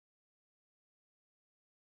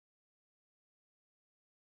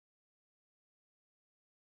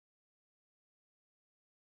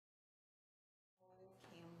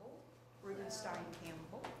Rubenstein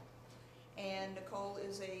Campbell. And Nicolle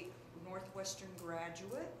is a Northwestern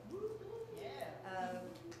graduate. Yeah.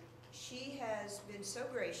 She has been so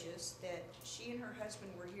gracious that she and her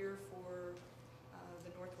husband were here for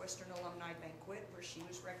the Northwestern Alumni Banquet, where she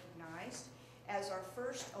was recognized as our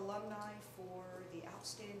first alumni for the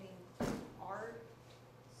Outstanding Art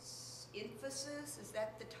Emphasis. Is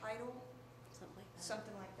that the title? Something like that.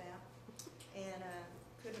 Something like that. And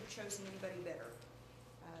couldn't have chosen anybody better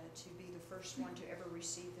to be the first one to ever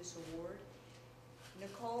receive this award.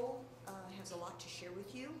 Nicolle has a lot to share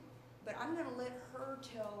with you, but I'm going to let her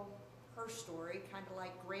tell her story, kind of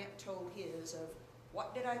like Grant told his, of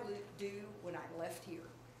what did I do when I left here,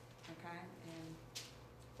 okay, and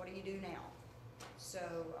what do you do now? So,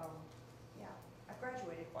 yeah, I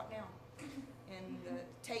graduated, what now? And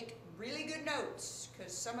take really good notes,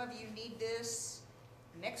 because some of you need this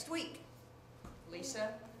next week. Lisa,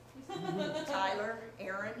 Tyler,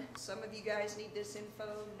 Aaron, some of you guys need this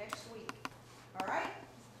info next week. All right?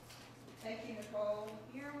 Thank you, Nicolle.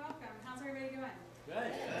 You're welcome. How's everybody doing? Good,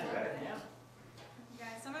 good, yeah. You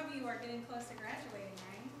guys, some of you are getting close to graduating,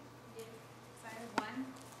 right? Excited? 1,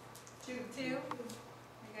 2. Are you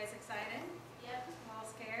guys excited? Yep. All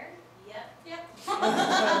scared? Yep.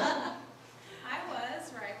 I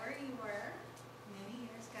was right where you were many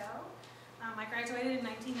years ago. I graduated in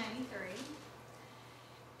 1993.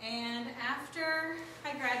 And after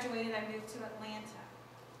I graduated, I moved to Atlanta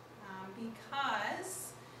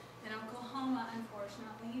because in Oklahoma,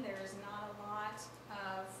 unfortunately, there's not a lot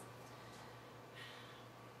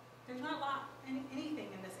anything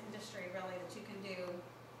in this industry really that you can do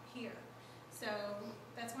here. So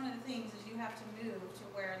that's one of the things is you have to move to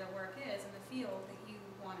where the work is in the field that you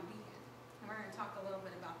want to be in. And we're going to talk a little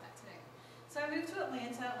bit about that today. So I moved to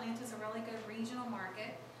Atlanta. Atlanta's a really good regional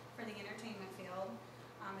market for the entertainment field.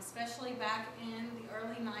 Especially back in the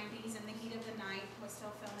early 90s, in the heat of the night, was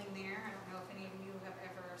still filming there. I don't know if any of you have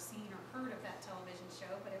ever seen or heard of that television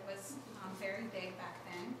show, but it was very big back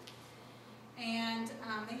then. And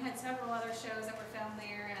they had several other shows that were filmed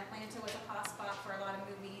there, and Atlanta was a hotspot for a lot of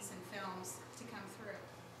movies and films to come through.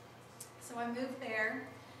 So I moved there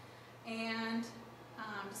and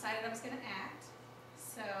decided I was going to act.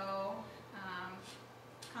 So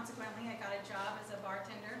consequently, I got a job as a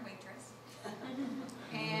bartender and waitress.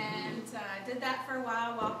 And did that for a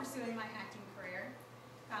while pursuing my acting career.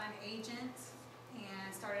 Got an agent and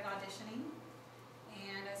started auditioning.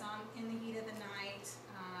 And I was in the heat of the night.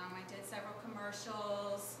 I did several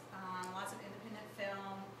commercials, lots of independent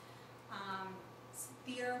film,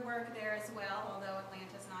 theater work there as well, although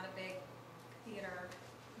Atlanta's not a big theater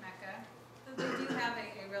mecca. But they do have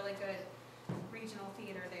a really good regional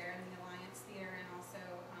theater there in the Alliance Theater and also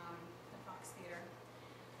the Fox Theater.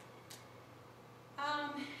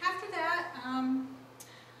 After that,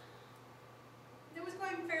 it was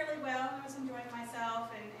going fairly well. I was enjoying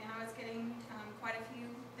myself, and I was getting quite a few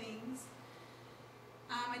things.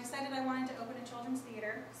 I decided I wanted to open a children's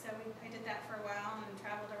theater, so I did that for a while and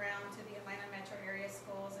traveled around to the Atlanta metro area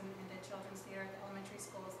schools and did children's theater at the elementary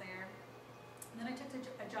schools there. And then I took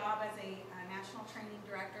a job as a national training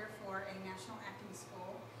director for a national acting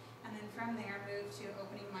school, and then from there moved to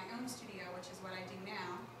opening my own studio, which is what I do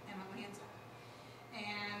now in Atlanta.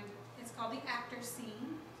 And it's called the Actor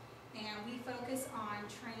Scene, and we focus on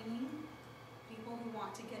training people who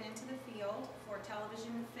want to get into the field for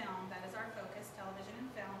television and film. That is our focus, television and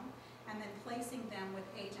film, and then placing them with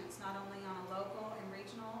agents, not only on a local and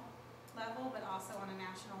regional level, but also on a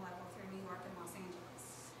national level through New York and Los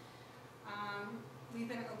Angeles. We've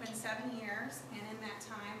been open 7 years, and in that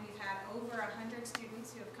time we've had over 100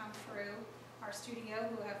 students who have come through our studio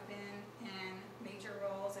who have been in major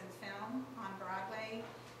roles in film, on Broadway,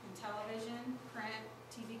 in television, print,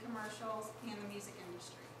 TV commercials, and the music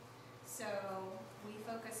industry. So we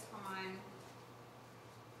focus on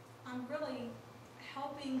really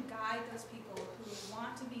helping guide those people who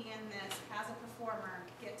want to be in this as a performer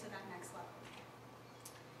get to that next level.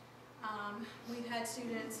 We've had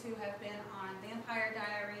students who have been on Vampire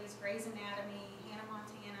Diaries, Grey's Anatomy, Hannah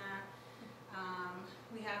Montana.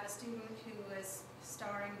 We have a student who is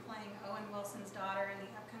playing Owen Wilson's daughter in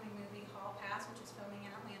the upcoming movie Hall Pass, which is filming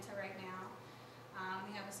in Atlanta right now.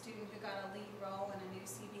 We have a student who got a lead role in a new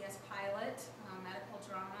CBS pilot, medical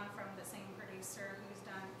drama from the same producer who's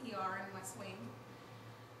done ER and West Wing.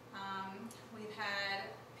 We've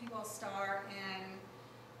had people star in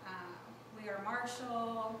We Are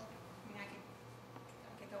Marshall. I mean, I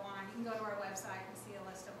could go on. You can go to our website and see a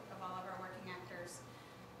list of all of our working actors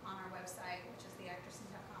on our website, which is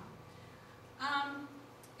theactorscene.com.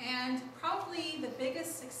 And probably the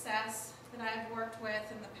biggest success that I've worked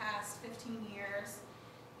with in the past 15 years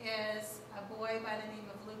is a boy by the name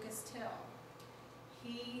of Lucas Till.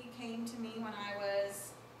 He came to me when I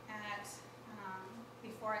was at,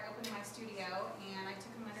 before I opened my studio, and I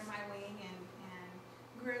took him under my wing and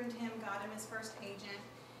groomed him, got him his first agent,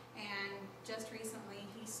 and just recently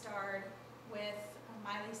he starred with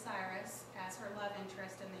Miley Cyrus as her love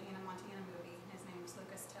interest in the Hannah Montana movie. His name's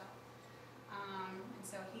Lucas Till. And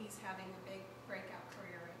so he's having a big breakout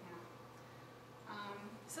career right now.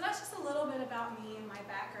 So that's just a little bit about me and my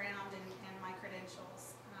background and my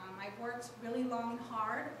credentials. I've worked really long and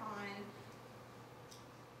hard on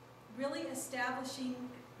really establishing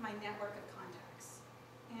my network of contacts.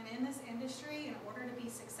 And in this industry, in order to be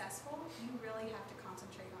successful, you really have to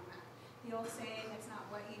concentrate on that. The old saying, it's not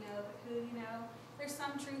what you know, but who you know, there's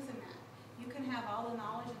some truth in that. You can have all the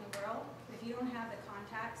knowledge in the world, but if you don't have the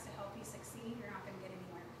contacts to help you succeed, you're not going to get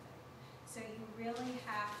anywhere with it. So you really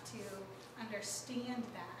have to understand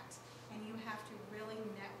that, and you have to really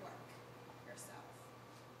network yourself.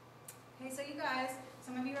 Okay, so you guys,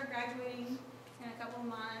 some of you are graduating in a couple of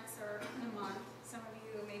months or in a month, some of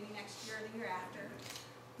you maybe next year or the year after.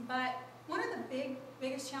 But one of the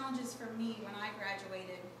biggest challenges for me when I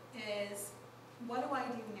graduated is, what do I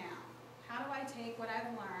do now? How do I take what I've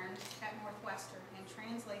learned at Northwestern and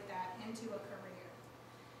translate that into a career?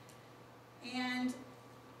 And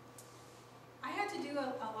I had to do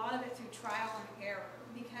a lot of it through trial and error,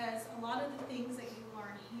 because a lot of the things that you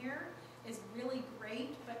learn here is really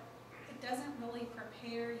great, but it doesn't really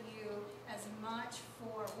prepare you as much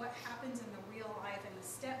for what happens in the real life and the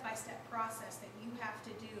step-by-step process that you have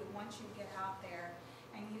to do once you get out there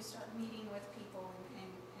and you start meeting with people and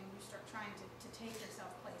you start trying to take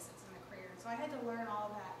yourself places in the career. So I had to learn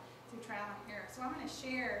all of that through trial and error. So I'm going to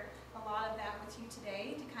share a lot of that with you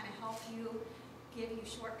today to kind of help you, give you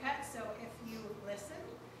shortcuts. So if you listen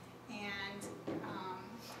and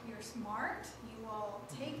you're smart, you will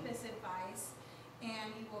take this advice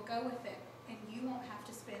and you will go with it, and you won't have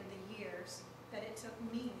to spend the years that it took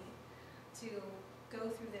me to go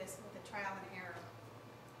through this with a trial and error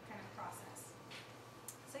kind of process.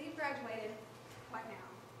 So you've graduated. What now?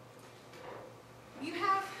 You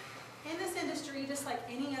have, in this industry, just like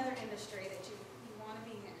any other industry that you want to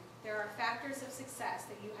be in, there are factors of success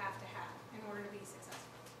that you have to have in order to be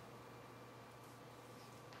successful.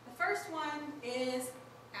 The first one is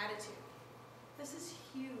attitude. This is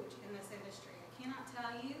huge in this industry. I cannot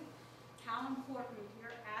tell you how important your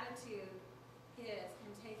attitude is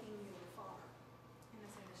in taking you far in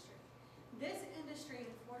this industry. This industry,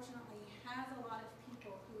 unfortunately, has a lot of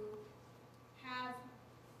people who have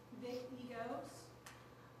big egos,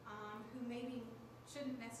 who maybe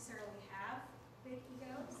shouldn't necessarily have big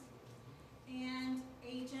egos, and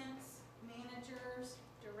agents, managers,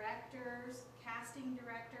 directors, casting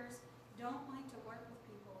directors don't like to work with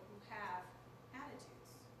people who have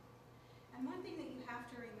attitudes. And one thing that you have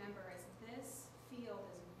to remember is this field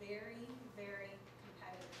is very, very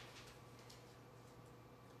competitive.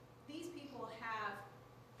 These people have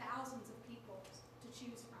thousands of people to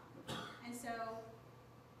choose from. And so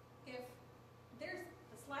if there's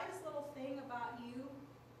the slightest little thing about you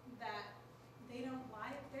that they don't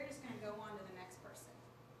like, they're just going to go on to the next person.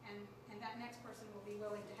 And that next person will be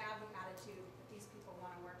willing to have the attitude that these people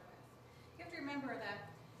want to work with. You have to remember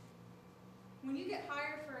that when you get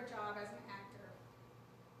hired for a job as an actor,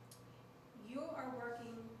 you are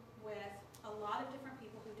working with a lot of different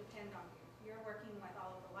people who depend on you. You're working with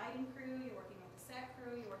all of the lighting crew, you're working with the set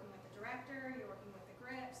crew, you're working with the director, you're working with the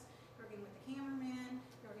grips, you're working with the cameraman,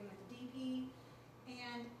 you're working with the DP.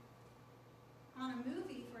 And on a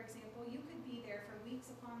movie, for example, you could be there for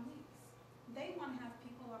weeks upon weeks. They want to have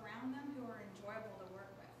people around them who are enjoyable to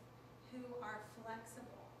work with, who are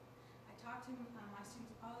flexible. I talk to my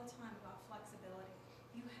students all the time about flexibility.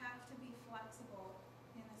 You have to be flexible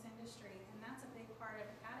in this industry, and that's a big part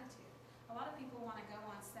of attitude. A lot of people want to go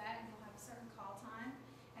on set and you'll have a certain call time,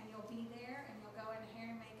 and you'll be there and you'll go into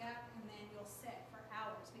hair and makeup, and then you'll sit for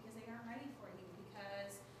hours because they aren't ready for you,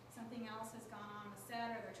 because something else has gone on the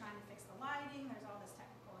set, or they're trying to fix the lighting, there's all this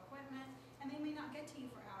technical equipment, and they may not get to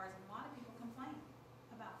you for hours. And a lot of people complain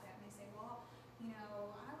about that, and they say, well, you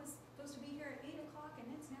know, I was supposed to be here at 8 o'clock and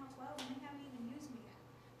it's now 12 and they haven't even used me yet.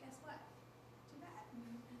 Guess what? Too bad.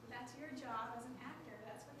 That's your job as an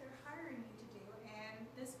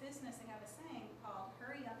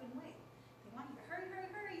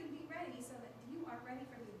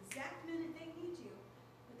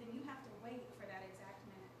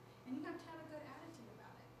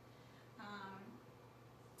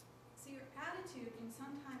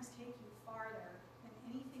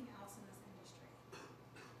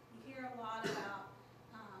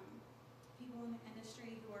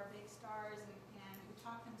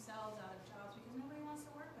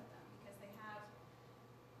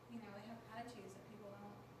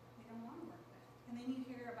And then you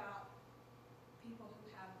hear about people who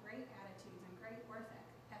have great attitudes and great work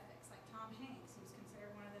ethics, like Tom Hanks, who's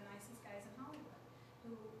considered one of the nicest guys in Hollywood,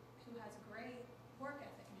 who has great work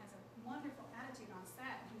ethic and has a wonderful attitude on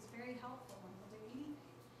set, and who's very helpful and will do anything.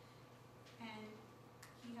 And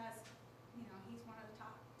he has, he's one of the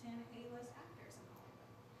top 10 A-list actors in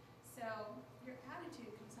Hollywood. So your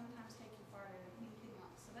attitude can sometimes take you farther than anything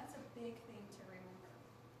else. So that's a big thing to remember.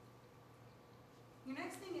 Your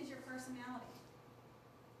next thing is your personality.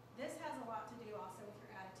 This has a lot to do also with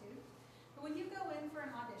your attitude. But when you go in for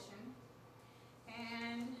an audition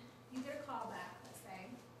and you get a call back, let's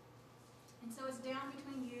say, and so it's down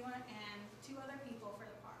between you and 2 other people for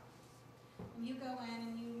the part. And you go in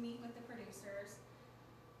and you meet with the producers,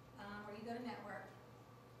 or you go to network.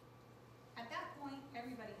 At that point,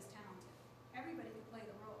 everybody is talented. Everybody can play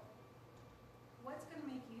the role. What's going to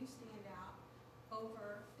make you stand out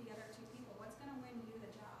over the other 2 people? What's going to win you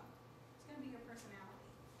the job? It's going to be your personality.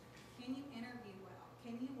 Can you interview well?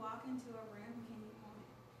 Can you walk into a room? Can you own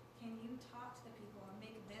it? Can you talk to the people and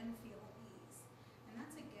make them feel at ease? And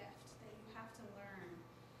that's a gift that you have to learn.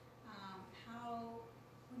 How,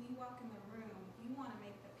 when you walk in the room, you want to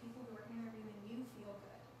make the people who are interviewing you feel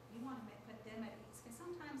good. You want to put them at ease. Because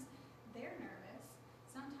sometimes they're nervous.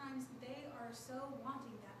 Sometimes they are so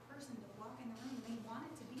wanting that person to walk in the room. They want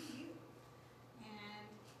it to be you. And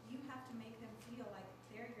you have to make them feel like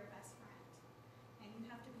they're your best friend. And you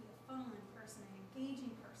have to be a fun person, an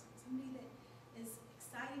engaging person, somebody that is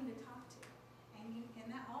exciting to talk to.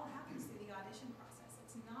 And that all happens through the audition process.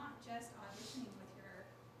 It's not just auditioning with your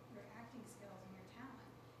acting skills and your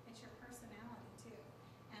talent. It's your personality too.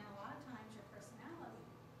 And a lot of times your personality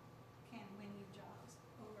can win you jobs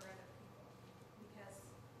over other people because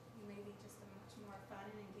you may be just a much more fun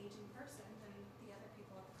and engaging person than the other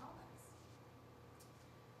people at the callbacks.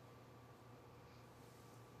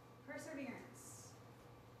 Perseverance.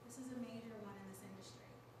 This is a major one in this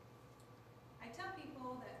industry. I tell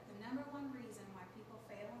people that the number 1 reason why people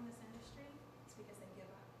fail in this industry is because they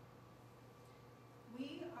give up.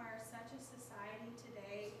 We are such a society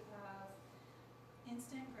today of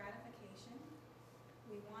instant gratification.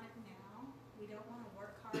 We want it now. We don't want to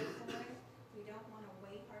work hard for it. We don't want to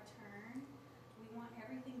wait our turn. We want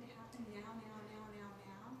everything to happen now.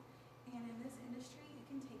 And in this industry, it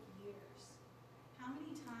can take years. How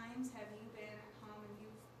many times have you been at home and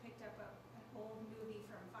you've picked up an old movie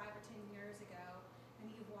from 5 or 10 years ago,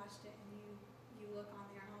 and you've watched it, and you look on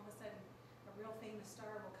there, and all of a sudden a real famous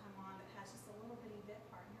star will come on that has just a little bitty bit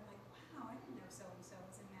part, and you're like, wow, I didn't know so-and-so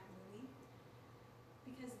was in that movie.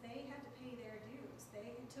 Because they had to pay their dues.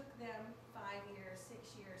 It took them 5 years,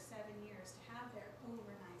 6 years, 7 years to have their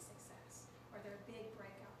overnight success or their big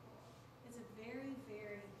breakout role. It's a very,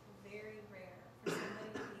 very, very rare for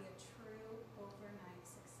somebody to be a true overnight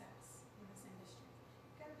success in this industry.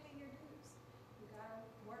 You've got to pay your dues. You've got to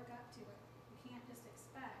work up to it. You can't just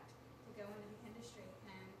expect to go into the industry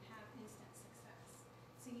and have instant success.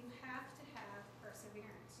 So you have to have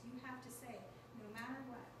perseverance. You have to say, no matter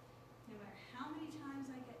what, no matter how many times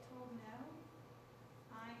I get told no,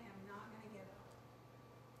 I am not going to give up.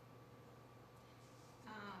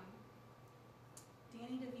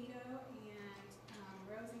 Danny DeVito and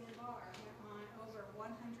Rosie and Barr went on over 100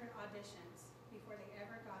 auditions before they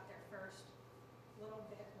ever got their first little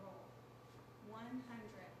bit role. 100.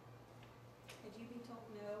 Could you be told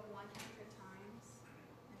no 100 times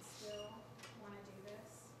and still want to do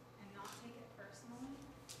this and not take it personally?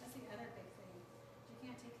 That's the other big thing. You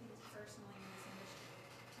can't take things personally in this industry.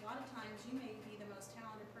 A lot of times you may be the most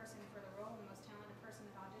talented person for the role, the most talented person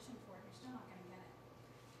that auditioned for it, and you're still not going to get it.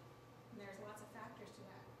 And there's lots of factors to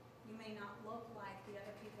that. You may not look like the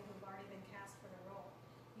other people who've already been cast for the role.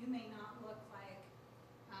 You may not look like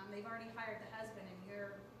they've already hired the husband and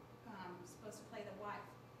you're supposed to play the wife.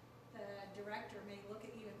 The director may look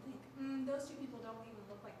at you and think, those 2 people don't even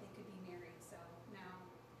look like they could be married, so no.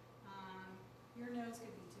 Your nose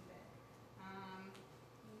could be too big.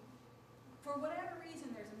 For whatever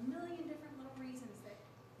reason, there's a million different little reasons that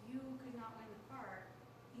you could not win the part,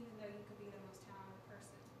 even though you could be the most talented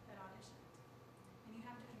person that auditioned. And you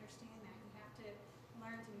have to understand that. You have to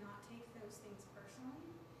learn to not take those things personally,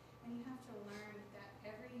 and you have to learn that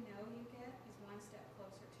every no you get is one step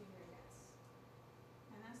closer to your yes.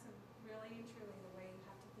 And that's really and truly the way you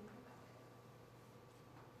have to think about it.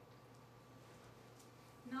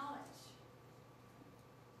 Knowledge.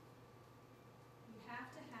 You have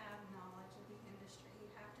to have knowledge of the industry. You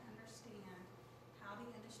have to understand how the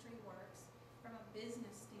industry works from a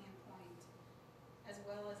business standpoint as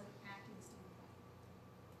well as an acting standpoint.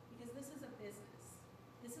 Because this is a business.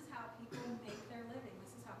 This is how people make their living.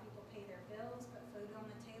 This is how people pay their bills, put food on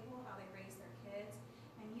the table, how they raise their kids.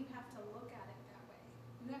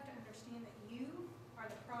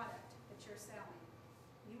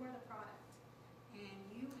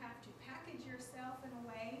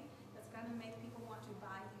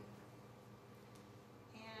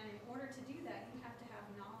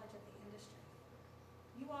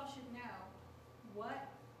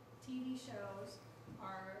 shows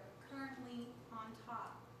are currently on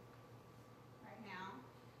top right now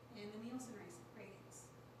in the Nielsen ratings.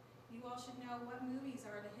 You all should know what movies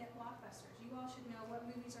are the hit blockbusters. You all should know what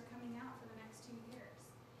movies are coming out for the next 2 years.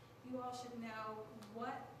 You all should know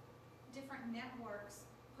what different networks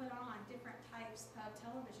put on different types of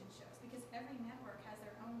television shows, because every network has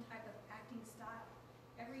their own type of acting style.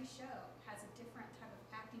 Every show has a different type of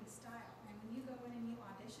acting style, and when you go in and you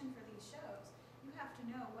audition for these shows, you have to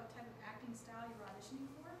know what type of acting style you're auditioning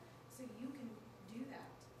for so you can do that.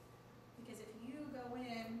 Because if you go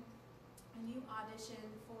in and you audition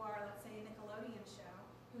for, let's say, a Nickelodeon show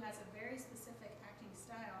who has a very specific acting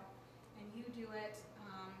style, and you do it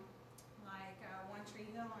like One Tree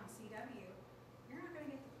Hill on CW, you're not going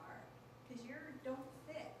to get the part because you don't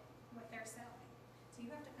fit what they're selling. So you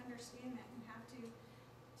have to understand that. You have to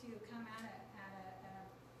come at it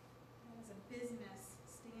as a business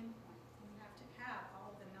standpoint, and you have to have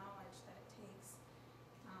all of the knowledge that it takes,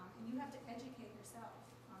 and you have to educate yourself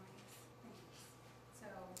on these things. So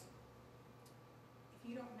if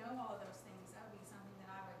you don't know all of those things, that would be something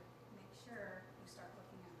that I would make sure you start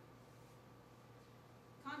looking at.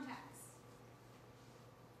 Contacts.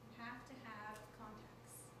 You have to have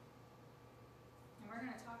contacts. And we're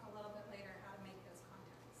going to talk a little bit later how to make those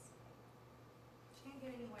contacts. You can't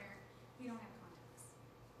get anywhere if you don't have contacts.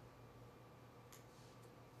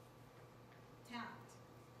 Talent.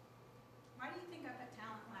 Why do you think I put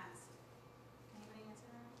talent last? Anybody answer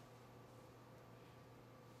that?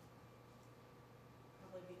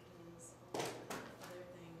 Probably because a lot of other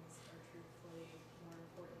things are truthfully more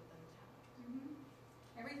important than talent.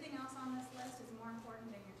 Everything else on this list is more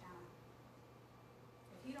important than your talent.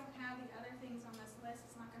 If you don't have the other things on this list,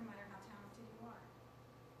 it's not going to matter how talented you are.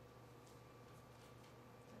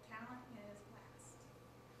 So talent is last.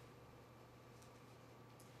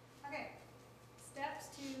 Okay,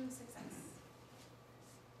 steps to success.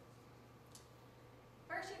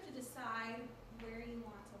 First, you have to decide where you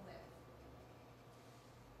want to live.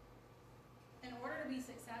 In order to be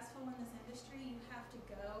successful in this industry, you have to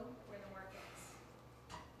go where the work is.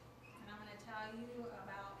 And I'm going to tell you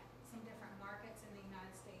about some different markets in the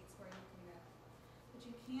United States where you can go. But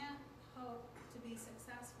you can't hope to be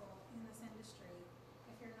successful in this industry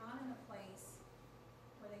if you're not in a place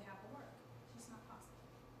where they have the work. It's just not possible.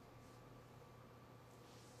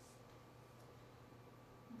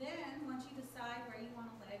 Then, once you decide where you want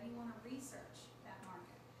to live, you want to research that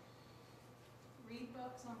market. Read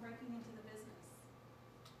books on breaking into the business.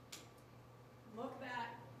 Look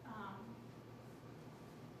back,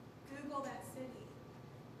 Google that city.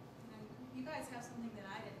 You guys have something that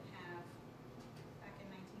I didn't have back in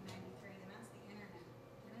 1993, and that's the internet.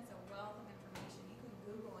 And it's a wealth of information. You can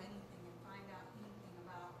Google anything and find out anything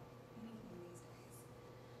about anything these days.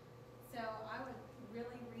 So I would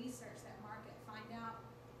really research that market, find out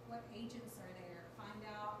what agents are there, find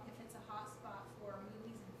out if it's a hot spot for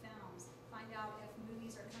movies and films, find out if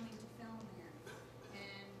movies are coming to film there.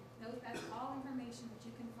 And that's all information that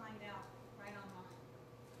you can find out right online.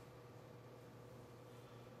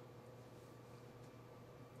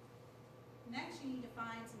 Next, you need to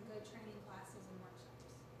find some good training classes and workshops.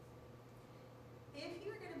 If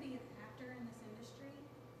you're going to be an actor in this industry,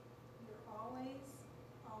 you're always,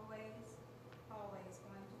 always, always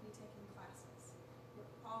going to be taking classes.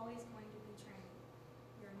 You're always going to be training.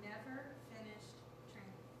 You're never finished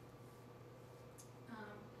training.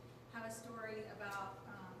 Have a story about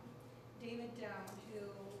David Doan, who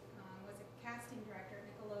was a casting director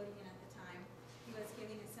at Nickelodeon at the time. He was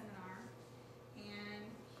giving a seminar, and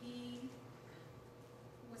he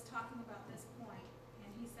was talking about this point, and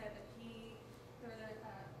he said that there was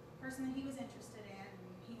a person that he was interested in,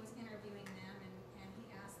 and he was interviewing them, and he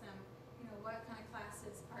asked them, what kind of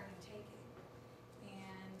classes are you taking?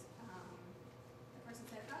 And the person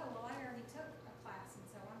said, oh, well, I already took a class, and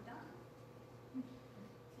so I'm done.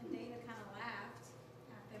 And David kind of laughed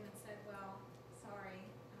at them and said, well, sorry,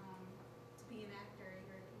 to be an actor,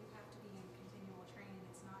 you have to be in continual training.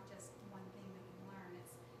 It's not just one thing that you learn.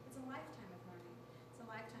 It's a lifetime of learning. It's a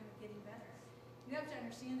lifetime of getting better. You have to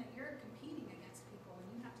understand that you're competing against people, and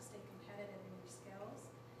you have to stay competitive in your skills.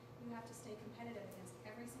 You have to stay competitive against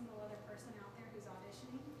every single other person out there who's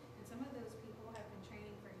auditioning. And some of those people have been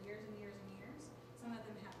training for years and years and years. Some of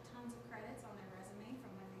them have tons of credits on their resume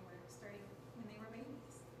from when they were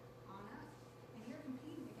babies on up. And you're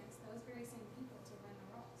competing against those very same people to win the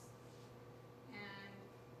roles. And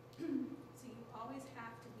so you always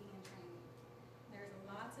have to be in training. There's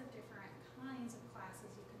lots of different kinds of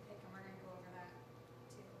classes you can pick, and we're going to go over that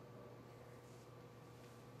too a little later.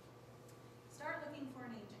 Start looking for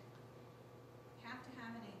an agent. You have to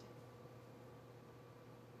have an agent.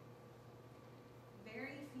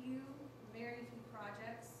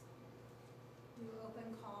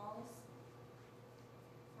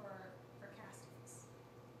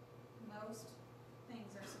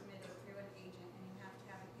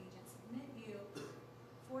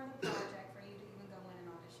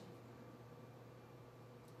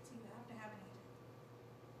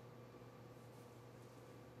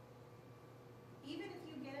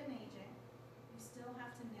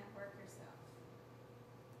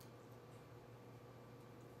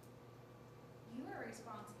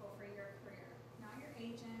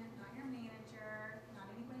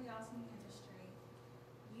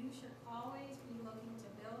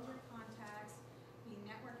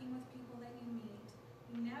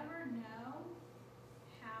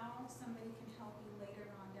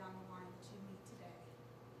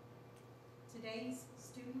 Today's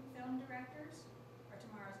student film directors are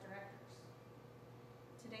tomorrow's directors.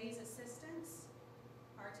 Today's assistants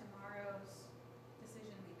are tomorrow's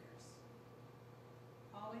decision makers.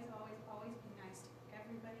 Always, always, always be nice to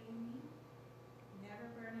everybody you meet.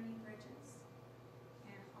 Never burn any bridges.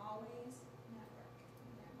 And always network.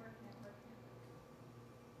 Network, network, network.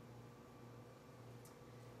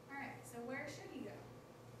 All right, so where should you go?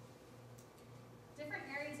 Different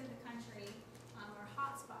areas of the country are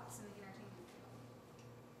hotspots in the entertainment field.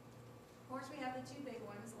 Of course, we have the two big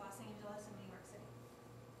ones, Los Angeles and New York City.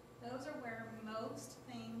 Those are where most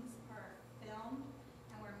things are filmed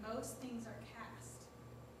and where most things are cast.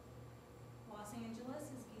 Los Angeles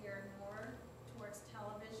is geared more towards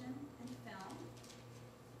television and film.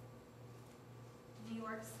 New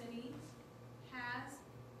York City has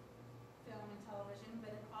film and television,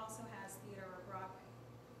 but it also has theater or Broadway.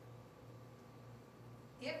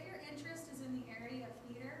 If your interest is in the area of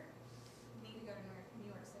theater, you need to go to New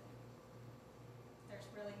York City. There's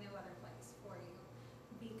really no other place for you,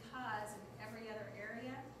 because in every other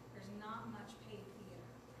area, there's not much paid theater.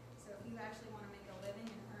 So if you actually want to make a living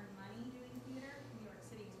and earn money doing theater, New York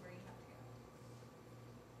City is where you have to go.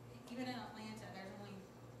 Even in Atlanta, there's only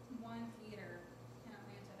one theater in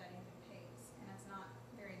Atlanta that even pays, and it's not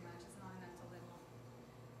very much, it's not enough to live on.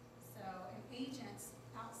 So, and agents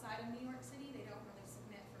outside of New York City, they don't really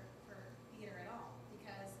submit for theater at all,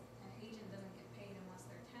 because an agent doesn't get paid unless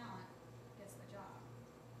their talent gets the job,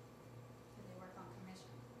 because they work on commission.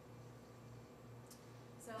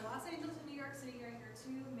 So Los Angeles and New York City are your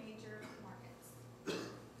two major markets.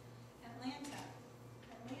 Atlanta.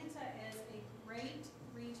 Atlanta is a great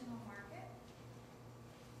regional market.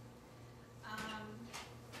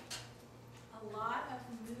 A lot of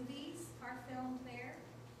movies are filmed there.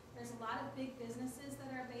 There's a lot of big businesses that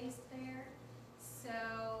are based there. So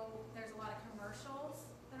there's a lot of commercials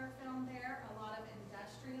that are filmed there, a lot of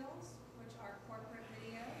industrials, which are corporate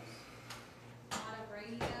videos, a lot of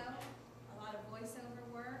radio, a lot of voiceover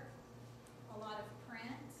work, a lot of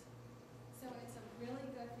print. So it's a really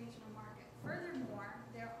good regional market. Furthermore,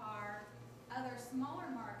 there are other smaller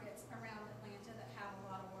markets around Atlanta that have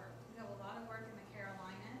a lot of work. You have a lot of work in the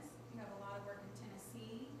Carolinas, you have a lot of work in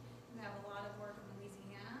Tennessee, you have a lot of work in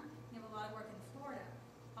Louisiana, you have a lot of work in Florida,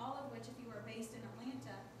 all of which, if you were based in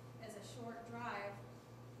Atlanta, is a short drive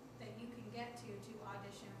that you can get to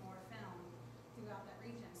audition or film throughout that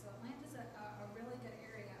region. So Atlanta's a really good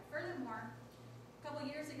area. Furthermore, a couple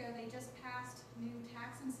years ago, they just passed new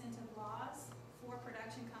tax incentive laws for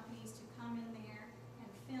production companies to come in there and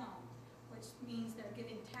film, which means they're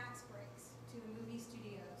giving tax breaks to the movie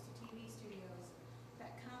studios, to TV studios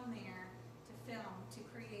that come there to film, to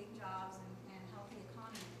create jobs and help the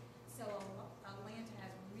economy. So Atlanta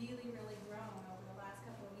has really, really grown over the last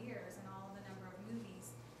couple of years in all of the number of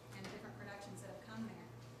movies and different productions that have come there.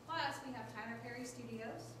 Plus, we have Tyler Perry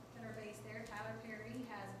Studios that are based there. Tyler Perry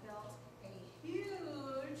has built a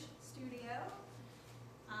huge studio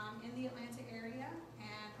in the Atlanta area,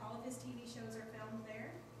 and all of his TV shows are filmed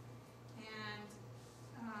there. And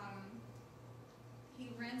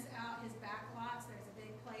he rents out his back lots. There's a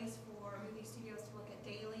big place for movie studios to look at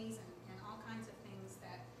dailies and all kinds of things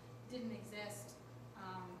that didn't exist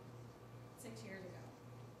 6 years ago.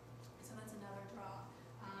 So that's another draw.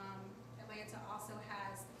 Atlanta also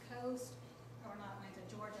has the coast, or not Atlanta,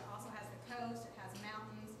 Georgia also has the coast. It has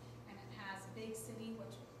mountains, and it has a big city,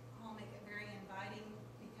 which all make it very inviting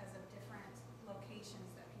because of different locations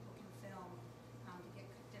that people can film to get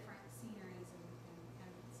different sceneries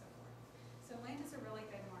and so forth. So Atlanta's a really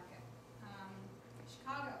good market.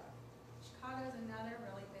 Chicago. Chicago's another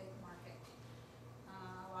really big market.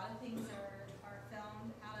 A lot of things are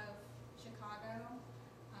filmed out of Chicago.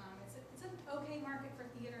 It's an okay market for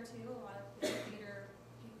theater too. A lot of theater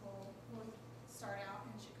people will start out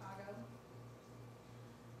in Chicago.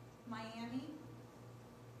 Miami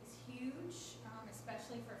is huge,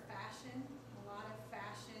 especially for fashion. A lot of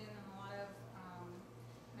fashion and a lot of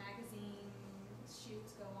magazine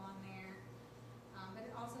shoots go on there. But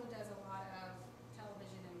it also does a lot of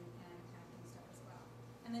television and acting stuff as well.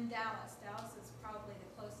 And then Dallas. Dallas is probably the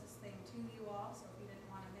closest thing to you all, so if you didn't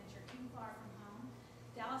want to venture too far from home.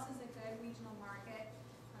 Dallas is a good regional market.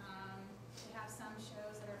 They have some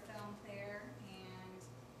shows that are filmed there, and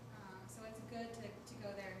so it's good to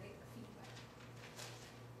go there and get your feet wet.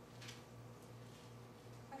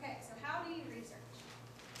 Okay, so how do you research?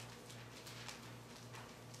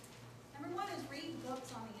 Number one is read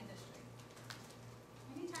books on the industry.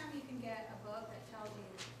 Anytime you can get a book that tells you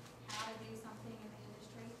how to do something in the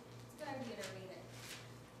industry, it's a good idea to read it.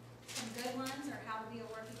 Some good ones are How to Be a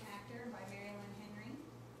Working Actor by Mary Lynn Henry.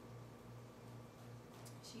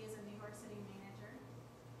 She is a New York City native.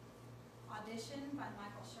 Audition by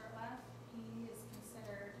Michael Shirtleff. He is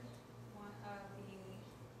considered one of the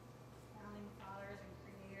founding fathers and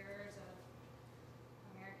creators of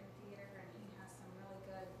American theater, and he has some really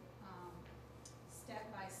good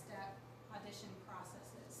step-by-step audition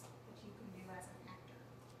processes that you can do as an actor.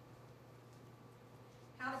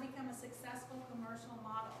 How to Become a Successful Commercial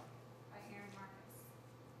Model by Aaron Marcus.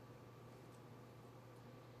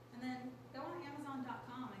 And then go on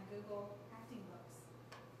Amazon.com and Google acting books.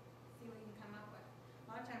 See what you can come up with. A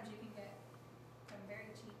lot of times you can get them very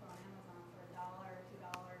cheap on Amazon for $1 or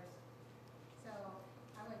 $2. So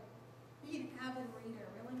I would be an avid reader.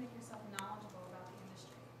 Really make yourself knowledgeable about the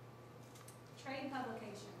industry. Trade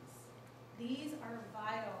publications. These are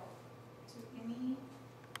vital to any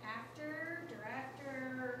actor,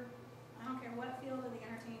 director, I don't care what field of the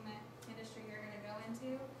entertainment industry you're going to go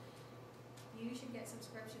into. You should get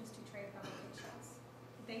subscriptions to trade publications.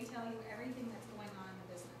 They tell you everything that's going on in the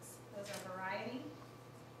business. Those are Variety,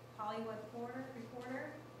 Hollywood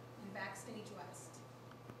Reporter, and Backstage West.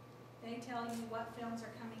 They tell you what films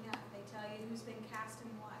are coming up. They tell you who's been cast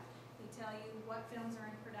in what. They tell you what films are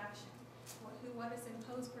in production, what is in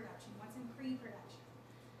post-production, what's in pre-production.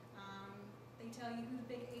 They tell you who the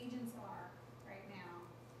big agents are right now.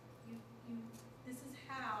 This is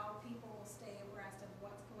how people will stay abreast of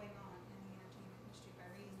what's going on in the entertainment industry, by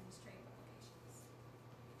reading these trade publications.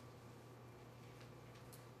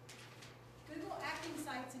 Google acting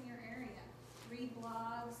sites in your area. Read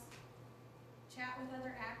blogs. Chat with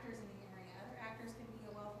other actors in the area. Other actors can be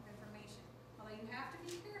a wealth of information. Although you have to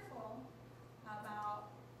be careful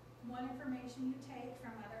about what information you take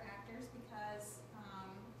from other actors, because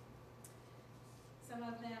some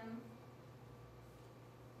of them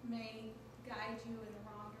may guide you in the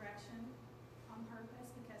wrong direction on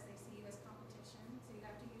purpose because they see you as competition. So you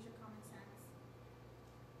have to use your common sense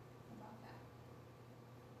about that.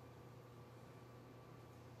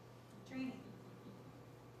 Training.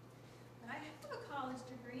 But I have a college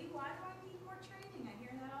degree. Why do I need more training? I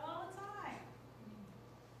hear that all the time.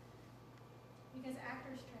 Because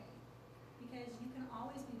actors train. Because you can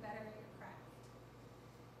always be better at your craft.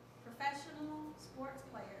 Professional sports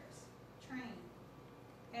players train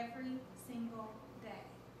every single day,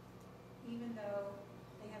 even though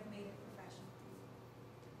they have made it professional.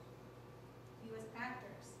 You as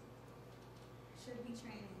actors should be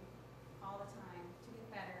training all the time to get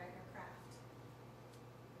better at your craft.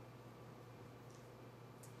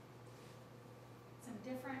 Some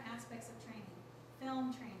different aspects of training: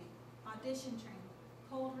 film training, audition training,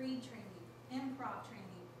 cold read training, improv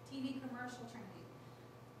training, TV commercial training.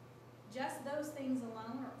 Just those things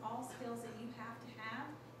alone are all skills that you have to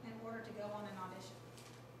have in order to go on an audition.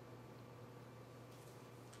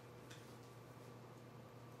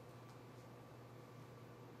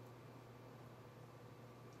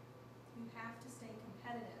 You have to stay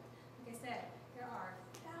competitive. Like I said, there are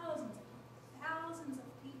thousands of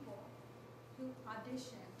people who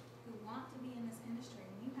audition, who want to be in this industry,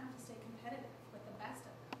 and you have to stay competitive with the best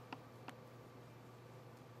of them.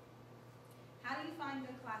 How do you find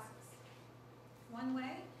good classes? One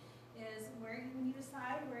way is when you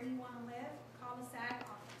decide where you want to live, call the SAG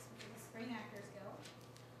office, which is the Screen Actors Guild,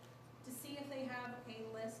 to see if they have a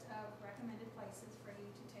list of recommended places for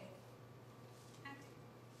you to take acting.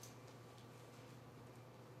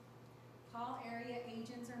 Call area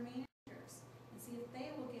agents or managers and see if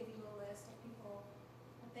they will give you a list of people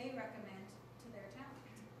that they recommend to their talent.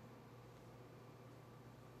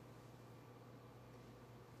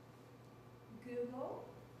 Google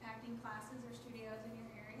acting classes or studios in your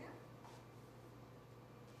area.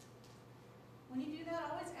 When you do that,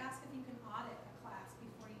 always ask if you can audit a class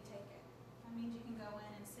before you take it. That means you can go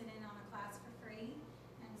in and sit in on a class for free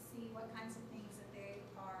and see what kinds of things that they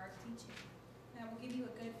are teaching. That will give you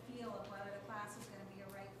a good feel of whether the class is going to be a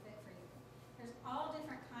right fit for you. There's all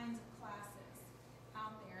different kinds of classes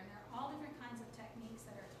out there, and there are all different kinds of techniques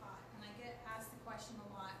that are taught. And I get asked the question a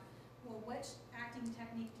lot, well, which acting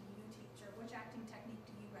technique do you teach, or which acting technique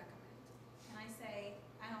do you recommend? And I say,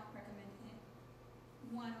 I don't recommend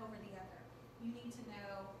one over the other. You need to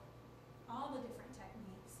know all the different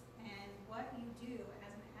techniques, and what you do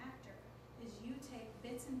as an actor is you take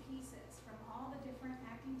bits and pieces from all the different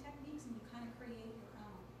acting techniques and you kind of create your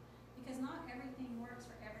own. Because not everything works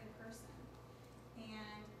for every person.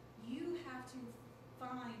 And you have to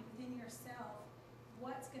find within yourself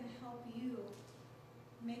what's going to help you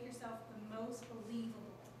make yourself the most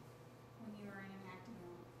believable when you are in an acting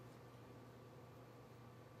role.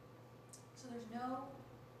 So there's no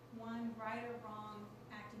one right or wrong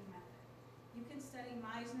acting method. You can study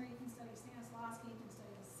Meisner, you can study Stanislavski, you can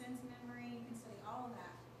study the sense memory, you can study all of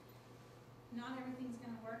that. not everything's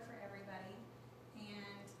gonna work for everybody,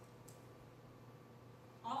 and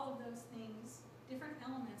all of those things, different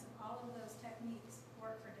elements of all of those techniques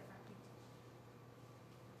work for different people.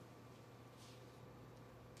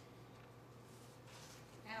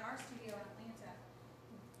 At our studio in Atlanta,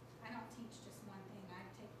 I don't teach just one thing. I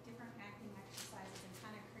take different acting exercises and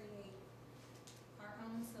kind of create our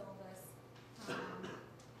own syllabus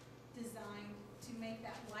designed to make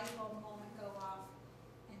that light bulb moment go off,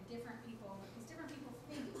 and different people, because different people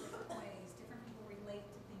think different ways, different people relate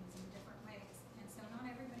to things in different ways, and so not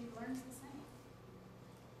everybody learns the same.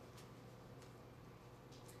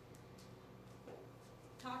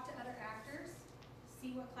 Talk to other actors,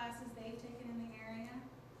 see what classes they've taken in the area,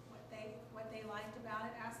 what they liked about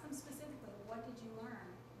it. Ask them specifically, what did you learn?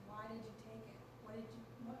 Why did you take it?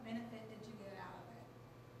 What benefit did you get out of it?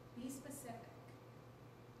 Be specific.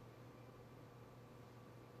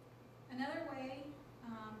 Another way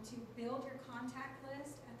to build your contact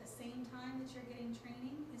list at the same time that you're getting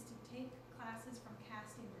training is to take classes from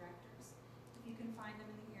casting directors, if you can find them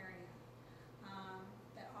in the area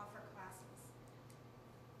that offer classes.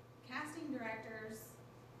 Casting directors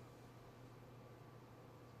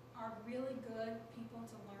are really good people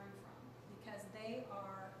to learn from because they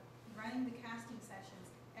are running the casting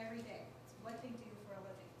sessions every day. It's what they do for a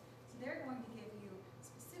living. So they're going to give you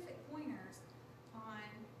specific pointers on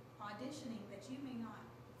auditioning that you may not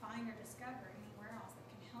find or discover anywhere else that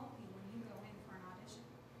can help you when you go in for an audition.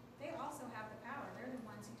 They also have the power. They're the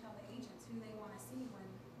ones who tell the agents who they want to see when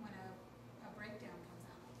a breakdown comes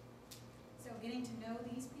out. So getting to know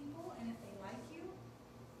these people, and if they like you,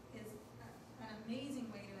 is an amazing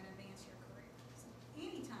way to advance your career. So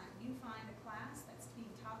anytime you find a class that's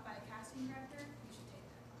being taught by a casting director, you should take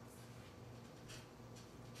that class.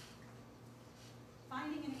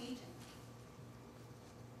 Finding an agent.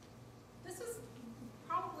 This is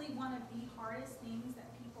probably one of the hardest things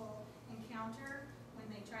that people encounter when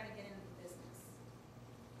they try to get into the business.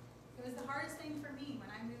 It was the hardest thing for me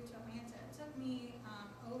when I moved to Atlanta. It took me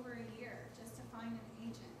over a year just to find an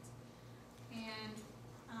agent. And,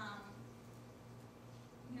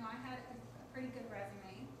 I had a pretty good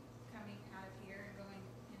resume coming out of here and going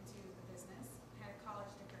into the business. I had a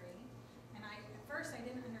college degree. And at first I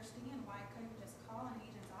didn't understand why I couldn't just call an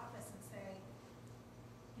agent's office and say,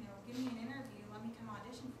 give me an interview, let me come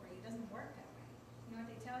audition for you. It doesn't work that way. You know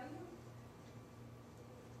what they tell you?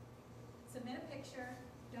 Submit a picture,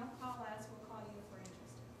 don't call us, we'll call you if we're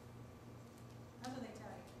interested. That's what they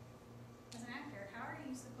tell you. As an actor, how are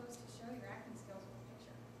you supposed to show your acting skills with a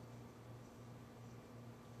picture?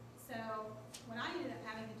 So what I ended up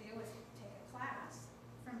having to do was take a class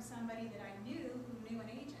from somebody that I knew who knew an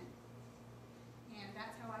agent. And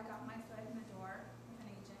that's how I got my foot in the door with an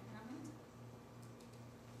agent in Atlanta.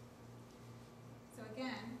 So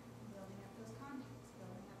again, building up those contacts,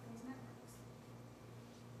 building up those networks.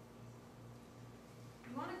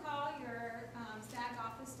 You want to call your SAG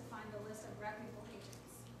office to find a list of reputable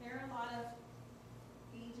agents. There are a lot of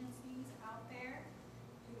agencies out there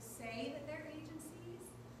who say that they're agencies,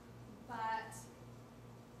 but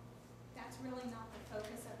that's really not the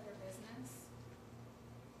focus of their business.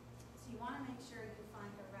 So you want to make sure you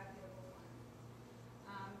find a reputable one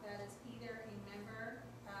that is either a member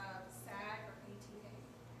of SAG or ATA.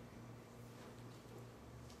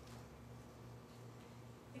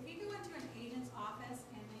 If you go into an agent's office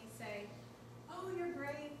and they say, oh, you're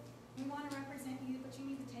great, we want to represent you, but you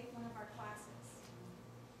need to take one of our classes,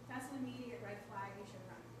 that's an immediate red flag you should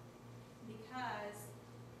run. Because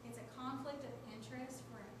it's a conflict of interest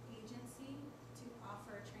for an agency to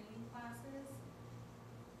offer training classes,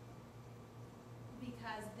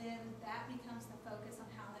 because then that becomes the focus on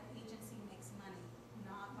how that agency makes money,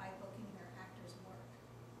 not by booking their actors' work.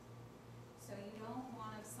 So you don't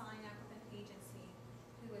want to sign up with an agency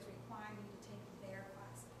who is requiring you to take their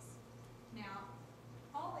classes. Now,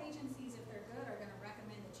 all agencies, if they're good, are going to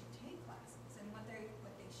recommend that you take classes, and what they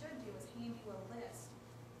should do is hand you a list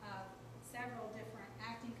of several different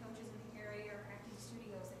acting coaches in the area or acting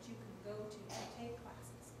studios that you can go to take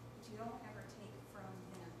classes, but you don't ever take from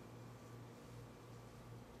them.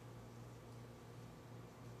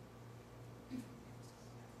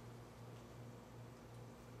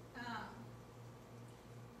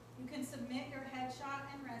 You can submit your headshot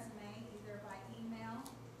and resume either by email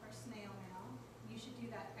or snail mail. You should do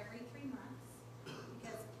that every 3 months,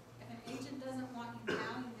 because if an agent doesn't want you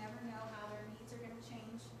now, you never know how their needs are going to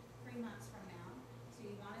change 3 months from now. So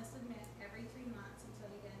you want to submit every 3 months until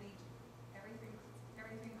you get an agent. Every 3 months,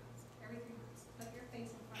 every 3 months, every 3 months. Put your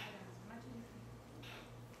face in front of them as much as you can.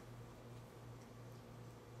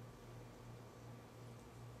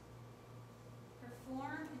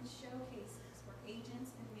 Perform in showcases.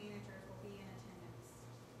 agents and managers will be in attendance.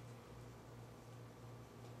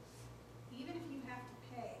 Even if you have to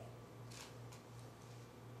pay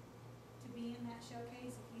to be in that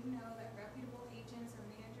showcase, if you know that reputable agents or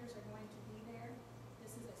managers are going to be there,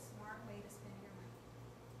 this is a smart way to spend your money.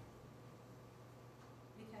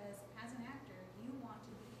 Because as an actor, you want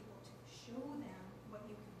to be able to show them what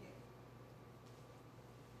you can do.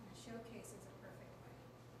 And a showcase is a perfect way.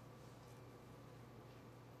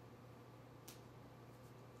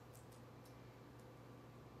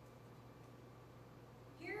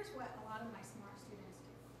 Here's what a lot of my smart students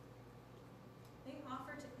do. They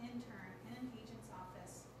offer to intern in an agent's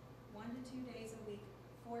office 1 to 2 days a week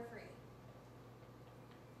for free.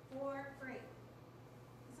 For free.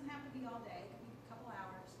 Doesn't have to be all day, it could be a couple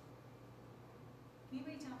hours. Can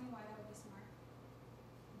anybody tell me why that would be smart?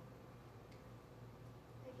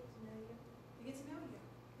 They get to know you. They get to know you.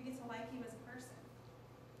 They get to like you as a person.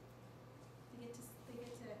 They get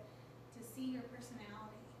to see your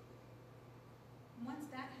personality. And once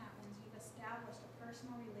that happens, you've established a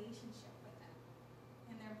personal relationship with them,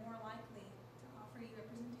 and they're more likely to offer you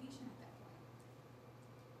representation at that point.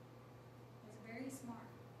 It's very smart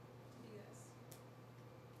to do this.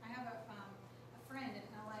 I have a friend in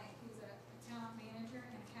LA who's a talent manager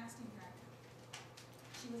and a casting director.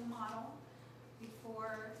 She was a model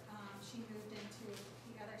before she moved into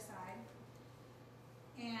the other side.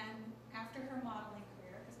 And after her modeling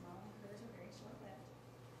career, because modeling careers are very short-lived,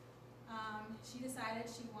 she decided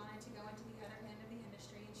she wanted to go into the other end of the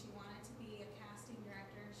industry, and she wanted to be a casting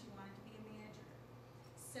director, and she wanted to be a manager.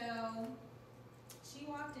 So she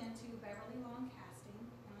walked into Beverly Long Casting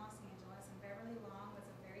in Los Angeles, and Beverly Long was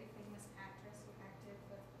a very famous actress who acted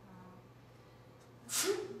with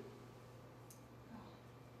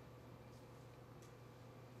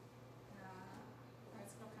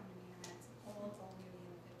it'll come to me in a minute. It's an old movie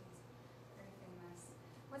in the 50s. Very famous.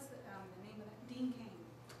 What's the name of that? Dean Cain.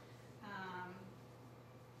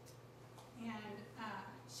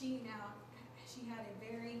 She had a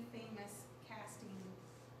very famous casting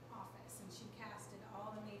office, and she casted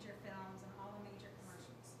all the major films and all the major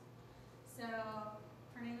commercials. So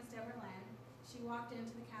her name was Deborah Lynn. She walked into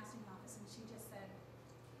the casting office and she just said,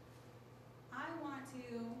 I want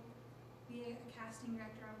to be a casting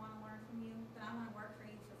director, I want to learn from you, but I want to work for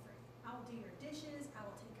you for free. I will do your dishes, I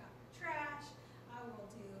will take out your trash, I will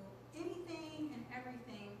do anything and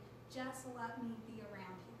everything, just let me be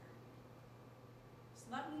around here. Just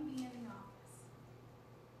let me be in the office.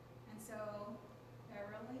 And so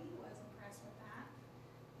Beverly was impressed with that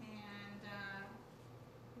and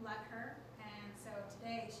let her. And so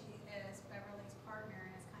today she is Beverly's partner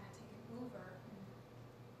and has kind of taken over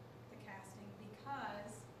the casting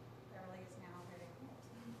because Beverly is now very old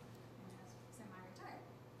and is semi-retired.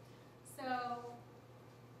 So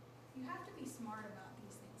you have to be smart about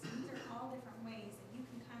these things. These are all different ways that you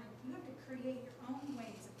can you have to create your own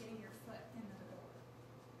ways of getting your foot into the door.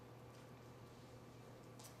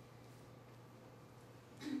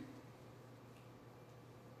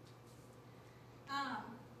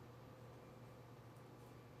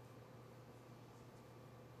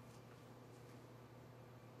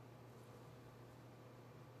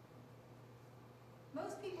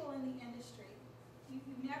 Most people in the industry, you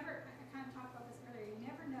never, I kind of talked about this earlier, you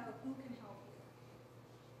never know who can help you.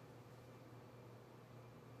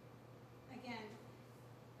 Again,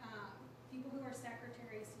 people who are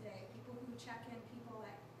secretaries today, people who check in people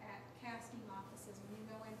at casting offices when you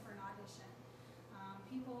go in for an audition,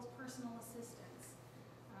 people's personal assistants,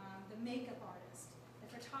 the makeup artist, the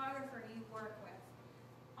photographer you work with,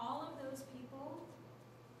 all of those people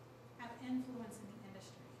have influence in the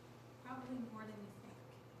industry, probably more than you think.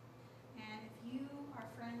 And if you are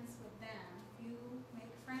friends with them, if you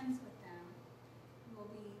make friends with them, you will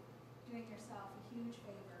be doing yourself a huge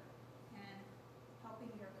favor and helping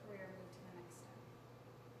your career move to the next step.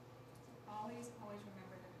 So always, always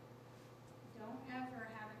remember that. Don't ever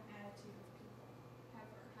have an attitude with people,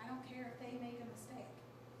 ever. I don't care if they make a mistake.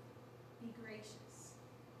 Be gracious,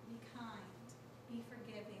 be kind, be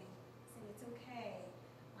forgiving, say it's okay.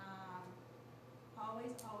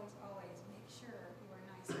 Always, always, always make sure you are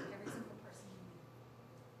nice to every single person you meet.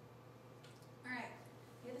 All right,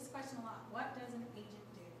 we get this question a lot. What does an agent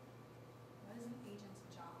do? What is an agent's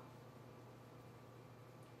job?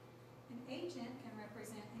 An agent can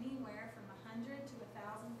represent anywhere from 100 to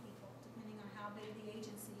 1,000 people, depending on how big the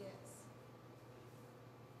agency is.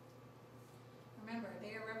 Remember,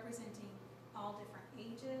 they are representing all different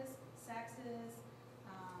ages, sexes,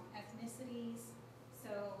 ethnicities,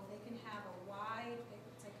 so they can have a wide,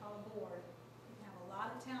 they call a board, they can have a lot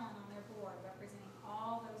of talent on their board representing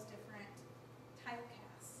all those different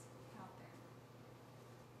typecasts out there.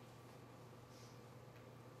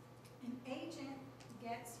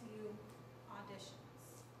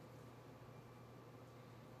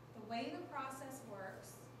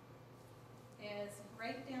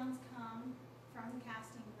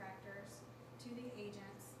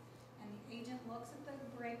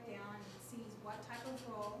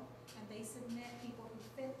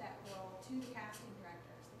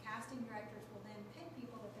 casting directors will then pick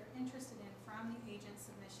people that they're interested in from the agent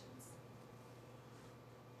submissions.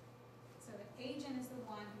 So the agent is the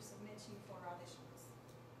one who submits you for auditions.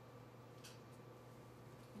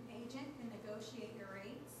 An agent can negotiate your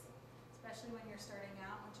rates, especially when you're starting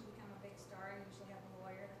out. Once you become a big star, you usually have a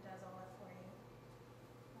lawyer that does all that for you.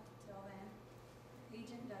 Up until then, the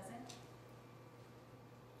agent doesn't.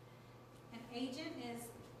 An agent is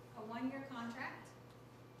a one-year contract,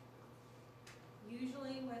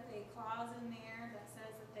 usually with a clause in there that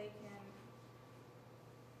says that they can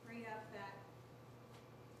re-up that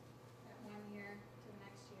 1 year to the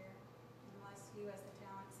next year, unless you as the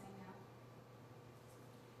talent say no.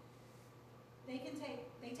 They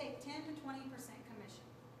take 10 to 20% commission.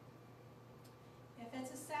 If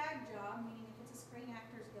it's a SAG job, meaning if it's a Screen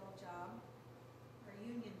Actors Guild job or a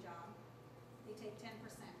union job, they take 10%.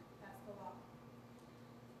 That's the law.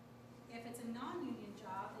 If it's a non-union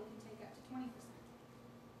job, they can take up to 20%.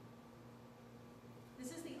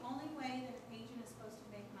 This is the only way that an agent is supposed to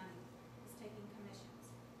make money, is taking commissions.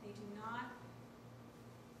 They do not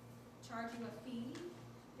charge you a fee.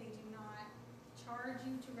 They do not charge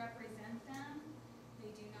you to represent them. They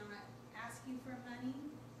do not ask you for money.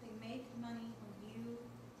 They make money when you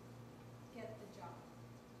get the job.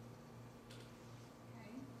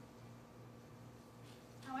 Okay?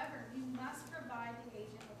 However, you must provide the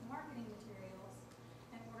agent with marketing materials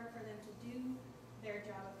in order for them to do their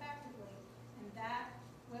job effectively, and that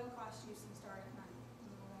will cost you some startup money. And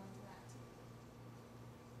we'll go into that too.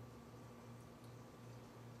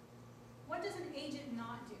 What does an agent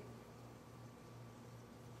not do?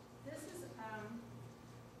 This is a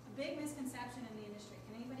big misconception in the industry.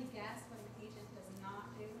 Can anybody guess what an agent does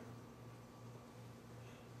not do?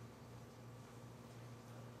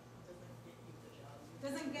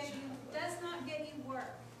 Does not get you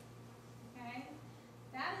work. Okay?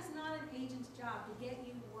 That is not an agent's job, to get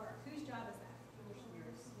you work. Whose job is that?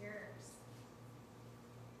 Yours.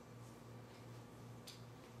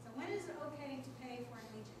 So when is it okay to pay for an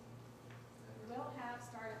agent? You will have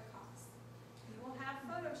startup costs. You will have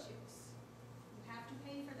photo shoots. You have to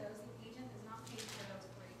pay for those. The agent is not paid for those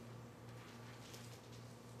free.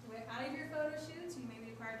 Out of your photo shoots, you may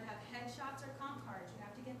be required to have headshots or comp cards. You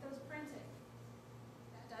have to get those printed.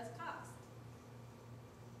 That does cost.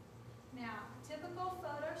 Now, typical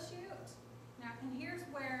photo shoot. Now, and here's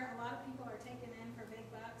where a lot of people are taken in for big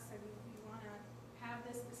bucks, so you want to have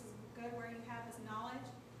this. This is good where you have this knowledge.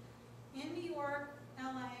 In New York,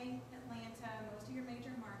 LA, Atlanta, most of your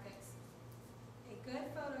major markets, a good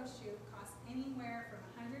photo shoot costs anywhere from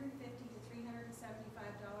 $150 to $375,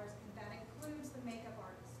 and that includes the makeup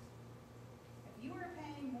artist. If you are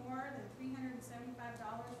paying more than $375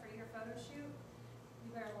 for your photo shoot, you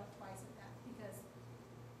better look twice at that, because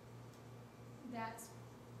that's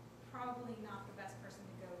probably not the best person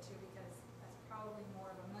to go to, because that's probably more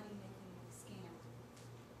of a money-making scam.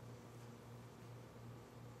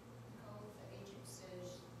 No, if the agent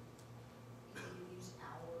says you use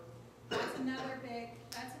our. That's another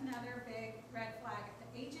big red flag. If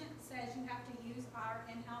the agent says you have to use our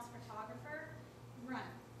in-house photographer, run.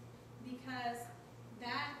 Because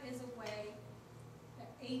that is a way that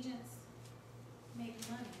agents make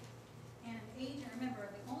money. And an agent, remember,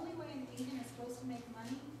 the only way an agent is supposed to make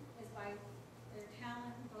money is by their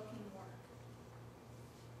talent booking work.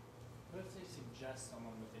 What if they suggest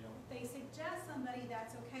someone but they don't? If they suggest somebody,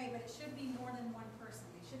 that's okay, but it should be more than one person.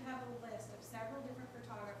 They should have a list of several different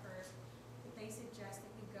photographers that they suggest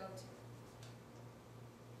that you go to.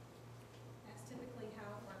 That's typically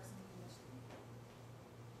how it works in the industry.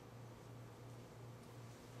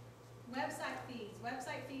 Website fees.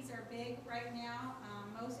 Website fees are big right now.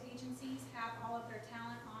 Most agencies have all of their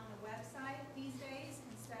talent on the website these days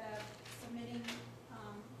instead of submitting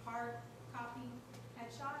hard copy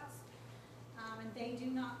headshots. And they do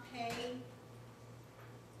not pay,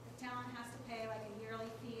 the talent has to pay like a yearly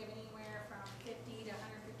fee of anywhere from $50 to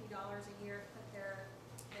 $150 a year to put their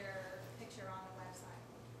picture on the website.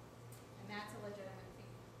 And that's a legitimate fee.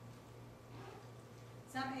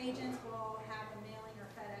 Some agents will have a mailing or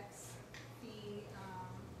FedEx fee,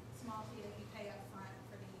 small fee that you pay up front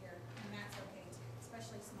for the year, and that's okay too,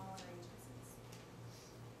 especially smaller agencies.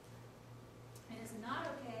 It is not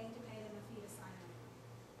okay to pay them a fee to sign up.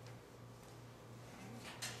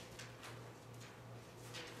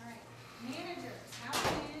 All right, managers. How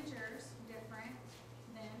are managers different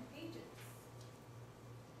than agents?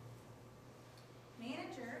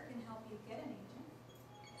 Manager can help you get an agent.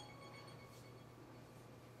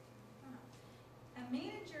 A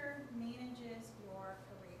manager manages your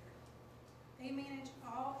career. They manage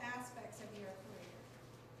all aspects of your career.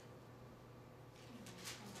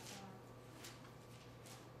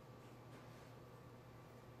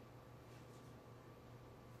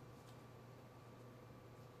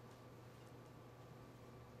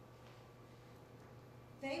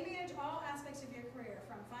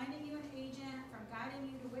 finding you an agent, from guiding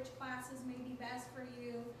you to which classes may be best for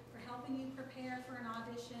you, for helping you prepare for an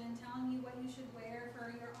audition, telling you what you should wear for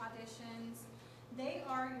your auditions. They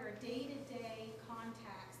are your day-to-day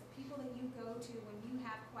contacts, the people that you go to when you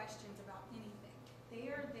have questions about anything. They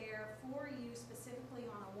are there for you specifically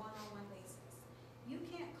on a one-on-one basis. You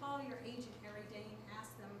can't call your agent every day and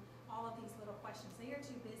ask them all of these little questions. They are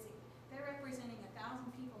too busy. They're representing 1,000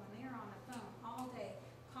 people and they're on the phone all day,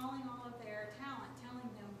 calling all of their talent, telling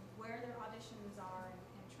them where their auditions are,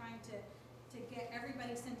 and trying to get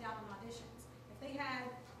everybody sent out on auditions. If they had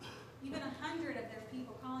even 100 of their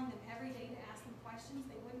people calling them every day to ask them questions,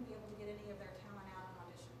 they wouldn't be able to get any of their talent out on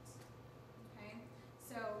auditions. Okay?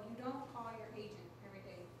 So you don't call your agent every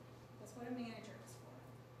day. That's what a manager is for.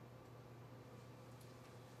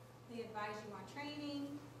 They advise you on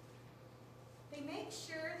training. They make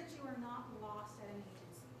sure that you are not lost at an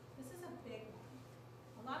agency. This is a big one.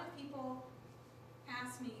 A lot of people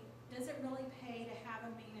ask me, does it really pay to have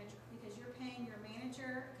a manager? Because you're paying your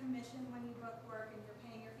manager a commission when you book work, and you're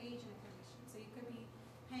paying your agent a commission. So you could be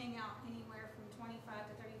paying out anywhere from 25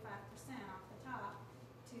 to 35% off the top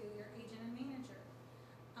to your agent and manager.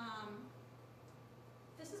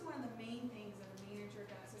 This is one of the main things that a manager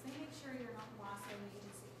does, is they make sure you're not lost at an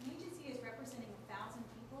agency. An agency is representing 1,000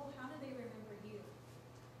 people. How do they remember you?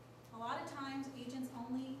 A lot of times, agents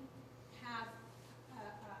only have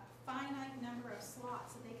a finite number of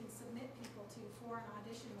slots that they can submit people to for an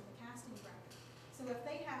audition with a casting director. So if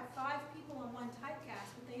they have 5 people on one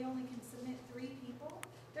typecast, but they only can submit 3 people,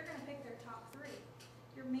 they're going to pick their top 3.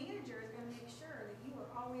 Your manager is going to make sure that you are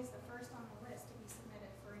always the first on the list to be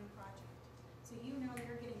submitted for any project. So you know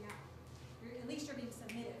you're getting out. At least you're being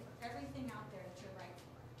submitted for everything out there that you're right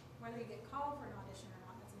for. Whether you get called for an audition or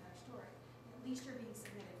not, that's another story. At least you're being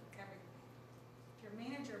submitted for everything. Your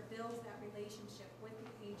manager builds that relationship with the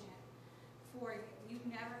agent for you. You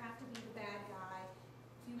never have to be the bad guy.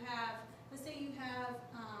 If you have, let's say you have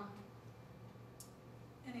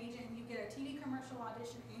an agent and you get a TV commercial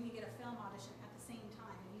audition and you get a film audition at the same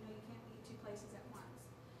time, and you know you can't be at 2 places at once.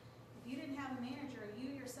 If you didn't have a manager,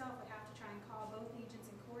 you yourself would have to try and call both agents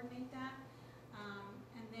and coordinate that.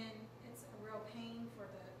 And then it's a real pain for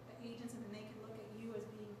the agents, and then they can look at you as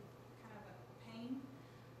being kind of a pain.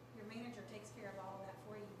 Your manager takes care of all of that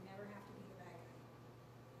for you. You never have to be the bad guy.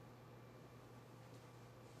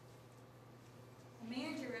 A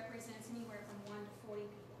manager represents anywhere from 1 to 40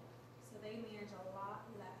 people. So they manage a lot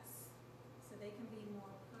less. So they can be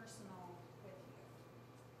more personal with you.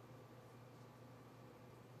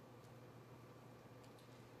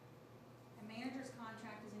 A manager's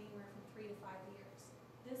contract is anywhere from 3 to 5 years.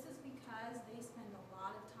 This is because they spend a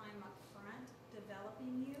lot of time up front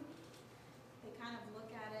developing you. They kind of look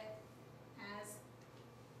at it as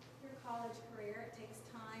your college career. It takes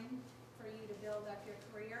time for you to build up your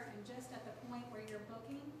career, and just at the point where you're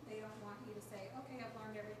booking, they don't want you to say, okay, I've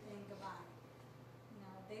learned everything, goodbye. You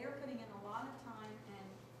know, they are putting in a lot of time and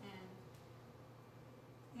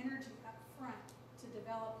energy up front to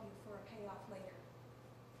develop you for a payoff later.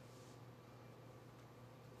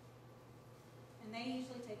 And they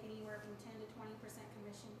usually take anywhere from 10 to 20%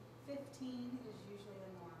 commission. 15 is usually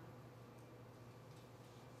the norm.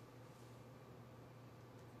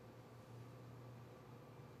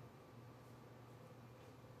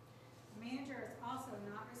 The manager is also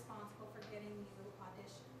not responsible for getting you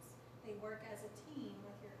auditions. They work as a team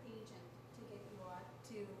with your agent to get you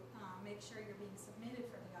to make sure you're being submitted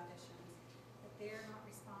for the auditions, but they're not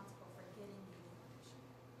responsible for getting you the audition.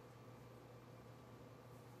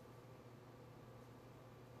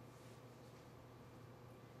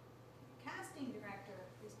 Casting director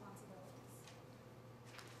responsibilities.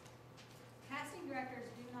 Casting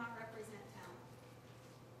directors do not represent talent.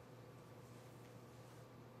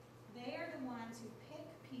 They are the ones who pick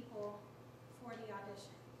people for the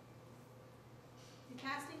audition. The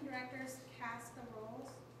casting directors cast the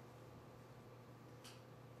roles.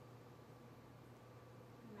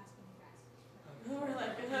 I'm asking you guys. We're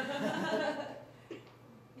like,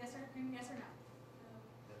 Yes or no?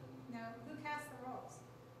 No. Who casts the roles?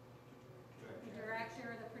 The director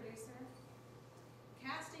or the producer?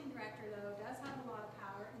 Casting director, though, does have a lot of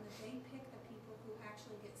power in that they pick the people who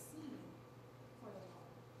actually get seen for the role.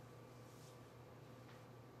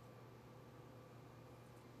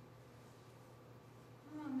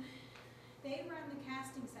 They run the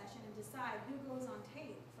casting session and decide who goes on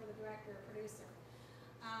tape for the director or producer.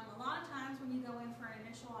 A lot of times when you go in for an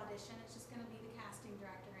initial audition, it's just going to be the casting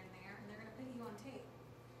director in there, and they're going to put you on tape.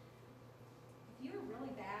 If you're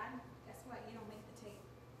really bad, guess what? You don't make the tape.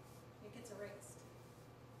 It gets erased.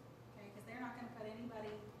 Okay, because they're not going to put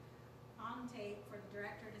anybody on tape for the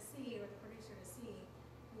director to see or the producer to see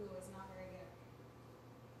who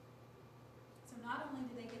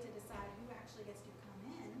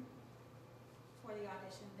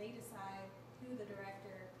audition, they decide who the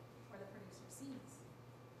director or the producer sees.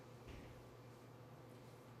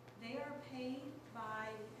 They are paid by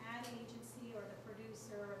the ad agency or the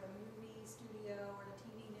producer or the movie studio or the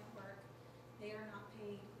TV network. They are not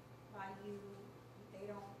paid by you. They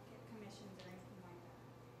don't get commissions or anything like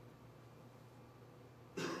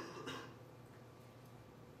that.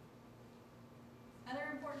 Other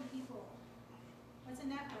important people. What's a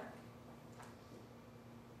network?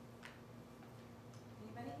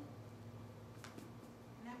 Anybody?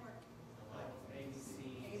 Network. Like ABC.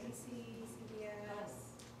 ABC, CBS,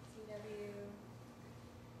 CW.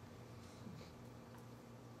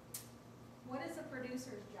 What is a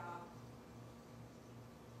producer's job?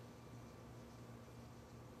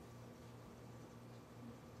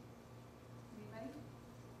 Anybody?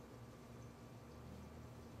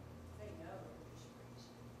 They know.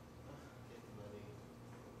 Get the money,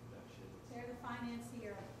 production. They're the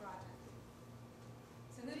financier of the project.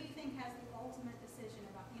 So who do you think has the ultimate decision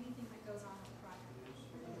about anything that goes on with the project?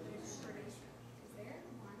 Producer. Because they're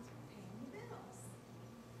the ones paying the bills.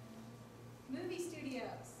 Movie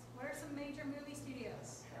studios. What are some major movie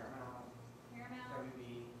studios? Paramount, Paramount,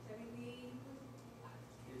 WB, WB,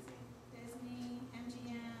 Disney. Disney,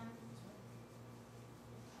 MGM.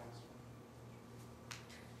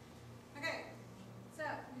 Okay, so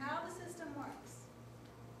how the system works.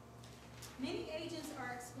 Many agents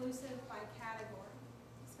are exclusive by category,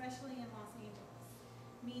 especially in Los Angeles,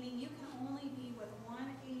 meaning you can only be with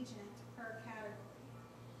one agent per category.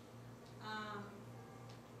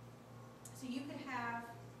 So you could have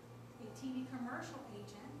a TV commercial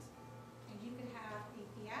agent, and you could have a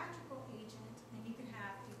theatrical agent, and you could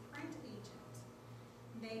have a print agent.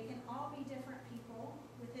 They can all be different people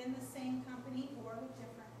within the same company or with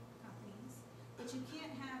different companies, but you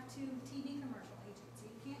can't have two TV commercial agents,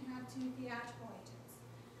 you can't have two theatrical agents.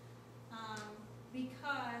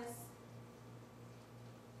 Because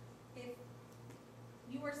if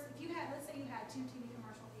you had, let's say you had two TV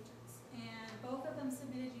commercial agents, and both of them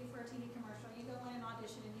submitted you for a TV commercial, you go in and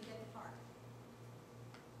audition and you get the part.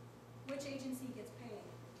 Which agency gets paid?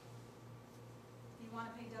 Do you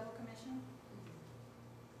want to pay double commission?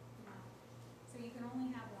 No. So you can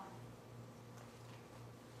only have one.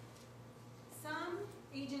 Some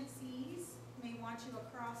agencies may want you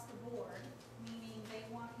across the board, meaning they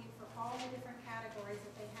want you for all the different categories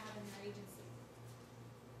that they have in their agency.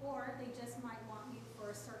 Or they just might want you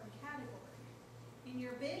for a certain category. In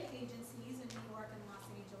your big agencies in New York and Los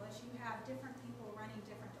Angeles, you have different people running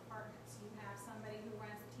different departments. You have somebody who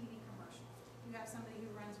runs the TV commercial. You have somebody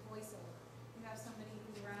who runs voiceover. You have somebody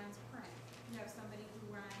who runs print. You have somebody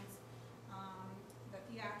who runs the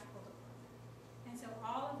theatrical department. And so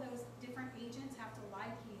all of those different agents have to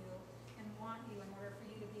like you and want you in order for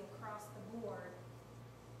you to be across the board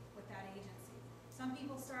with that agency. Some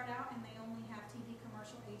people start out and they only have TV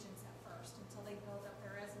commercial agents at first until they build up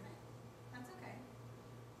their resume. That's okay.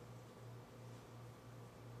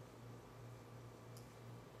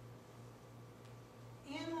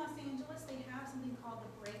 In Los Angeles, they have something called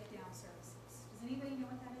the breakdown services. Does anybody know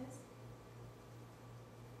what that is?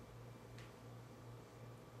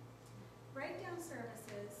 Breakdown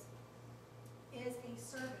services is a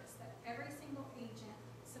service that every single agent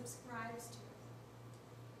subscribes to.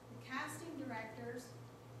 The casting directors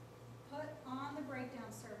put on the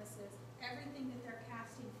breakdown services everything that they're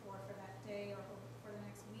casting for that day or for the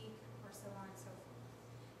next week or so on and so forth.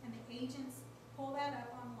 And the agents pull that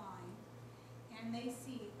up online and they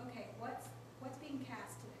see, okay, what's being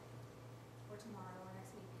cast today or tomorrow or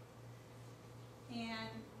next week. And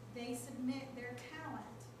they submit their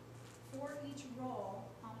talent for each role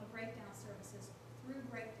on the breakdown services through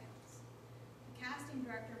breakdowns. The casting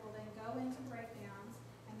director will then go into breakdowns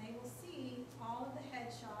and they will see all of the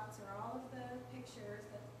headshots or all of the pictures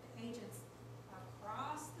that the agents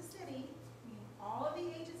across the city, meaning all of the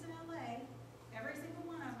agents in LA, every single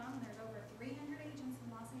one of them, and there's over 300 agents in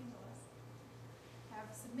Los Angeles,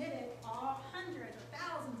 have submitted all hundreds or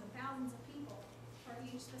thousands and thousands of people for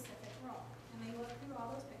each specific role. And they look through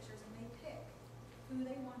all those pictures and they pick who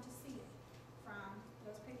they want to see from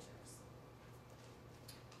those pictures.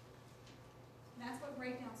 And that's what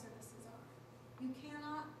breakdown services are. You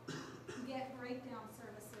cannot get breakdown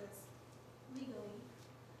services legally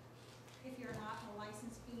if you're not a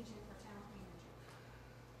licensed agent or talent manager.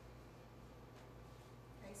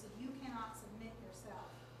 Okay, so you cannot submit yourself,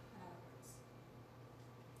 in other words.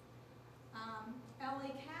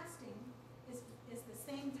 LA Casting is the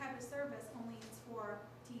same type of service, only it's for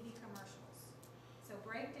TV commercials. So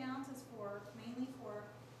breakdowns is mainly for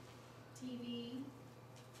TV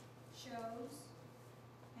shows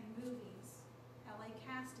and movies. LA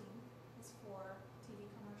Casting is for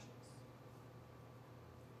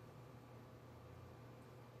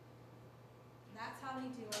how they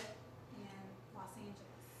do it in Los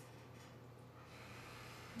Angeles.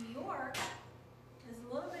 New York is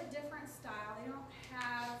a little bit different style. They don't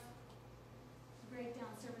have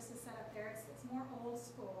breakdown services set up there. It's more old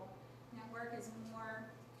school. Network is more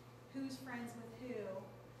who's friends with who.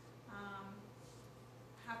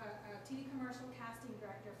 Have a TV commercial casting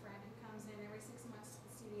director friend who comes in every 6 months to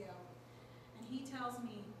the studio, and he tells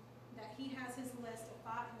me that he has his list of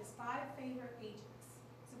his five favorite agents.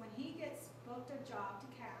 So when he gets booked a job to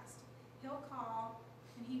cast, he'll call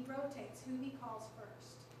and he rotates who he calls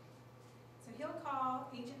first. So he'll call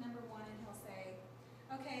agent number 1 and he'll say,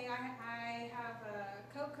 okay, I have a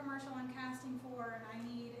Coke commercial I'm casting for, and I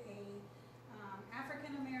need a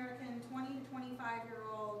African American 20 to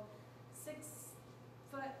 25-year-old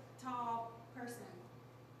 6-foot tall person.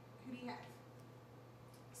 Who do you have?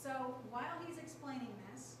 So while he's explaining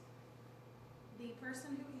this, the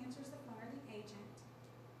person who answers the phone, or the agent,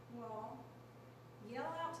 will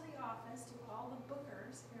yell out to the office, to all the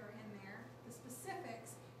bookers who are in there, the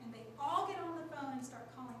specifics, and they all get on the phone and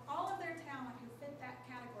start calling all of their talent who fit that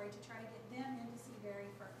category to try to get them in to see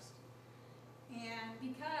very first. And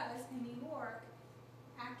because in New York,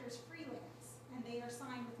 actors freelance, and they are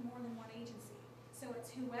signed with more than one agency. So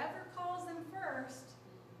it's whoever calls them first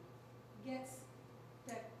gets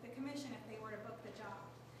the commission if they were to book the job.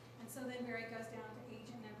 And so then Barry goes down to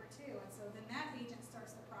agent number 2, and so then that agent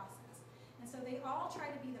starts the process. And so they all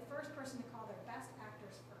try to be the first person to call their best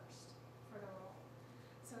actors first for the role.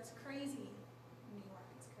 So it's crazy in New York,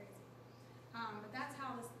 it's crazy. But that's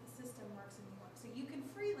how the system works in New York. So you can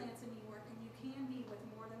freelance in New York, and you can be with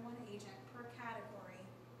more than one agent per category.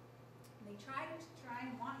 And they try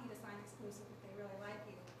and want you to sign exclusive if they really like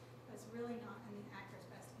you, but it's really not in the actor's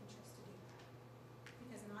best interest to do that.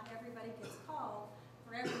 Because not everybody gets called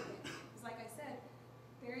for everything. Because like I said,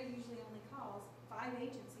 Barry usually only calls 5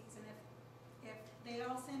 agencies, and if they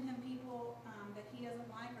all send him people that he doesn't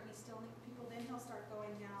like, or he still needs people, then he'll start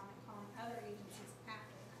going down and calling other agencies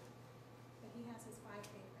after that. But he has his 5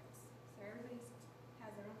 favorites. So everybody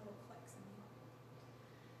has their own little cliques in New York.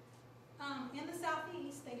 In the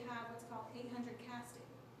Southeast, they have what's called 800 casting,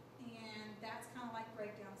 and that's kind of like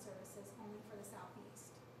breakdown services, only for the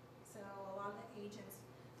Southeast. So a lot of the agents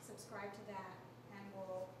subscribe to that and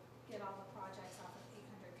will get all the projects off of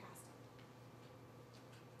 800 casting.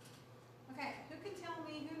 Okay, who can tell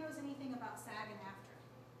me, who knows anything about SAG and AFTRA?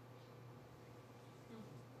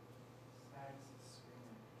 SAG's a Screen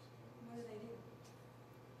Actors Guild. What do they do?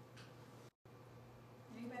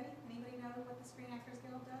 Anybody? Anybody know what the Screen Actors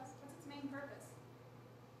Guild does? What's its main purpose?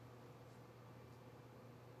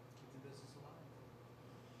 Keep the business alive.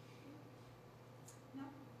 No?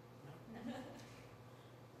 No?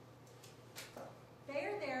 They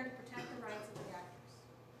are there to protect the rights of the actors.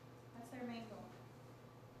 That's their main goal.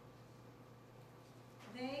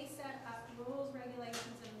 They set up rules,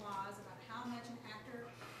 regulations, and laws about how much an actor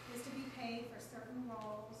is to be paid for certain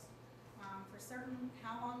roles,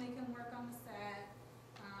 how long they can work on the set,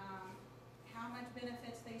 how much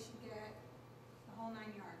benefits they should get, the whole 9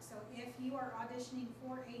 yards. So if you are auditioning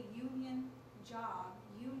for a union job,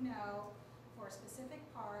 you know for a specific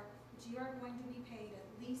part that you are going to be paid at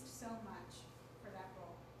least so much for that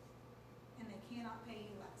role, and they cannot pay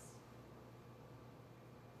you less.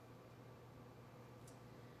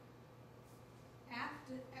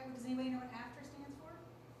 Does anybody know what AFTRA stands for?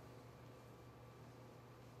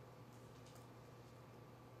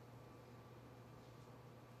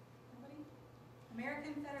 Nobody?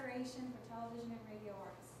 American Federation for Television and Radio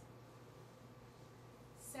Arts.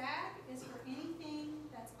 SAG is for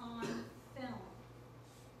anything that's on film.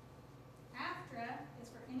 AFTRA is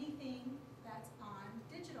for anything that's on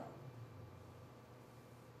digital.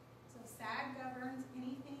 So SAG governs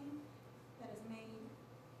anything that is made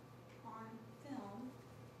on film.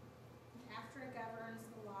 And AFTRA governs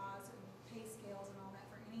the laws and pay scales and all that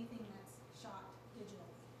for anything that's shot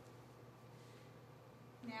digitally.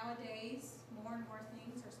 Nowadays, more and more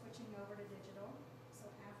things are switching over to digital. So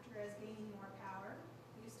AFTRA is gaining more power.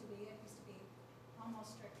 It used to be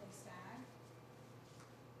almost strictly SAG.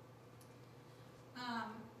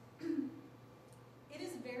 It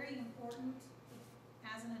is very important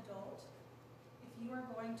as an adult, if you are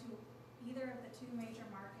going to either of the 2 major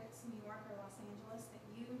markets, New York or Los Angeles, that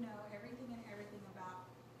you know everything about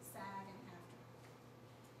SAG and AFTRA.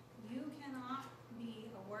 You cannot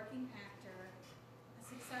be a working actor, a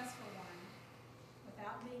successful one,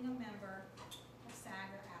 without being a member of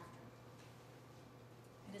SAG or AFTRA.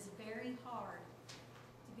 It is very hard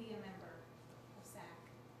to be a member of SAG,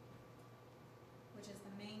 which is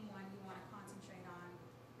the main one you want to concentrate on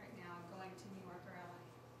right now going to New York or LA.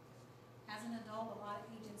 As an adult, a lot of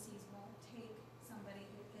agencies won't take somebody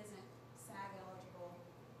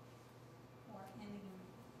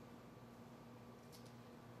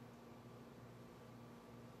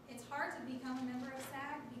become a member of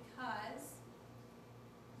SAG because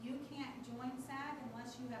you can't join SAG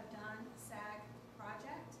unless you have done a SAG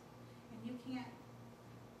project. And you can't,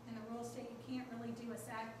 in the rules state, you can't really do a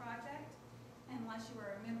SAG project unless you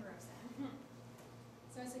are a member of SAG.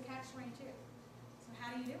 So it's a catch-22. So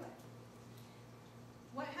how do you do it?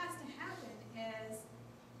 What has to happen is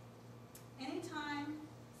anytime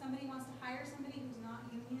somebody wants to hire somebody who's not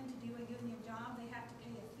union to do a union job, they have to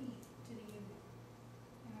pay a fee to the union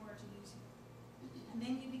in order to use you. And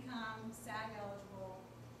then you become SAG eligible.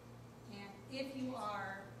 And if you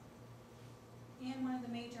are in one of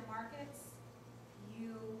the major markets,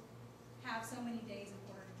 you have so many days in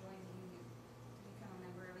order to join the union, to become a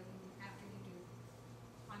member of a union after you do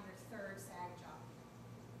on your third SAG job.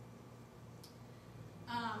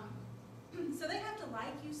 So they have to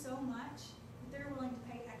like you so much that they're willing to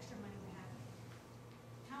pay extra money to have you.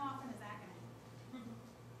 How often is that going to happen?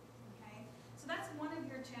 Okay? So that's one of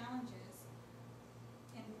your challenges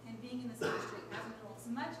in being in this industry as an adult. It's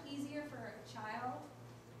much easier for a child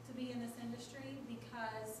to be in this industry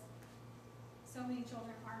because so many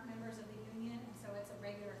children aren't members of the union, and so it's a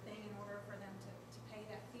regular thing in order for them to pay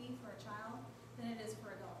that fee for a child than it is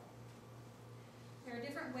for adult. There are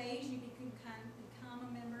different ways you can become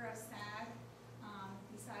a member of SAG.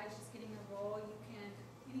 Besides just getting a role, you can,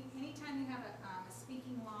 anytime you have a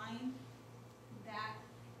speaking line, that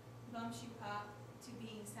bumps you up to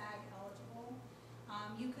being SAG eligible.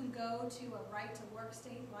 You can go to a right-to-work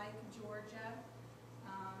state like Georgia,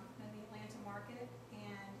 in the Atlanta market,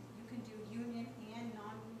 and you can do union and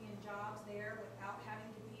non-union jobs there without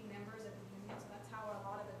having to be members of the union. So that's how a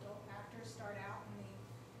lot of adult actors start out, and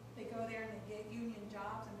they go there and they get union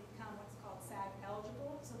jobs and become what's called SAG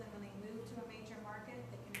eligible. So then when they move to a major market,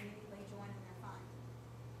 they can immediately join and they're fine.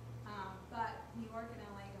 But New York and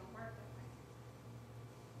LA don't work that way.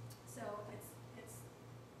 So it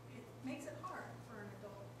makes it hard for an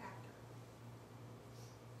adult actor.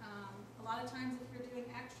 A lot of times if you're doing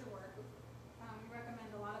extra work, we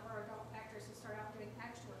recommend a lot of our adult actors to start out doing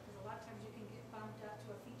extra work, because a lot of times you can get bumped up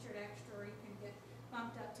to a featured extra, or you can get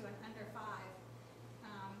bumped up to an under 5,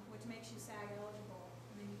 which makes you SAG eligible,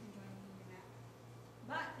 and then you can join the union that way.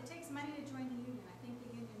 But it takes money to join the union. I think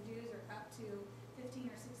the union dues are up to $1,500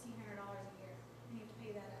 or $1,600 a year, and you have to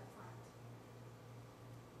pay that up front.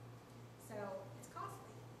 So it's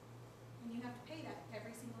costly, and you have to pay that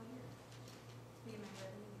every single year to be a member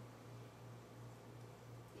of the union,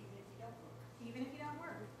 Even if you don't work. even if you don't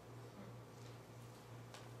work.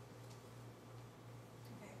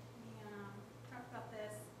 Okay, we talked about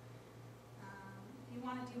this. If you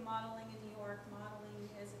want to do modeling in New York, modeling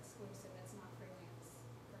is exclusive. It's not freelance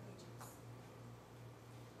for agents.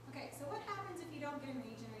 Okay, so what happens if you don't get an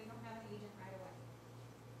agent or you don't have an agent right away?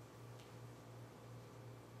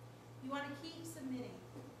 You want to keep submitting.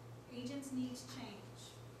 Agents' needs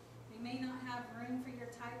change. They may not have room for your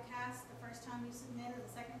typecast the first time you submit or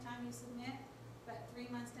the second time you submit, but 3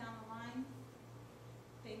 months down the line,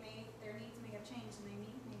 their needs may have changed, and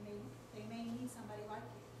they may need somebody like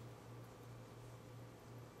you.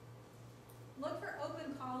 Look for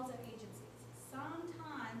open calls at agencies.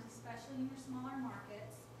 Sometimes, especially in your smaller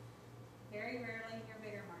markets, very rarely in your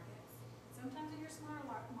bigger markets. Sometimes in your smaller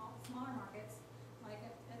markets, like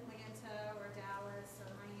Atlanta or Dallas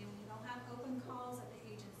or Miami, they'll have open calls at the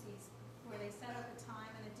agencies where they set up a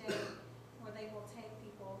time and a day where they will take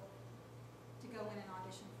people to go in and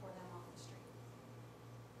audition for them off the street.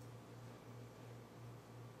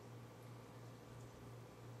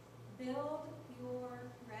 Build your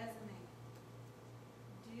resume.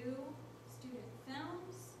 Do student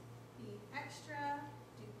films, be extra,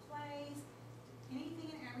 do plays, do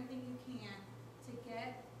anything and everything you can to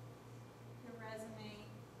get your resume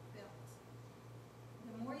built.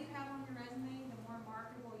 The more you have on your resume, the more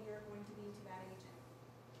marketable you're going to be to that agent.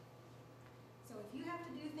 So if you have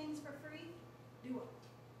to do things for free, do it.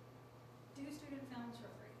 Do student films for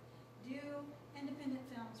free. Do independent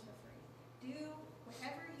films for free. Do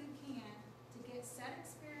whatever you can to get set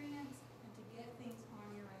experience and to get things on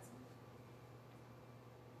your resume.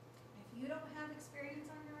 If you don't have experience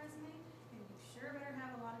on your resume, then you sure better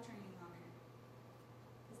have a lot of training on there,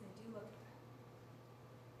 because they do look at that.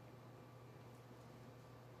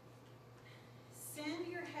 Send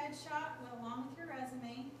your headshot along with your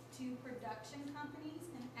resume to production companies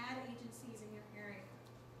and ad agencies in your area.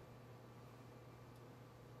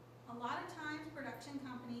 A lot of times production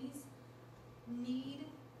companies need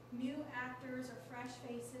new actors or fresh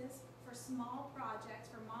faces for small projects,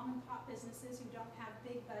 for mom and pop businesses who don't have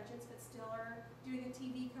big budgets but still are doing a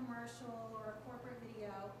TV commercial or a corporate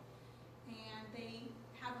video, and they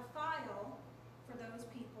have a file for those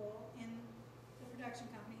people. In the production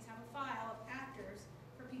companies have a file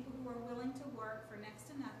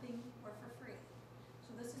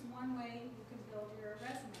one way you can build your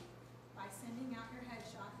resume, by sending out your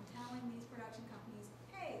headshot and telling these production companies,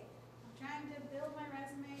 hey, I'm trying to build my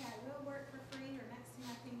resume, I will work for free or next to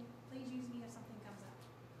nothing, please use me if something comes up.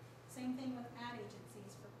 Same thing with ad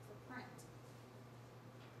agencies for print.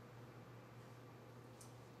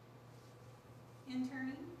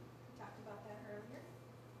 Interning, we talked about that earlier.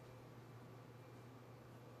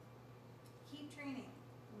 Keep training.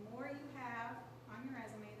 The more you have on your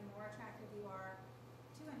resume, the more attractive you are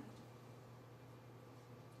to an agent.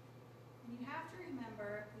 And you have to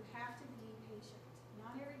remember, you have to be patient.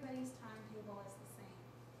 Not everybody's timetable is the same.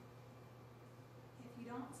 If you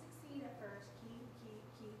don't succeed at first,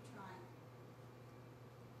 keep trying.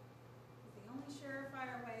 The only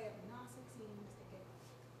surefire way of not succeeding is to give up.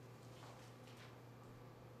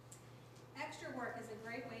 Extra work is a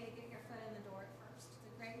great way to get your foot in the door at first. It's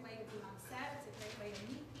a great way to be on set. It's a great way to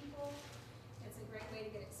meet people. It's a great way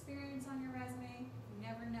to get experience on your resume. You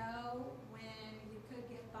never know when you could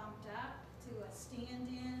get bumped up to a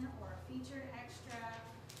stand-in or a featured extra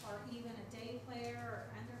or even a day player or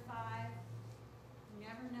under 5. You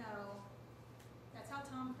never know. That's how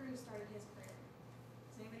Tom Cruise started his career.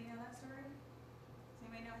 Does anybody know that story? Does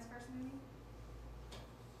anybody know his first movie?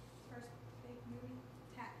 His first big movie?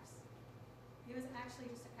 Taps. He was actually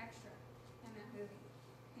just an extra in that movie.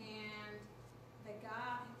 And the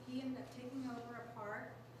guy, he ended up taking over a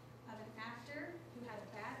part of an actor who had a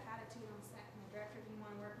bad attitude on set, and the director didn't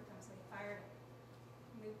want to work with him, so he fired him.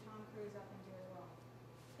 Moved Tom Cruise up into his role.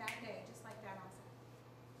 That day, just like that on set.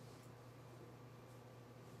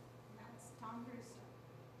 And that was Tom Cruise story.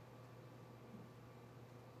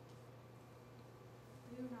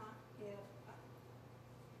 Do not give up.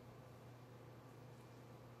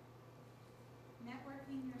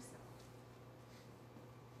 Networking yourself.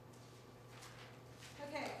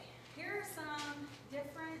 Okay, here are some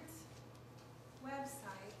different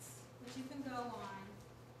websites that you can go on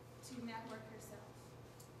to network yourself.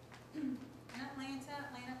 In Atlanta,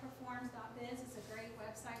 AtlantaPerforms.biz is a great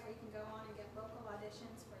website where you can go on and get local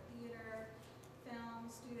auditions for theater, film,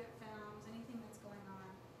 student films, anything that's going on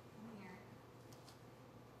in the area.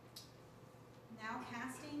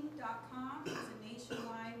 Nowcasting.com is a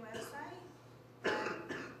nationwide website that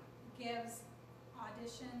gives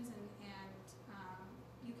auditions and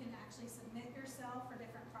you can actually submit yourself for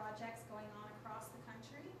different projects going on across the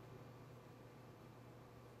country.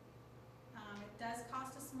 It does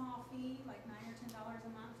cost a small fee, like $9 or $10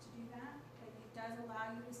 a month to do that, but it does allow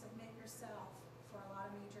you to submit yourself for a lot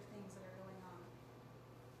of major things that are going on.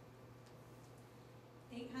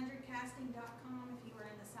 800casting.com, if you are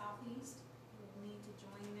in the Southeast, you would need to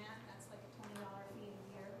join that. That's like a $20 fee a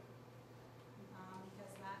year,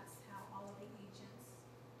 because that's how all of the agents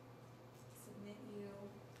submit you,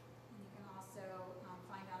 and you can also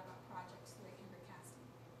find out about projects through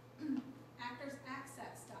 800casting.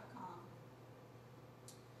 ActorsAccess.com.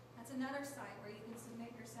 That's another site where you can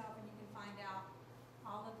submit yourself and you can find out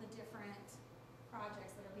all of the different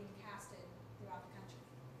projects that are being casted throughout the country.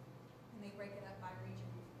 And they break it up by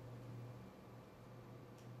region.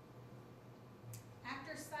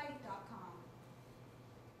 Actorsite.com.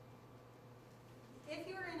 If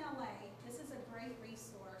you're in LA, this is a great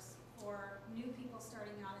resource for new people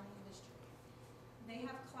starting out in the industry. They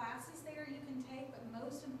have classes there you can take, but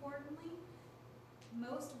most importantly,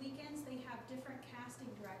 most weekends they have different casting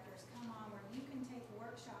directors come on where you can take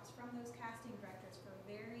workshops from those casting directors for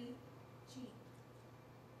very cheap.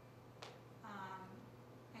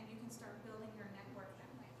 And you can start building your network that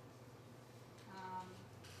way.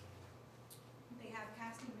 They have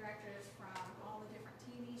casting directors from all the different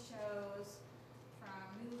TV shows, from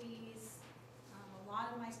movies. A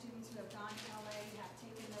lot of my students who have gone to LA have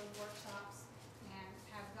taken those workshops and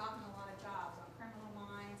have gotten a lot of jobs on Criminal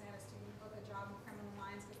Minds. I had a student book a job in Criminal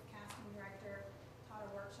Minds with the casting director, taught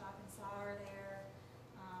a workshop and saw her there.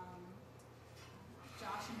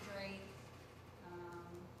 Josh and Drake,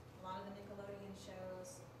 a lot of the Nickelodeon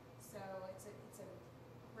shows. So it's a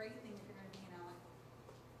great thing if you're going to be in LA.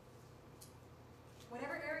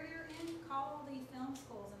 Whatever area you're in, call the film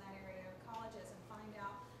schools in that area, or colleges, and find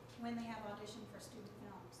out when they have audition for student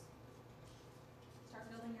films. Start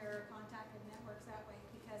building your contact and networks that way,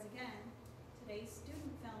 because again, today's student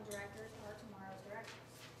film directors are tomorrow's directors.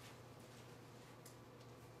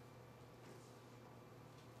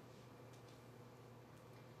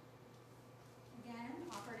 Again,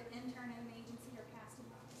 offer to intern at an agency or casting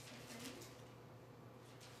office for free.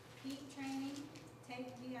 Keep training,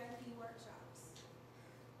 take VIP workshops.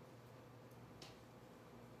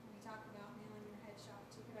 And we talked about mailing your headshot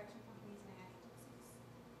to production companies and ad agencies.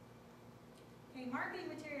 Okay,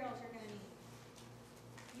 marketing materials you're going to need.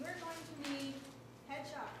 You are going to need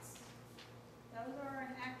headshots, Those are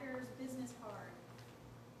an actor's business card.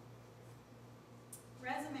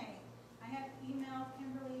 Resume. I have emailed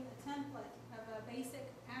Kimberly a template of a basic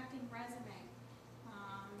acting resume.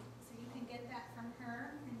 So you can get that from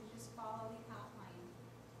her and you just follow the outline.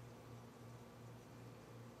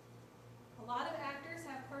 A lot of actors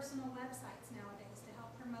have personal websites nowadays to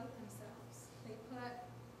help promote themselves. They put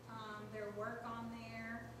their work on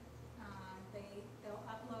there. They'll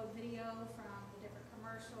upload video from the different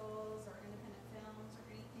commercials or independent films or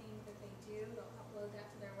anything that they do. They'll upload that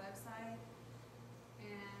to their website.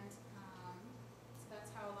 And so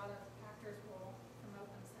that's how a lot of actors will promote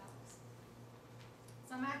themselves.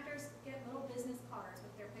 Some actors get little business cards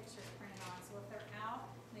with their pictures printed on. So if they're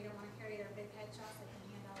out and they don't want to carry their big headshots, they can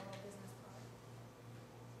hand out a little business card.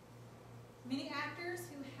 Many actors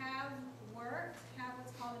who have worked have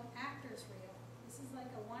what's called an actor's reel. This is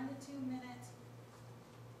like a 1 to 2 minute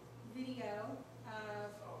video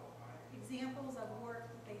of examples of work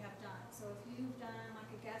that they have done. So if you've done like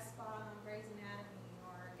a guest spot on Grey's Anatomy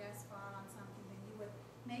or a guest spot on something, then you would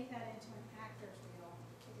make that into an actor's reel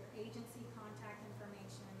with your agency contact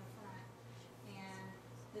information in the front. And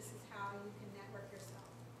this is how you can network yourself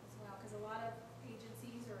as well, because a lot of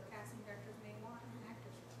agencies or casting directors may want an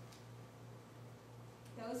actor's reel.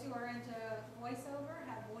 Those who are into voiceover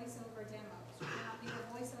have voiceover demos. You cannot be a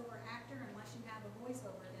voiceover actor unless you have a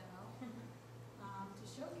voiceover demo to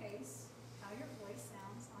showcase how your voice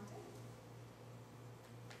sounds on tape.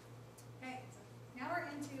 Okay, so now we're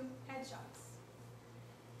into headshots.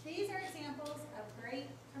 These are examples of great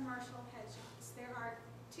commercial headshots. There are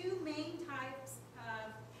two main types of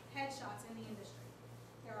headshots in the industry.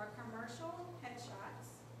 There are commercial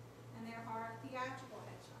headshots and there are theatrical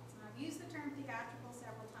headshots. And I've used the term theatrical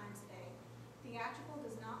several times today. Theatrical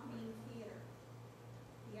does not mean theater.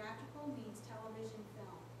 Theatrical means television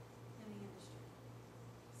film in the industry.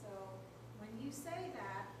 So when you say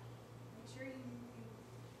that, make sure you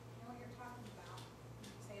know what you're talking about when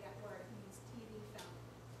you say that word. It means TV film.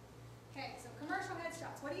 Okay, so commercial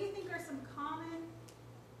headshots. What do you think are some common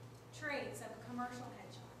traits of a commercial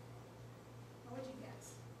headshot? What would you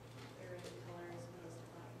guess? They're in color as opposed to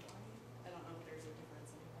black and white. I don't know if there's a difference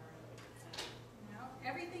in color. No,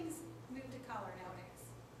 everything's moved to color nowadays.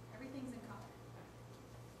 Everything's in color.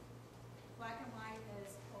 Black and white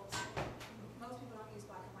is old school. Most people don't use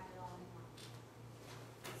black and white at all anymore.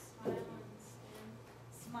 Smile and skin.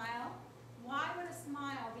 Smile. Why would a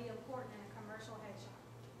smile be important in a commercial headshot?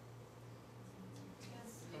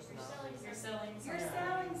 Because Personality. you're selling something. You're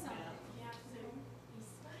selling something. You have to be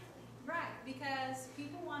smiling. Right, because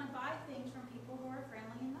people want to buy things from people who are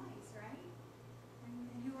friendly and nice, right?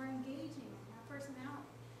 And who are engaging and have personality.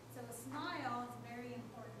 So a smile is very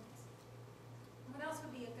important. What else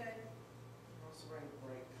would be a good Also write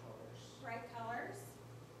bright colors. bright colors?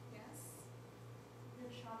 Yes.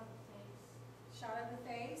 Good shot of the face. Shot of the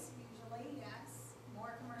face, usually, yes.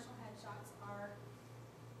 More commercial headshots are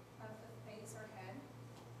of the face or head.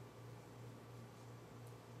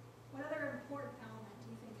 What other important element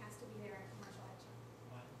do you think has to be there in a commercial headshot?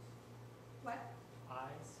 Eyes. What?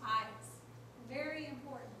 Eyes. Eyes. Very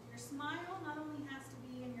important. Your smile not only has to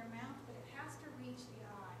be in your mouth, but it has to reach the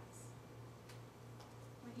eyes.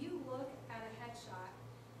 When you look at a headshot,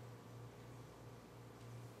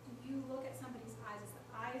 and you look at somebody's eyes, it's the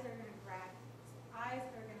eyes that are going to grab you. It's the eyes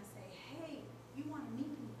that are going to say, hey, you want to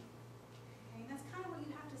meet me. Okay? And that's kind of what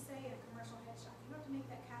you have to say in a commercial headshot. You have to make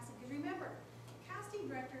that casting. Because remember, the casting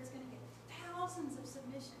director is going to get thousands of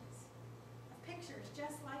submissions of pictures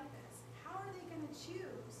just like this. How are they going to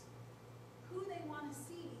choose who they want to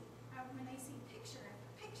see when they see picture after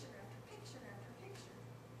picture after picture after picture?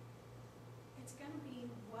 It's going to be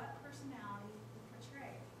what personality you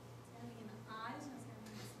portray. It's going to be in the eyes and it's going to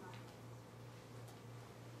be in the smile.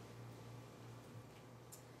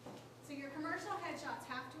 So your commercial headshots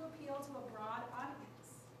have to appeal to a broad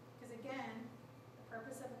audience. Because again, the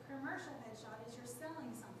purpose of a commercial headshot is you're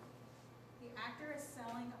selling something. The actor is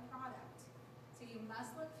selling a product. So you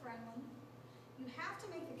must look friendly. You have to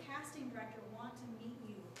make the casting director want to meet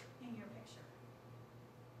you in your picture.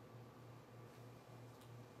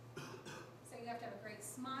 So you have to have a great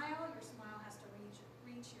smile. Your smile has to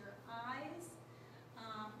reach your eyes.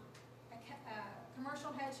 A commercial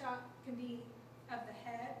headshot can be of the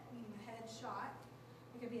head, meaning the head shot.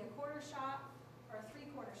 It could be a quarter shot or a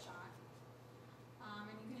three-quarter shot.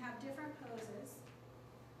 And you can have different poses,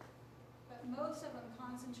 but most of them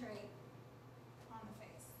concentrate on the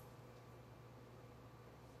face.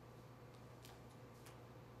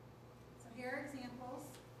 So here are examples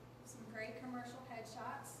of some great commercial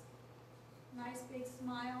headshots. Nice big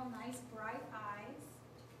smile, nice bright eyes.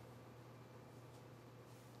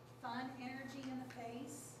 Fun energy in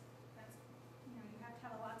face. That's, you know, you have to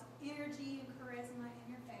have lots of energy and charisma in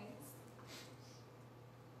your face.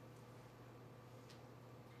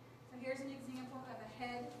 So here's an example of a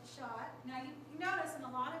head shot. Now you notice in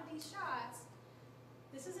a lot of these shots,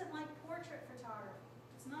 this isn't like portrait photography.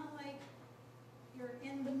 It's not like you're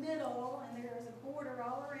in the middle and there's a border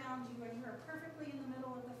all around you and you are perfectly in the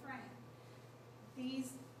middle of the frame.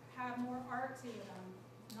 These have more art to them.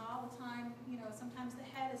 Not all the time, you know, sometimes the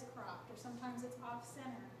head is cropped or sometimes it's off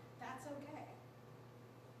center. That's okay.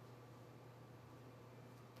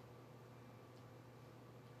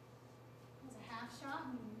 It's a half shot,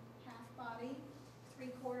 meaning half body,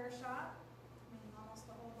 3/4 shot, meaning almost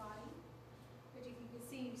the whole body. But if you can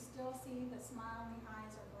see, you still see the smile and the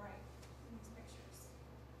eyes are bright in these pictures.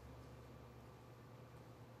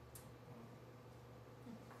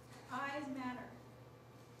 Eyes matter.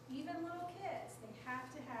 Even little kids, they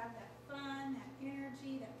have to have that fun, that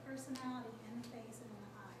energy, that personality in the face and in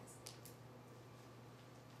the eyes.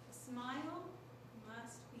 The smile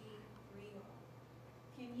must be real.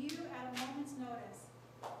 Can you, at a moment's notice,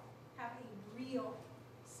 have a real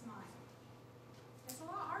smile? It's a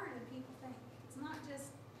lot harder than people think. It's not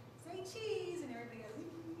just say cheese and everybody goes,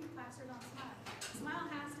 ooh, plaster don't smile. The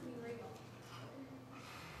smile has to be real.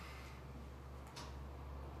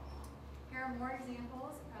 Here are more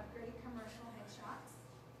examples of great commercial headshots.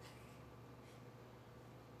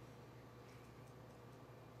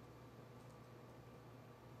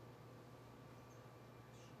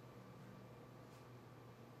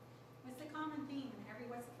 What's the common theme?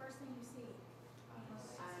 What's the first thing you see?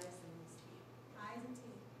 Eyes and teeth. Eyes and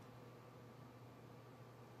teeth.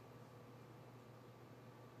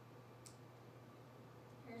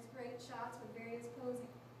 Here's great shots with various posing.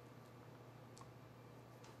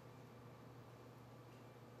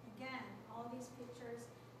 Again, all these pictures,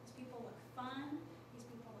 these people look fun, these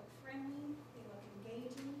people look friendly, they look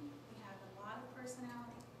engaging, they have a lot of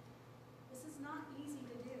personality. This is not easy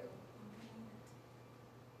to do on payment.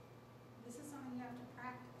 This is something you have to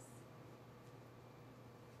practice.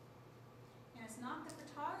 And it's not the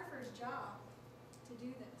photographer's job to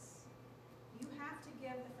do this. You have to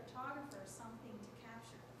give the photographer something to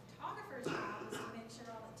capture. The photographer's job is to make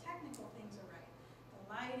sure all the technical things are right. The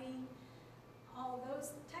lighting, all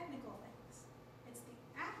those technical things. It's the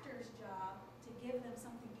actor's job to give them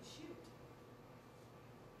something to shoot.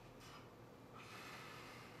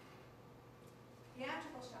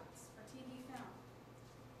 Theatrical shots for TV film.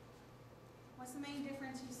 What's the main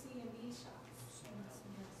difference you see in these shots?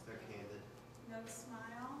 They're candid. No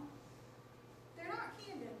smile. They're not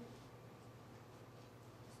candid.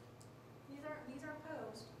 These are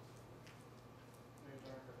posed. Very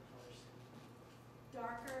darker colors.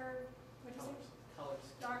 Darker, what is it? Colors.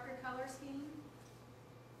 Darker color scheme.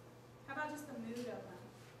 How about just the mood of them?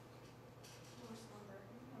 More somber.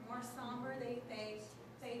 More somber.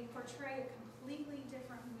 They portray a completely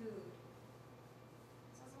different mood.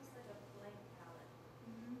 It's almost like a blank palette.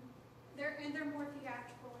 They're more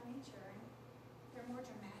theatrical in nature, right? They're more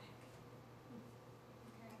dramatic.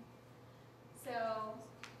 Okay. So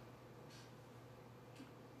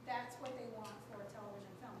that's what they want for a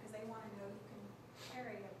television film because they want to know you can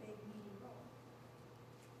carry a big meaty role.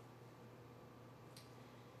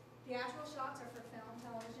 Theatrical shots are for film,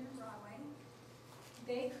 television, and Broadway.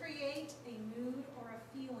 They create a mood or a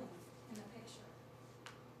feeling in the picture.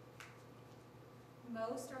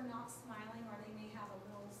 Most are not smiling, or they may have a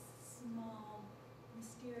little small,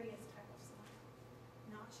 mysterious type of smile,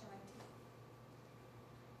 not showing teeth.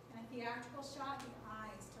 In a theatrical shot, the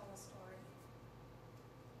eyes tell a story.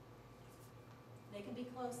 They can be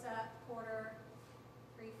close up, quarter,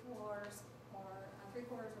 3/4, or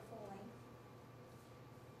 3/4 or full length.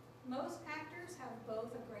 Most actors have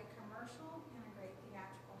both a great commercial and a great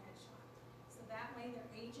theatrical headshot. So that way their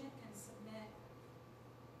agent can submit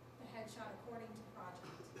the headshot according to project.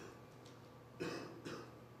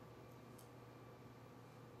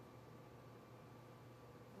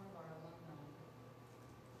 One of our alumni,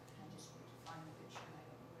 I just went to find the picture and I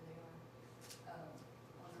don't know where they are.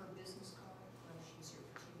 On her business card, well, she's here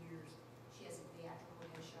for 2 years, she has a theatrical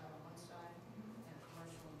headshot on one side and a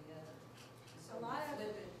commercial on the other. And so A lot of-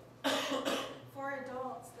 flip it. For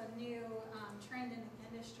adults, the new trend in the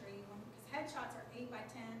industry, because headshots are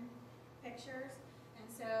 8x10 pictures, and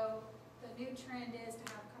so the new trend is to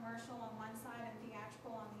have commercial on one side and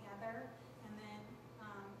theatrical on the other, and then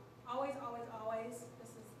always, this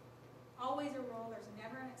is always a rule, there's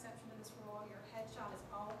never an exception to this rule, your headshot is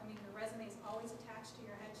your resume is always attached to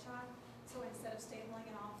your headshot, so instead of stapling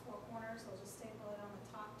it on 4 corners, they'll just staple it on the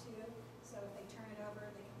top 2, so if they turn it over,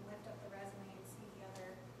 they can lift up the resume and see the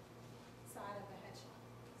other side of the headshot.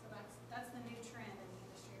 So that's the new trend in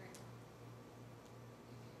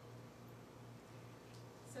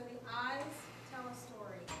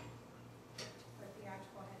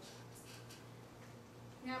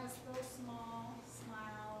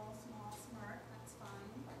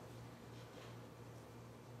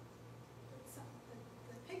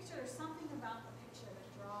there's something about the picture that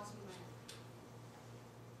draws you in.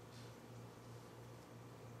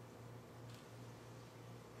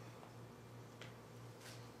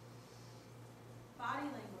 Body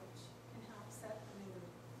language can help set the mood.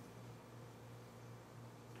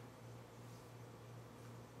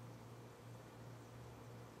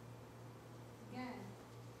 Again,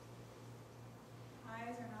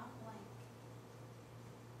 eyes are not blank.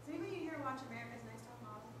 Does anybody here watch America's Next Top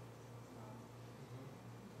Model?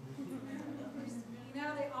 You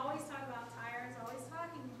know, they always talk about tires, always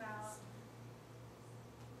talking about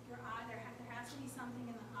your eye. There has to be something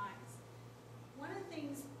in the eyes. One of the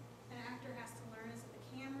things an actor has to learn is that the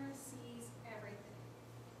camera sees everything.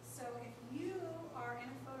 So if you are in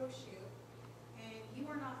a photo shoot and you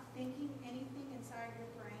are not thinking anything inside your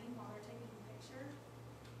brain while they're taking a picture,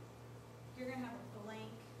 you're going to have a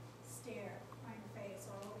blank stare on your face,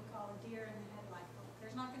 or what we call a deer in the headlight look.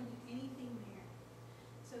 There's not going to be anything there.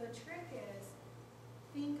 So the trick is,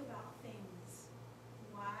 think about things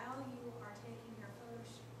while you are taking your photo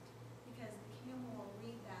shoot, because the camera will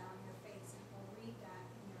read that on your face and will read that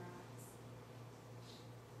in your eyes.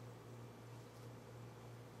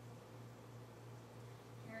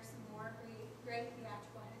 Here are some more great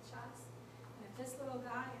theatrical headshots. And if this little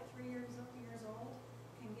guy at 3 years old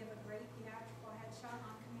can give a great theatrical headshot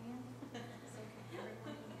on command, so can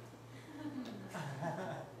everyone here.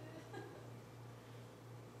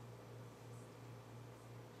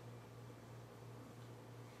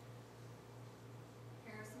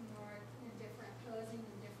 Here are some more different posing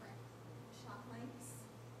and different shot lengths.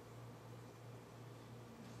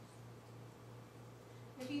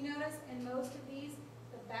 If you notice, in most of these,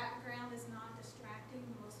 the background is not distracting.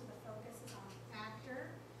 Most of the focus is on the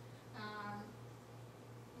actor. A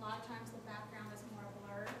lot of times the background is more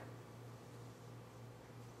blurred.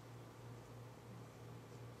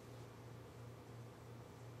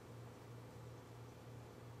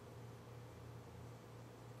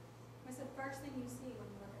 What's the first thing you see when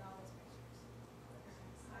you look at all those pictures?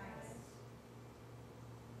 Eyes.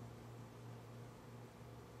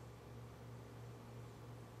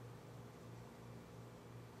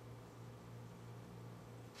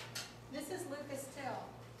 This is Lucas Till,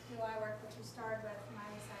 who I work with, who starred with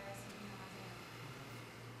Miley Cyrus and Hannah Montana.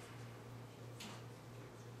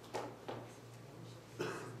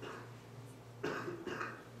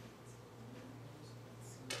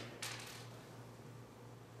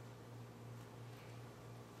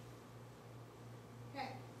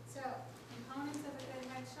 Okay, so components of a good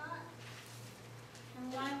headshot.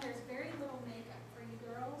 Number one, there's very little makeup for you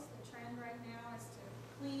girls. The trend right now is to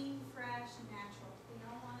clean, fresh, and natural.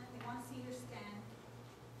 They want to see your skin.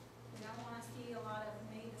 They don't want to see a lot of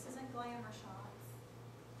this isn't glamour shots.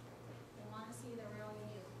 They want to see the real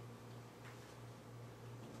you.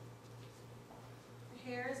 The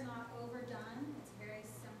hair is not overdone. It's very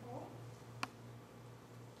simple.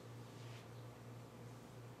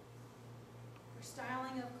 Your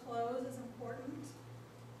styling of clothes is important.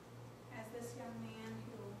 As this young man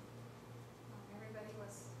who everybody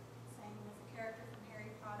was saying was a character from Harry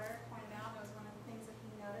Potter pointed out, that was one of the things that he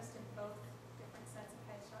noticed in both different sets of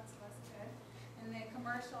headshots, so that's good. In the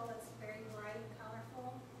commercial, it's very bright and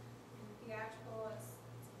colorful. In the theatrical, it's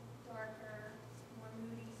darker, more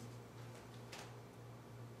moody,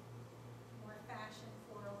 more fashion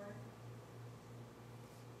forward.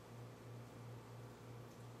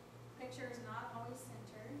 Picture is not always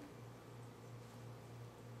centered.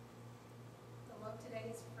 The look today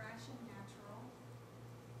is fresh and natural.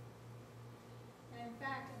 And in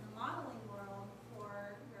fact, in the modeling world,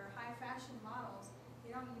 for your high fashion models, they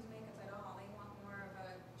don't use makeup at all. They want more of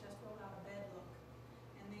a just rolled out of bed look.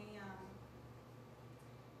 And they,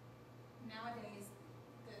 nowadays,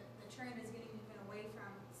 the trend is getting even away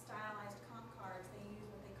from stylized comp cards. They use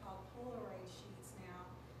what they call Polaroid sheets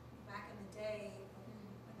now. Back in the day,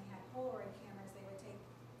 when they had Polaroid cameras, they would take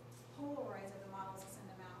Polaroids of the models and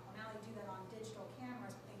send them out. Well, now they do that on digital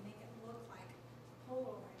cameras, but they make it look like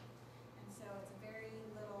Polaroid. And so it's very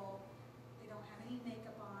little, they don't have any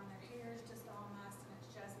makeup on, their hair is just all mussed, and it's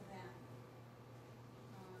just them.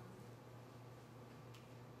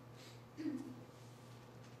 Here's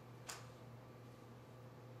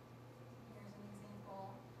an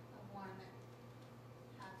example of one that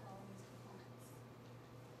has all these components.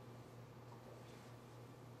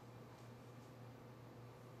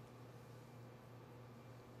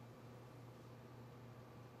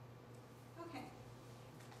 Okay.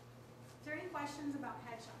 Is there any questions about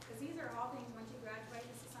headshots? Because these are all things, once you graduate,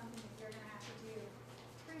 this is something that you're going to have to do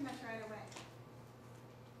pretty much right away.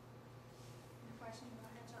 Any questions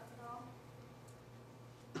about headshots at all?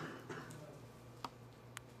 Okay.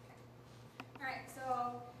 All right,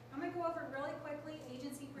 so I'm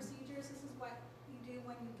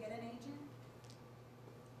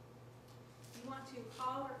want to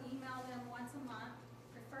call or email them once a month,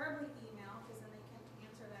 preferably email, because then they can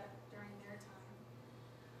answer that during their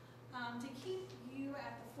time, to keep you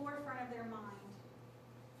at the forefront of their mind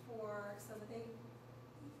so that you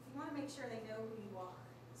want to make sure they know who you are,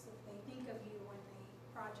 so that they think of you when the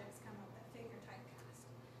projects come up that fit your typecast.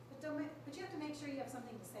 But you have to make sure you have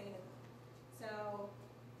something to say to them. So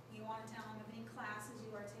you want to tell them of any classes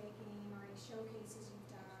you are taking, or any showcases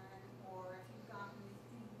you've done, or if you've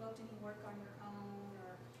booked any work on your own,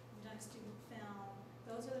 or you've done a student film.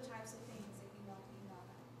 Those are the types of things that you want to email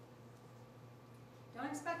them. Don't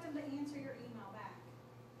expect them to answer your email back.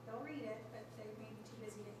 They'll read it, but they may be too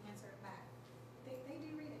busy to answer it back. They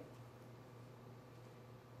do read it.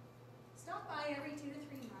 Stop by every 2 to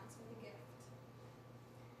 3 months with a gift.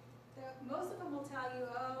 Most of them will tell you,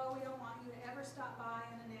 oh, we don't want you to ever stop by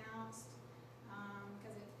unannounced,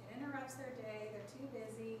 because it interrupts their day, they're too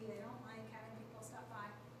busy, they don't like having people stop by.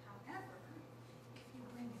 However, if you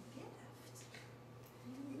bring a gift,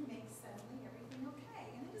 it makes suddenly everything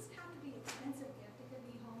okay. And it doesn't have to be an expensive gift. It could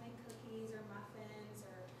be homemade cookies or muffins,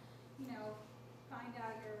 or, find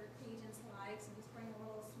out your agent's likes and just bring a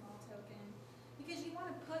little small token. Because you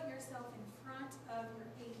want to put yourself in front of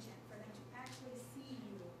your agent for them to actually see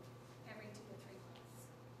you every 2 to 3 months.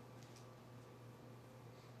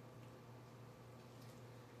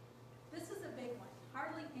 This is a big one.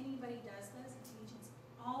 Hardly anybody does this. Agents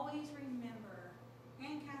always remember,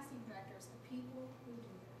 and casting directors, the people who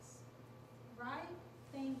do this. Write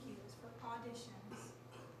thank yous for auditions,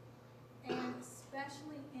 and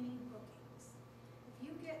especially any bookings. If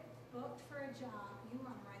you get booked for a job, you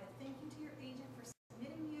want to write a thank you to your agent for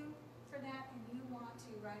submitting you for that, and you want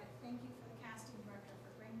to write a thank you for the casting director for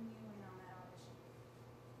bringing you in on that audition.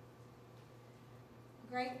 A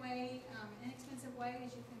great way, inexpensive way,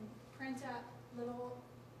 is you can print up little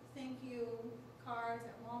thank you cards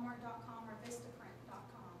at walmart.com or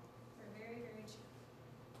vistaprint.com. They're very, very cheap.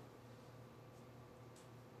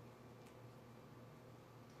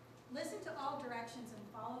 Listen to all directions and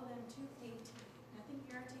follow them to a T. And I think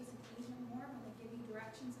your T is engagement more when they give you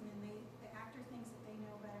directions, and then the actor thinks that they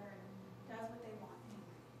know better and does what they want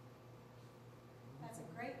anyway. That's a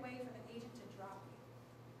great way for the agent to drop you.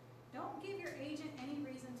 Don't give your agent any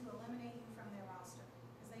reason to eliminate you from their roster,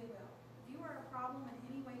 because they will. If you are a problem in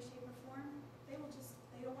any way, shape, or form, they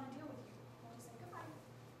don't want to deal with you. They'll just say goodbye.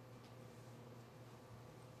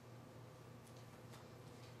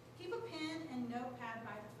 Keep a pen and notepad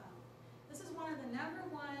by the phone. This is one of the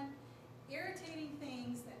 #1 irritating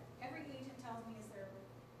things that every agent tells me is their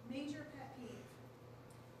major pet peeve.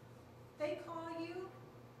 They call you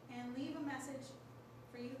and leave a message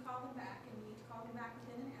for you to call them back, and you need to call them back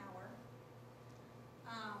within an hour.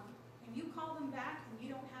 And you call them back and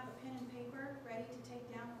you don't have a pen and paper ready to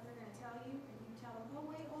take down what they're going to tell you, and you tell them, oh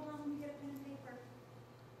wait, hold on, let me get a pen and paper.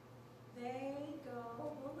 They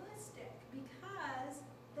go ballistic because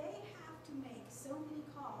they have to make so many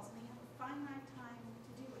calls, and they have a finite time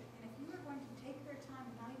to do it. And if you are going to take their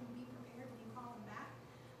time and not even be prepared when you call them back,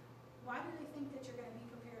 why do they think that you're going to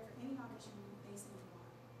be prepared for any audition they send you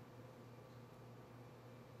on?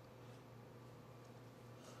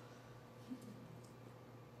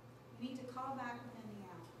 You need to call back within the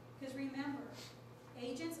hour. Because remember,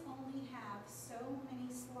 agents only have so many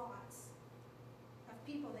slots of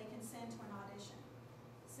people they can send to an audition.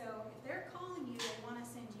 So if they're calling you, they want to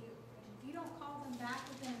send you. But if you don't call them back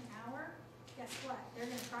within an hour, guess what? They're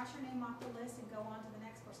going to cross your name off the list and go on to the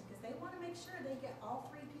next person, because they want to make sure they get all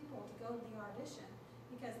 3 people to go to the audition,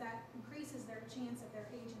 because that increases their chance of their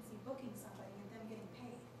agency booking somebody and them getting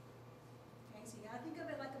paid. Okay, so you got to think of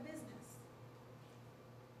it like a business.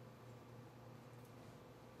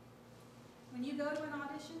 When you go to an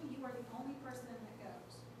audition, you are the only person that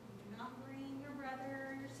goes. You do not bring your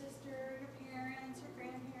brother, your sister, your parents, your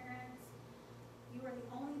grandparents. You are the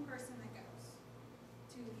only person that goes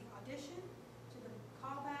to the audition, to the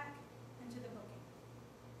callback, and to the booking.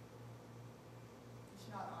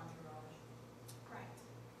 It's not entourage. Right.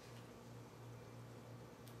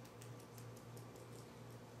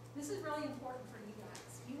 This is really important for you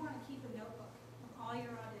guys. You want to keep a notebook of all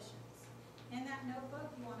your auditions. In that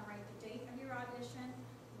notebook, you want to write the date of your audition,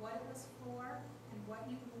 what it was for, and what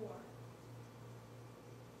you wore.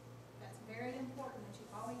 That's very important that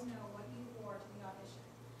you always know what you wore to the audition.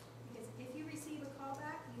 Because if you receive a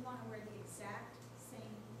callback, you want to wear the exact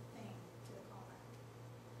same thing to the callback.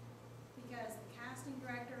 Because the casting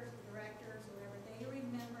directors, the directors, whoever, they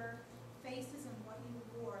remember faces and what you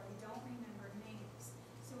wore. They don't remember names.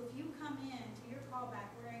 So if you come in to your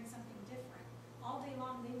callback wearing something different, all day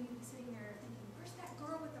long they may be sitting there thinking, where's that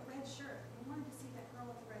girl with the red shirt? We wanted to see that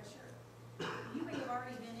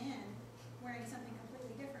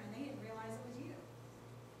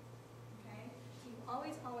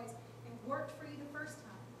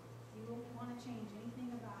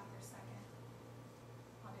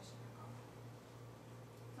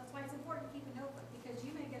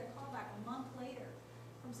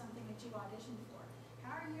that you auditioned for.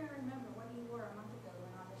 How are you going to remember what you wore a month ago in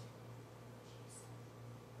audition?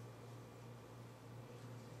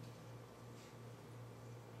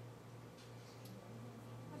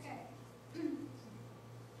 Okay.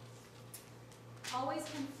 Always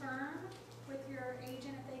confirm with your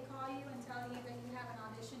agent if they call you and tell you that you have an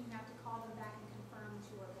audition. You have to call them back and confirm that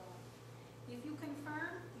you are going. If you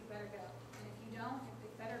confirm, you better go. And if you don't, it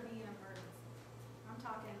better be an emergency. I'm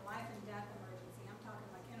talking life and death emergency. I'm talking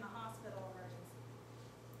like in the hospital emergency.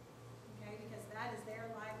 Okay, because that is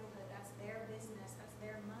their livelihood, that's their business, that's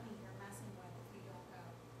their money you're messing with if you don't go.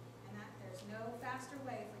 And that there's no faster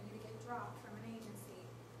way for you to get dropped from an agency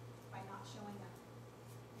by not showing up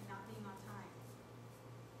and not being on time.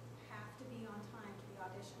 You have to be on time to the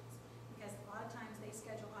auditions, because a lot of times they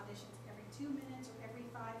schedule auditions every 2 minutes or every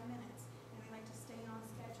 5 minutes, and they like to stay on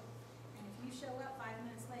schedule. And if you show up 5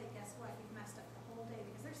 minutes late, guess what? You've messed up the whole day,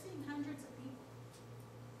 because they're seeing hundreds of people.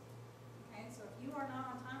 Okay, so if you are not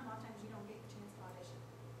on time, a lot of times you don't get your chance to audition.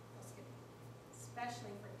 They'll skip you,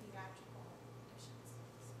 especially for theatrical auditions,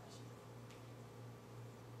 especially.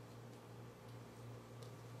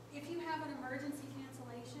 If you have an emergency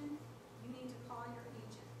cancellation, you need to call your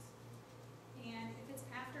agent. And if it's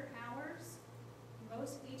after hours,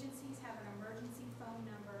 most agencies have an emergency phone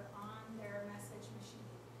number on their message machine.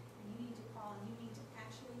 And you need to call and you need to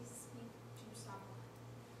actually speak to someone.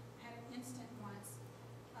 I had an instant once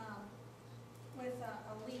with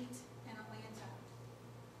Elite in Atlanta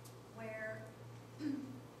where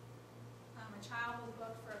a child was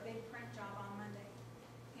booked for a big print job on Monday.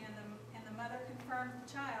 And the mother confirmed the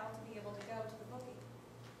child to be able to go to the booking.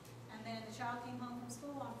 And then the child came home from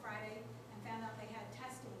school on Friday and found out they had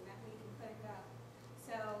testing that week and couldn't go.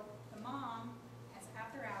 So the mom, as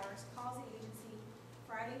after hours, calls the agency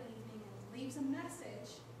Friday evening and leaves a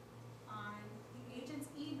message on the agent's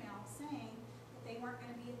email saying that they weren't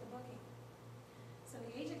going to be at the booking. So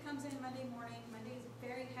the agent comes in Monday morning. Monday's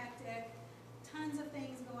very hectic, tons of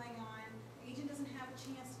things going on. The agent doesn't have a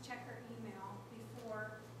chance to check her email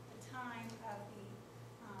before the time of the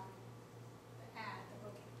ad, the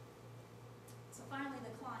booking. So finally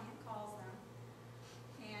the client calls them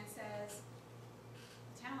and says,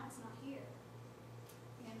 the talent's not here.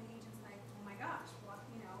 And the agent's like, oh my gosh, what,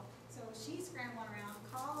 you know. So she's scrambling around,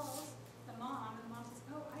 calls the mom, and the mom says,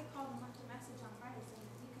 oh, I called and left a message on Friday saying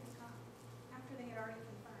that you couldn't come, after they had already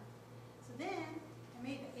confirmed. So then it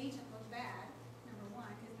made the agent look bad, number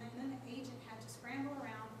one, because then the agent had to scramble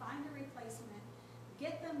around, find a replacement,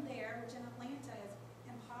 get them there, which in Atlanta is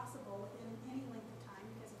impossible within any length of time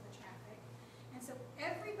because of the traffic. And so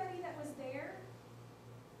everybody that was there,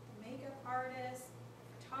 the makeup artist,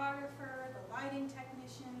 the photographer, the lighting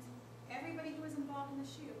technicians, everybody who was involved in the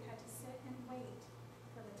shoot had to sit and wait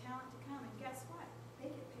for the talent to come. And guess what? They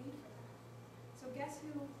get paid for that. So guess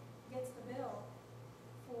who gets the bill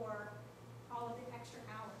for all of the extra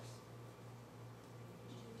hours?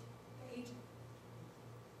 The agent.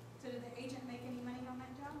 So did the agent make any money on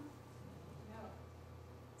that job? No.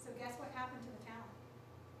 So guess what happened to the talent?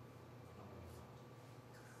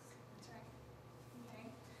 That's right.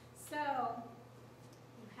 Okay. So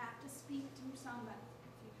you have to speak to somebody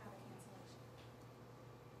if you have a cancellation.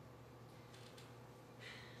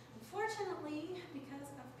 Unfortunately,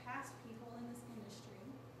 because of past people in this industry,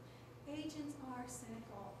 agents are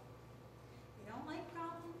cynical. They don't like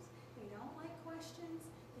problems. They don't like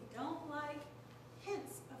questions. They don't like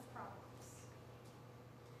hints of problems.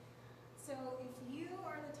 So if you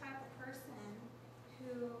are the type of person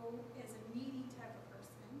who is a needy type of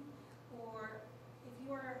person, or if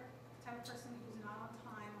you are the type of person who's not on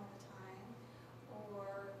time all the time,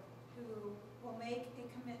 or who will make a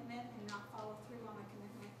commitment and not follow through on a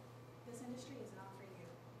commitment, this industry is not for you.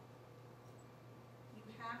 You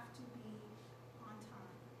have to be on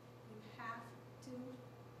time. You have to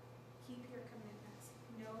keep your commitments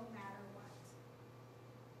no matter what.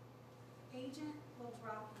 Agent will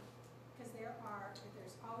drop you because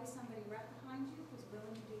there's always somebody right behind you who's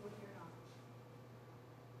willing to do what you're not.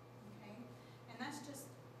 Okay? And that's just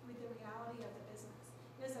with the reality of the business.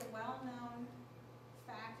 It is a well-known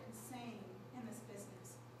fact and saying in this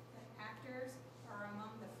business that actors are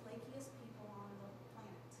among the flakiest people on the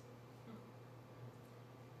planet.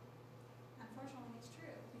 Unfortunately, it's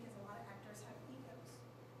true because a lot of actors have egos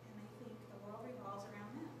and they think the world revolves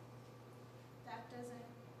around them. That doesn't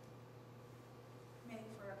make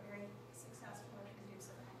for a very successful or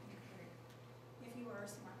conducive acting career if you are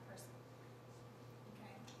a smart person.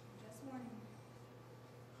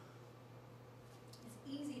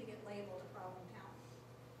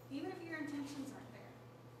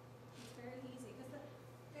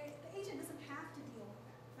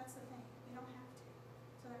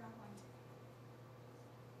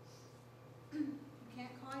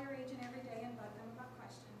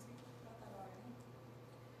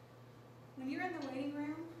 in the waiting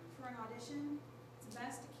room for an audition, it's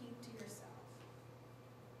best to keep to yourself.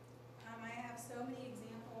 I have so many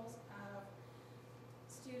examples of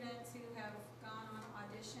students who have gone on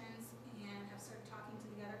auditions and have started talking to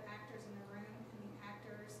the other actors in the room, and the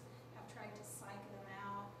actors have tried to psych them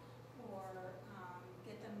out or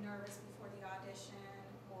get them nervous before the audition,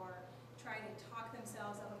 or try to talk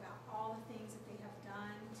themselves up about all the things that they have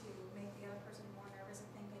done to make the other person more nervous and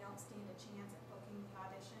think they don't stand a chance at booking the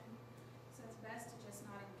audition. So it's best to just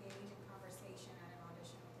not engage in conversation at an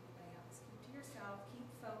audition with anybody else. Keep to yourself, keep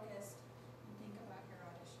focused, and think about your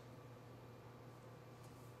audition.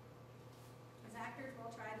 Because actors will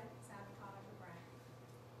try to sabotage your brain.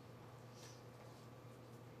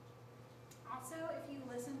 Also, if you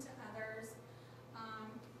listen to others,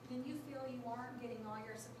 then you feel you aren't getting all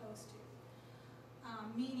you're supposed to.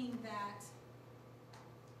 Meaning that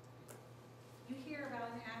you hear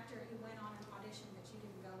about an actor who went on an audition that you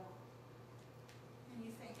didn't go on. And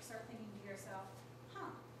you start thinking to yourself,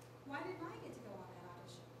 why didn't I get to go on that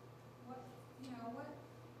audition? What?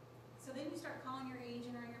 So then you start calling your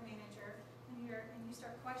agent or your manager, and you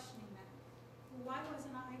start questioning them. Well, why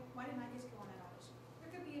didn't I get to go on that audition?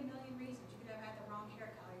 There could be a million reasons. You could have had the wrong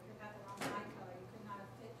hair color, you could have had the wrong eye color, you could not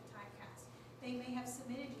have fit the typecast. They may have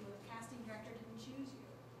submitted you, and the casting director didn't choose you.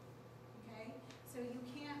 Okay? So you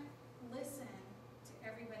can't listen to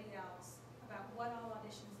everybody else about what all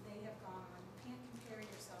auditions they have gone on. You can't compare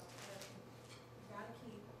yourself to other people. You've got to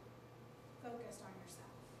keep focused on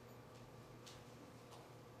yourself.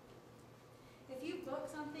 If you book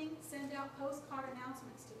something, send out postcard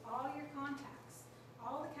announcements to all your contacts,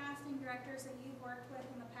 all the casting directors that you've worked with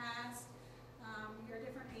in the past, your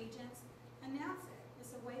different agents. Announce it.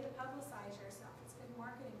 It's a way to publicize yourself. It's good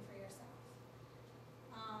marketing for yourself.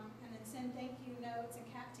 And then send thank you notes to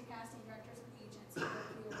casting directors and agents who book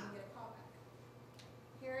you when you get a call back.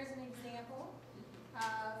 Here is an example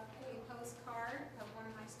of a postcard of one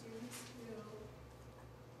of my students who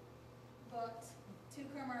booked 2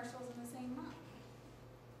 commercials in the same month.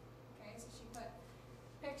 Okay, so she put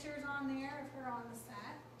pictures on there of her on the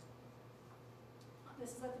set.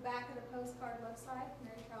 This is what the back of the postcard looks like.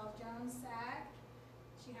 Mary Charles Jones SAG.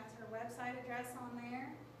 She has her website address on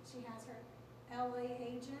there. She has her LA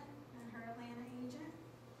agent and her Atlanta agent.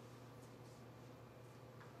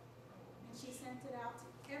 And she sent it out to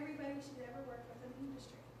everybody she'd ever worked with in the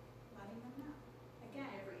industry, letting them know. Again,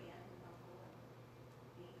 Every end of the whole.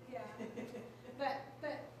 yeah.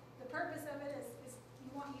 But the purpose of it is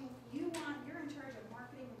you're in charge of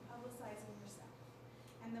marketing and publicizing yourself.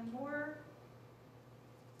 And the more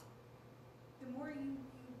you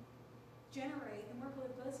generate, the more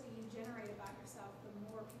publicity you generate about yourself, the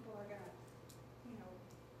more people are gonna, it's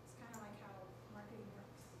kind of like how marketing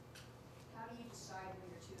works. How do you decide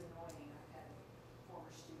when you're too annoying? I've had a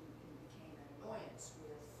former student who became an annoyance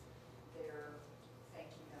with their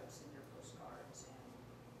thank you notes and their postcards and.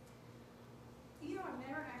 I've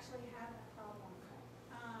never actually had that problem.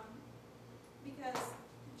 Because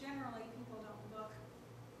generally people don't book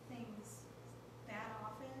things that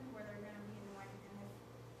often where they're going to be annoying.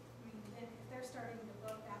 And if they're starting to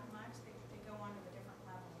book that much, they go on to a different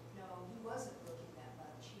level. No, he wasn't looking that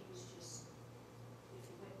much. He was just, if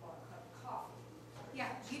he went and bought a cup of coffee.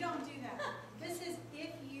 Yeah, you don't do that. This is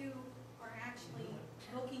if you are actually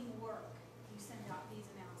booking work, you send out these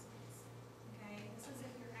announcements. Okay? This is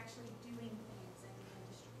if you're actually doing things in the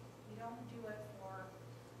industry. You don't do it for,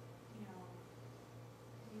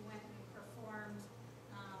 you went and performed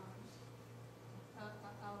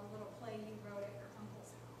a little play you wrote at your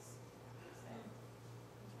uncle's house. Okay.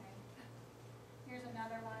 Here's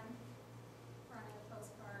another one, front of the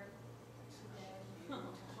postcard that she did.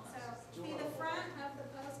 So, see, the front of the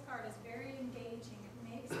postcard is very engaging. It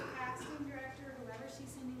makes the casting director, whoever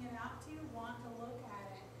she's sending it out to, want to look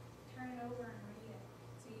at it, turn it over and read it.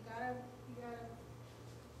 So you gotta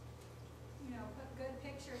put good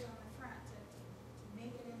pictures on the front to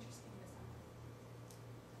make it interesting to someone.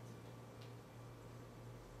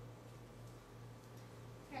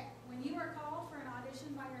 Okay, when you are called for an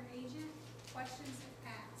audition by your agent, questions to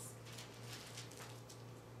ask.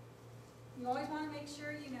 You always want to make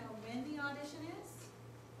sure you know when the audition is,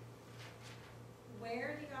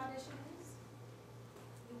 where the audition is.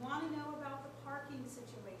 You want to know about the parking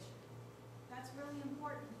situation. That's really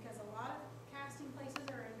important because a lot of casting places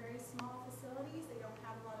are in very small facilities. They don't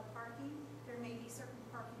have a lot of parking. There may be certain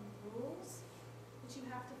parking rules that you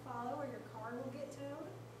have to follow or your car will get towed.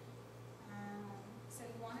 So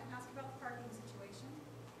you want to ask about the parking situation.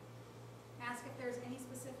 Ask if there's any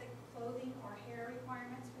specific clothing or hair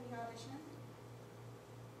requirements for the audition.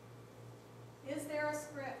 Is there a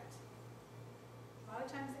script? A lot of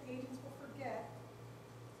times the agents will forget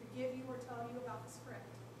you about the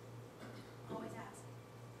script. Always ask.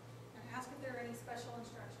 And ask if there are any special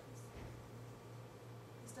instructions.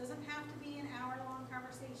 This doesn't have to be an hour-long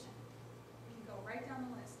conversation. You can go right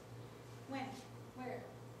down the list. When, where,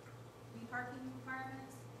 any parking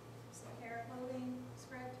requirements, hair, clothing,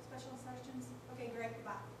 script, special instructions. Okay, great,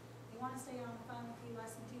 goodbye. They want to stay on the phone with you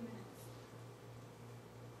less than 2 minutes.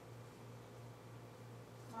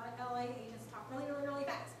 A lot of LA agents talk really, really, really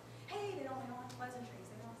fast. Hey, they don't want pleasantries.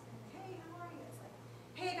 They don't say, hey, how are you? It's like,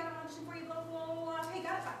 hey, I got an audition for you, blah, blah, blah, blah. Hey,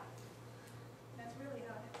 got it, bye. That's really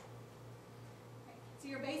how it is. Okay. So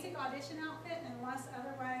your basic audition outfit, unless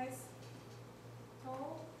otherwise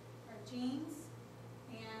told, are jeans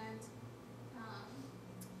and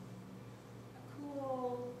a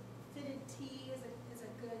cool fitted tee is a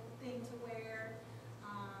good thing to wear,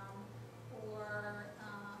 or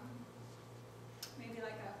maybe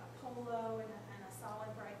like a polo and a solid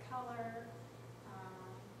bright color.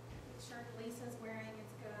 The shirt Lisa's wearing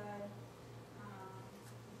is good.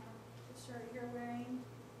 The shirt you're wearing,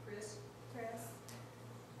 Chris? that's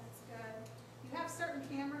good. You have certain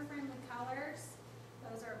camera-friendly colors.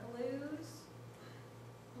 Those are blues,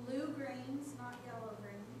 blue greens, not yellow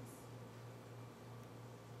greens,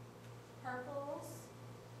 purples.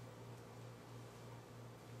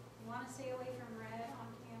 You want to stay away from red on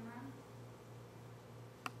camera.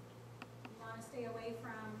 You want to stay away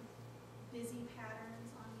from busy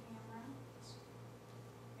patterns on camera.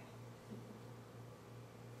 Okay.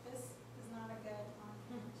 This is not a good on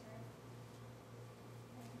camera shirt.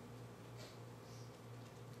 Okay.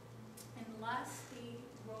 Unless the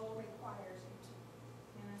role requires you to,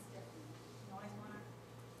 and that's different. You always want to,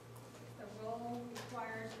 if the role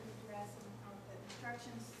requires you to dress, or the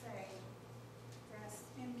instructions say, dress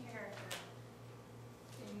in character,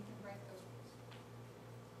 then you can break those rules.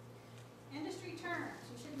 Industry terms.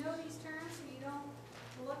 You should know these terms so you don't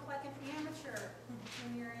look like an amateur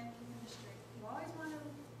when you're in the industry. You always want to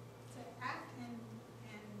act and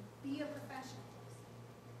be a professional.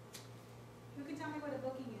 Who can tell me what a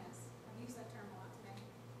booking is? I've used that term a lot today.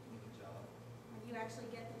 Good job. When you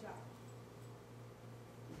actually get the job.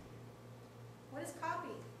 What is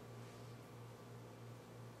copy?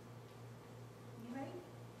 Anybody?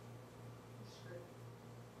 Script.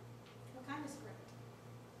 What kind of script?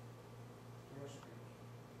 Your script.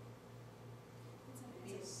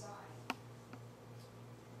 Maybe a side.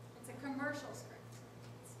 It's a commercial script,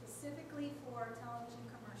 specifically for television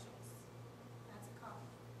commercials. That's a copy.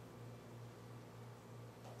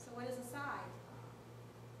 So what is a side?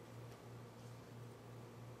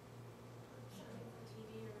 Something for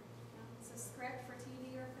TV or, It's a script for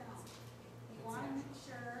TV or film. You want to make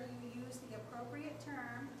sure you use the appropriate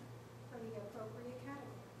term for the appropriate category.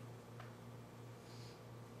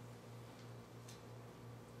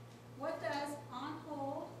 What does on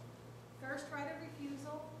hold, first right of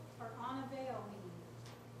refusal, or on avail mean?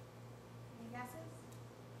 Any guesses?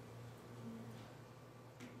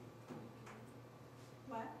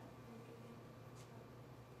 What?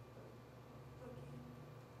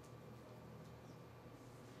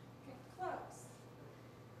 Okay, close.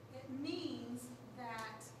 It means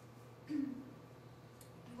that you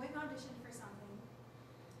went and auditioned for something.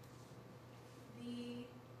 The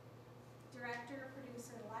director or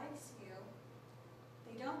producer likes you.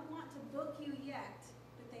 They don't want to book you yet,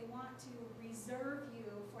 but they want to reserve you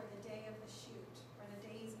for the day of the shoot, or the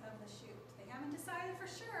days of the shoot. They haven't decided for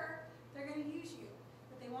sure they're going to use you,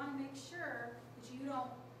 but they want to make sure that you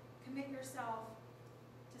don't commit yourself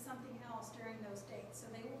to something else during those dates.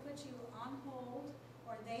 So they will put you on hold,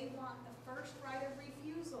 or they want the first right of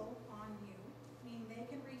refusal on you, meaning they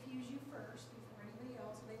can refuse you first before anybody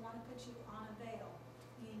else. So they want to put you on avail,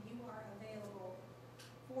 meaning you are available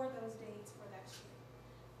for those dates for that shoot.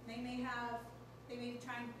 They may be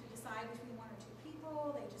trying to decide between 1 or 2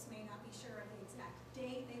 people. They just may not be sure of the exact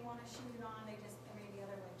date they want to shoot it on. There may be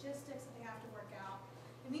other logistics that they have to work out.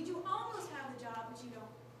 It means you almost have the job, but you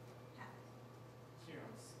don't have it. So you're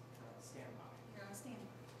on standby. You're on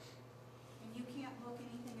standby. And you can't book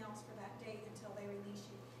anything else for that date until they release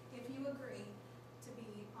you, if you agree to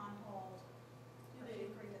be on hold. do or if they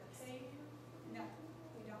you agree to this. pay you? No,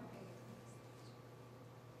 we don't pay you.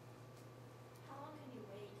 How long can you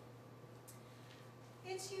wait?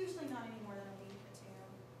 It's usually not any more than a week or 2.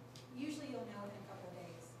 Usually you'll know it in a couple of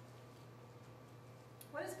days.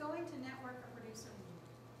 What does going to network or producer mean?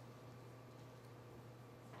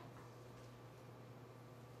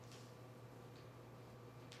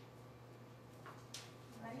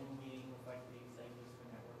 Ready? Meeting with like the executives for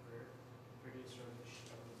network or producer of the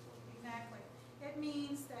show. Exactly. It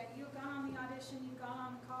means that you've gone on the audition, you've gone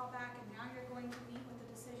on the callback, and now you're going to meet with the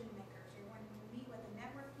decision makers. You're going to meet with the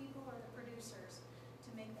network people or the producer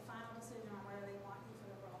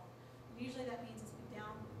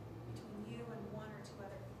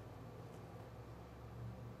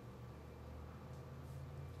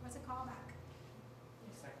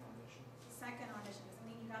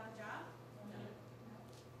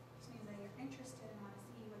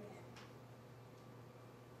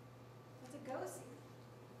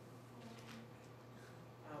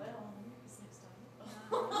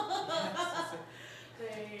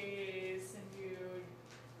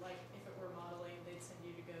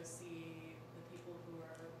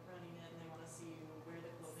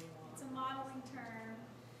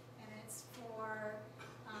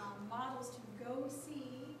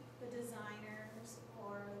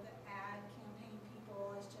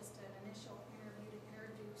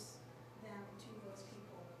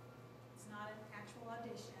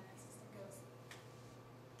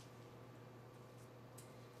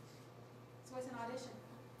was an audition?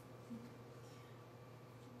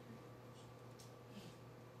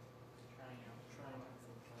 Trying out for the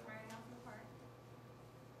part. Trying out for the part.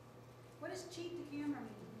 What does cheat the camera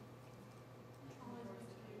mean?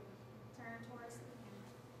 Turn towards the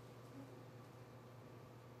camera.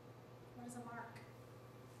 What is a mark?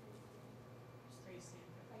 Place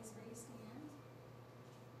where you stand.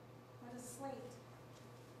 What is a slate?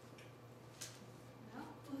 No?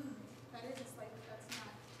 That is a slate, but that's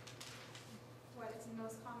not what it's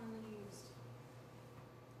most commonly used.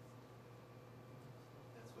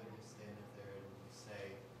 That's when you stand up there and you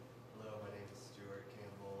say, hello, my name is Stuart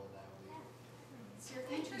Campbell, and I will be. It's your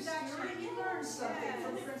Thank you, introduction. Stuart. You learned something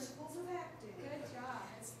from Yes. Principles of Acting. Good job.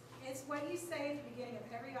 It's what you say at the beginning of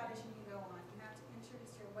every audition you go on. You have to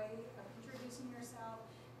introduce your way of introducing yourself.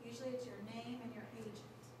 Usually it's your name and your agent.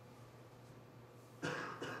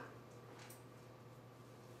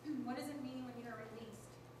 What does it mean when you are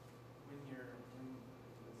released? When you're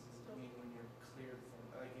cleared from,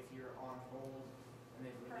 like if you're on hold and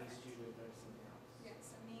they've released you to go something else.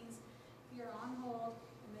 Yes, it means if you're on hold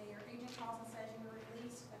and then your agent calls and says you were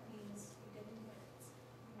released, that means you didn't get it.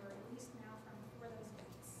 You were released now from for those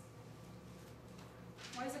dates.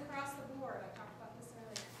 What is across the board? I talked about this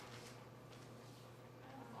earlier.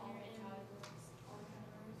 All the categories, all the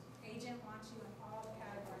categories. Agent wants you in all the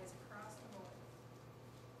categories across the board.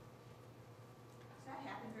 Does that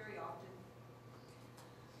happen very often?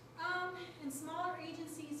 In smaller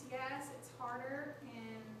agencies, yes, it's harder.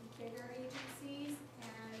 In bigger agencies,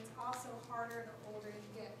 and it's also harder the older you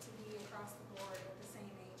get to be across the board with the same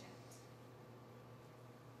agent.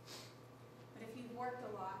 But if you've worked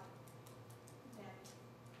a lot, then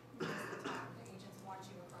most of the time the agents want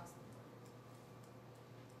you across the board.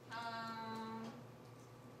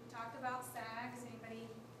 We talked about SAG. Does anybody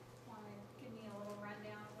want to give me a little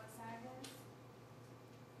rundown of what SAG is?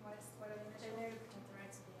 What are the They're initials? there to protect the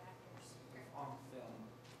rights of the actors. On film.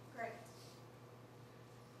 Great.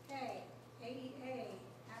 Okay, AEA,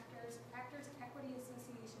 Actors Equity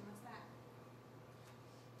Association, what's that?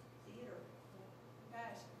 Theater.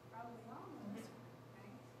 Gosh, probably all know this one,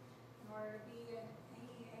 right? In order to be an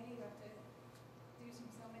AEA, you have to do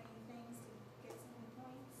so many things to get so many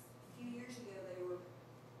points. A few years ago, they were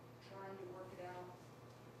trying to work it out.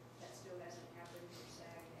 That still hasn't happened for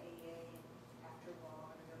SAG and AEA, and after a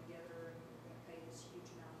while, they're going to go together and they're going to pay this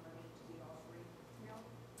huge amount of money to be all free. No,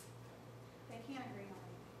 they can't agree on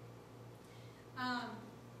anything.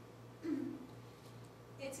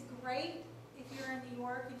 It's great if you're in New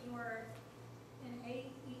York and you are an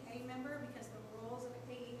AEA member, because the rules of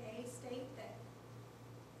AEA state that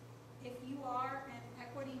if you are an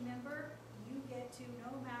equity member, you get to,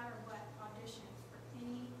 no matter what, audition for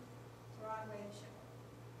any Broadway show,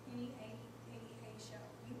 any AEA show.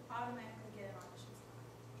 You automatically get an audition spot.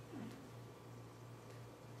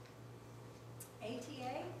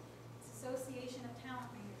 ATA, it's Association of Talent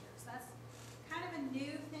Managers. That's kind of a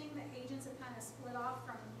new thing that agents have kind of split off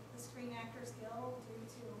from the Screen Actors Guild due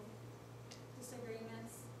to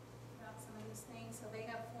disagreements about some of these things. So they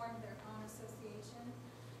have formed their own association.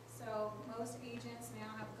 So most agents now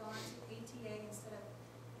have gone to ATA instead of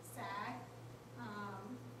SAG.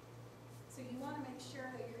 So you want to make sure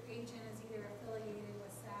that your agent is either affiliated with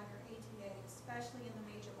SAG or ATA, especially in the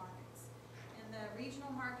major markets. In the regional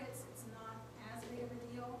markets, it's not as big of a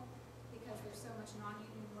deal because there's so much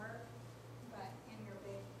non-union work, but in your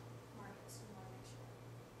big markets, you want to make sure.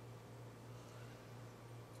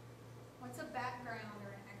 What's a background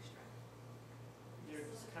or an extra? You're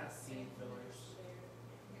just kind of scene fillers.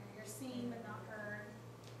 You're seen but not heard.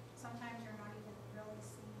 Sometimes you're not even really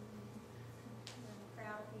seen. You're in a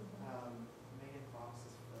crowd of people. Megan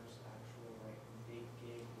Fox's first actual big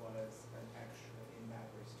gig was an extra in Bad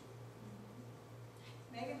Boys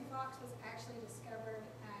 2. Megan Fox was actually discovered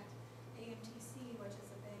at AMTC, which is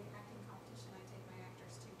a big acting competition I take my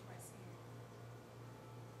actors to twice a year.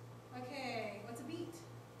 Okay, what's a beat?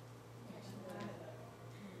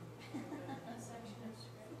 Section of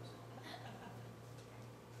script.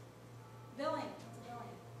 Billing, what's a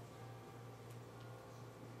billing?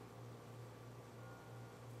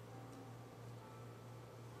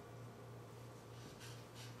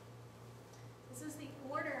 This is the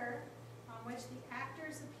order on which the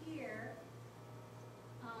actors appear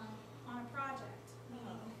on a project,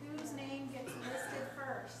 meaning whose name gets listed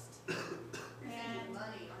first. You're And thinking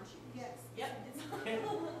money, aren't you? yes, Yep. it's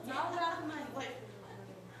all about the money. Like,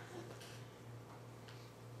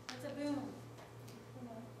 What's a boom?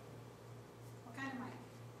 What kind of mic?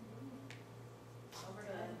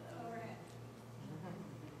 overhead. Overhead.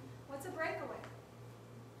 What's a breakaway?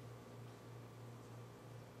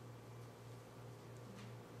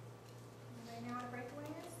 Anybody know what a breakaway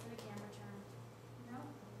is? Is it a camera term? No?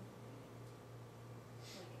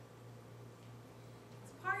 Like,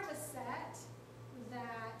 It's part of a set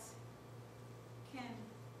that can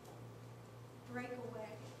break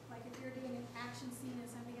away. Like if you're doing an action scene and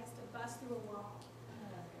somebody has to bust through a wall.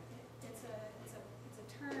 It's a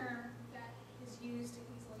term that is used to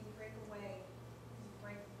easily break away,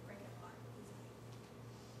 break it apart easily.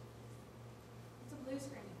 It's a blue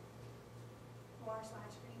screen /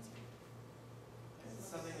 green screen. Is it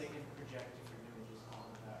something they can project different images on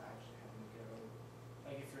without actually having to go,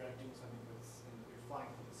 like if you're like doing something that's, you're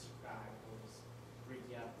flying through the sky, it'll just break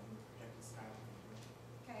you up and project the sky.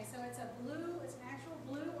 Okay, so it's an actual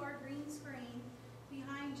blue or green screen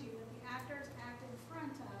behind you that the actors act in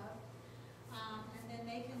front of, and then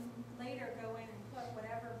they can later go in and put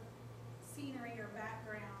whatever scenery or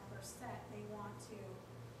background or set they want to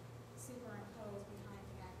superimpose behind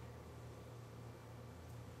the actor.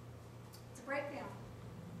 It's a breakdown.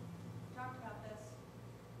 We talked about this.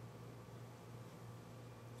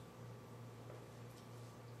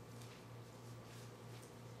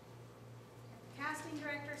 The casting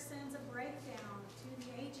director sends a breakdown to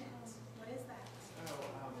the agent. What is that?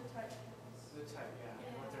 Oh, the type. the type, yeah,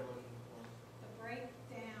 what they're looking for. The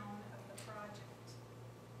breakdown of the project.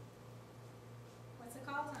 What's the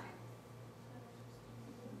call time?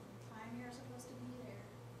 Time you're supposed to be there.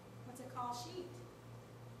 What's a call sheet?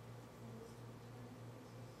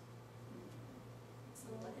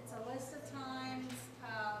 It's a list of times,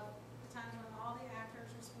 the times when all the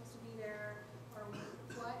actors are supposed to be there, or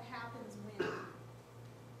what happens when.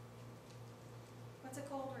 What's a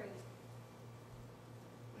cold read?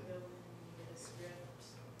 You go in, you get a script,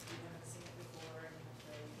 you haven't seen it before, and you have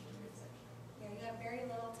to usually read section. Yeah, you have very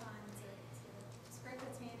little time. It's a script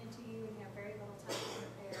that's handed to you, and you have very little time to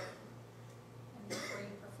prepare and before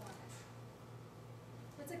you perform it.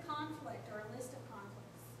 What's a conflict or a list of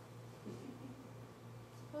conflicts?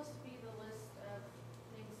 Supposed to be the list of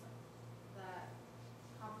things that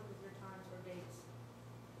conflict with your times or dates,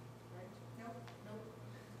 right? Nope. Nope.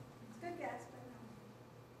 It's a good guess, but no.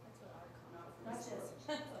 That's what I call Not from Not the just.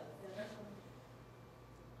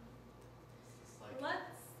 It's like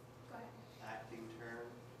Let's, go ahead. acting term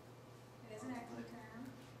It is an acting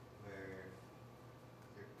term. where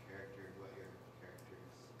what your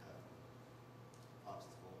character's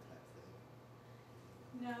obstacle type thing.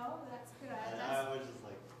 No, that's good. And I was just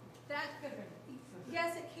like, That could,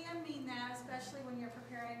 yes, it can mean that, especially when you're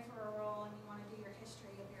preparing for a role and you want to do your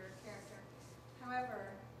history of your character.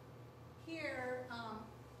 However, here,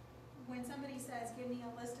 when somebody says, give me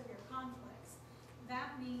a list of your conflicts,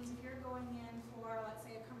 that means if you're going in for, let's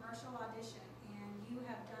say, a commercial audition and you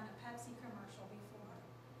have done a Pepsi commercial before,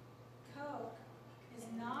 Coke is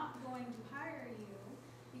not going to hire you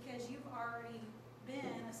because you've already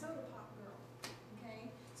been a soda pop girl,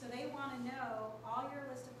 okay? So they want to know all your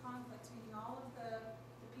list of conflicts, meaning all of the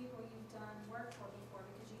people you've done work for before,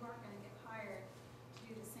 because you aren't going to get hired to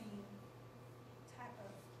do the same type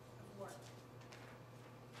of work.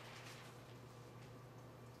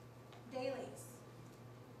 Dailies.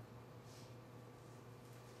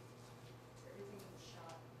 Everything was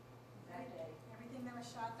shot that day. Everything that was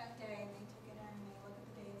shot that day, and they took it in and they look at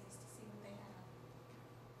the dailies to see what they have.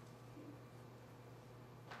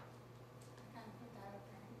 I kind of put that up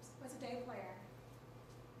there. What's a day player?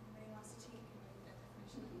 Anybody wants to cheat, can read that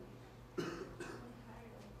definition.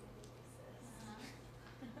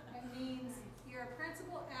 It means you're a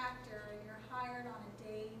principal actor and you're hired on a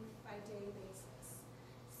day-by-day basis.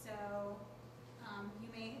 So you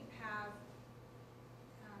may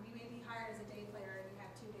be hired as a day player and you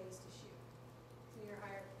have 2 days to shoot. So you're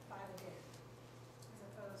hired by the day as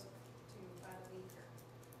opposed to by the week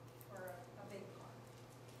or a big part.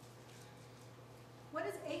 What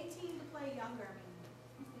does 18 to play younger mean?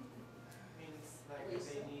 Means like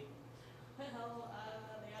Lisa. they need, Well,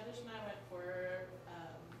 the audition I went for,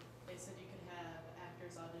 they said you could have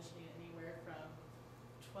actors auditioning anywhere from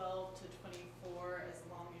 12 to 24 as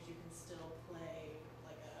long as you can still play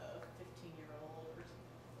like a 15-year-old or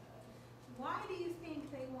something like that. Why do you think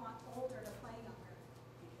they want older to play younger?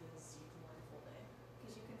 Because you can work a full day.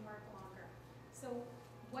 Because you can work longer. So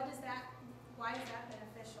why is that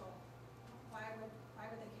beneficial? Why would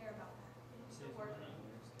they care about that? Saves Work- money.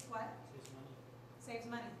 What? Saves money. Saves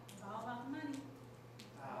money. It's all about the money.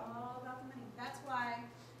 It's all about the money. That's why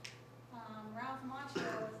Ralph Macchio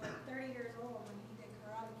was like 30 years old when he did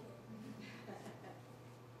Karate Kid.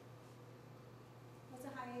 What's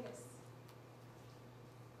a hiatus?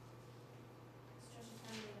 Stretch of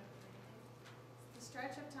time without doing anything. It's the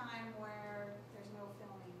stretch of time where there's no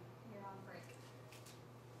filming. You're on break.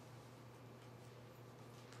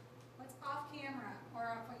 What's off camera?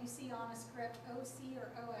 or what you see on a script, OC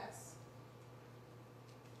or OS?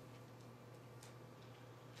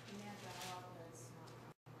 You may have that a lot, but it's not.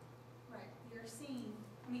 Right, you're seen,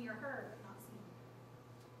 you're heard, but not seen.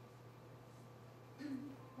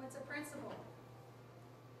 What's a principal?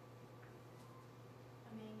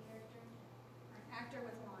 A main character? Or an actor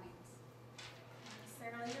with lines. Not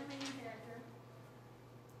necessarily the main character,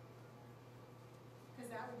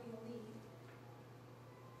 because that would be the lead.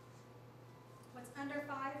 What's under 5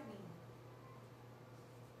 mean?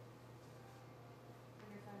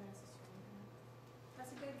 Under 5 minutes of screen time.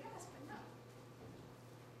 That's a good guess, but no.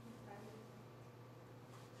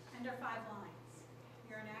 Under 5 lines.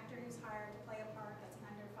 You're an actor who's hired to play a part that's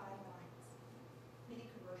under 5 lines. Many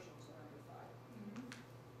commercials are under 5.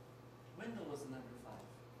 Wendell was a number 5.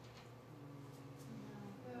 No.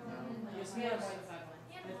 Yes, We have yes. more than 5 lines.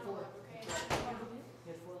 He had Had a four. monologue, okay? He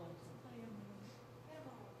had 4 lines. He had a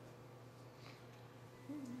monologue.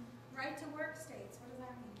 Right to work states, what does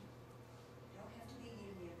that mean? You don't have to be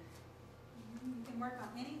union. You can work on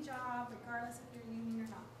any job regardless if you're union or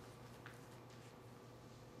not.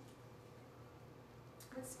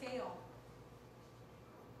 What scale?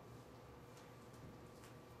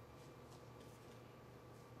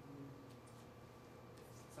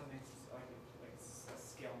 Something like a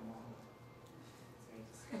scale model.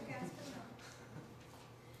 Good guess, but no.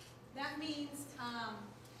 That means,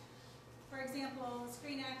 for example, the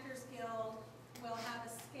Screen Actors Guild will have a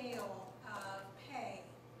scale of pay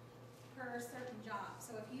per certain job.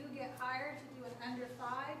 So if you get hired to do it under 5,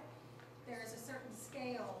 there is a certain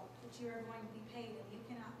scale that you are going to be paid, and you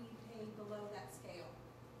cannot be paid below that scale.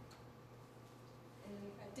 And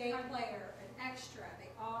A day player, an extra, they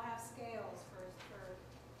all have scales for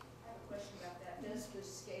I have a question about that. Does the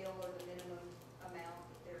scale or the minimum amount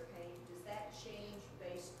that they're paid, does that change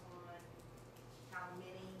based on how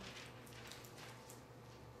many,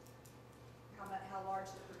 how large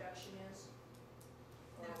the production is?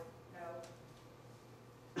 Or No.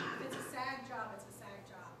 No? If it's a SAG job, it's a SAG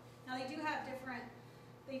job. Now, they do have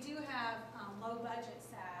low budget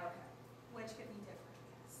SAG, Okay. which could be different,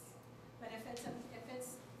 yes. But if it's a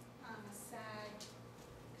SAG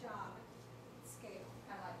job scale,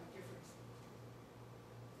 Kind of like the different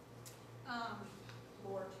um,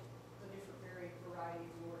 Lord, the different variety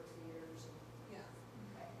of Lord theaters and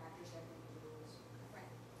yeah, actors have different rules.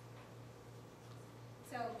 right.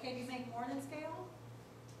 So, can you make more than scale?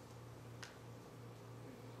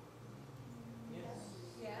 Yes.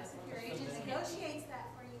 Yes, if your agent negotiates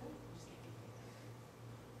that for you,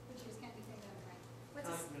 but you just can't be paid that, right? What's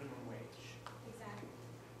a, Like minimum wage. exactly.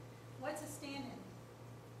 What's a stand-in?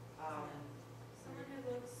 Someone who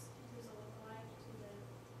looks, who's a lookalike to the,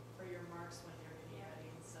 For your marks when you're getting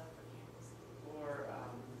ready and stuff for campus. Or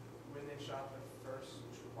when they shot the first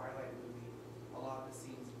Twilight movie, a lot of the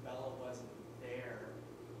scenes Bella wasn't there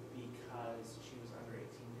because she was under 18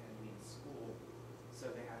 and be in school. So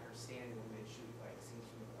they had her stand in when they shoot like scenes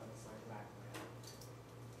from the other side back then.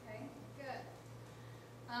 Okay, good.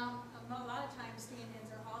 A lot of times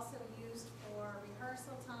stand-ins are also used for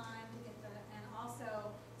rehearsal time to get and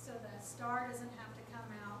also so the star doesn't have to come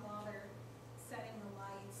out while they're setting the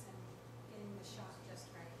lights and getting the shot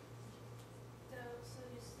just right. so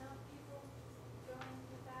do stunt people go in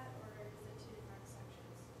with that, or is it 2 different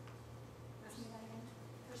sections? Ask me that again.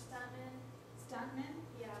 For stuntmen, Stuntmen,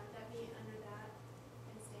 yeah, would that be under that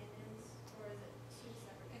and stand-ins, or is it 2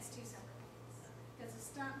 separate? it's 2 separate things. Because the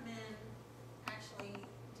stuntmen actually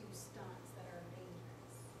do stunts that are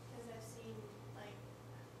dangerous. Because I've seen, like,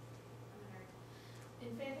 I'm a nerd.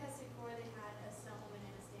 In Fantastic Four, they had a stunt woman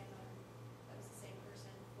and a stand-in that was the same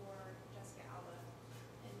person for Jessica Alba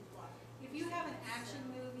in Block. If you have an action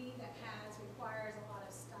movie that requires a lot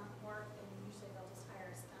of stunt work, then usually they'll just hire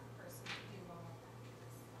a stunt person to do all of that.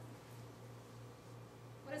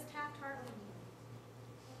 What does Taft-Hartley mean?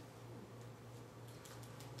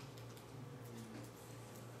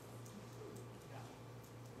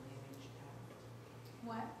 William H. Taft.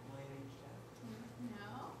 What? William H. Taft.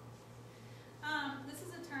 No. This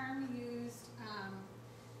is a term used,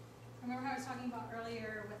 remember how I was talking about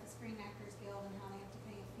earlier with the Screen Actors Guild and how they have to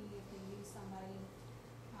pay a fee if they use somebody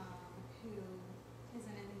who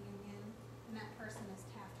isn't in the union, and that person is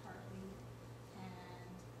Taft-Hartley, and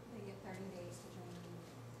they get 30 days to join the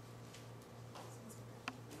union.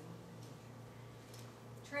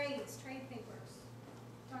 Trade papers.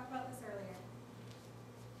 Talked about this earlier.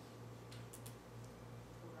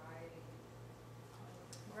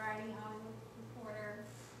 Variety, Hollywood Reporter.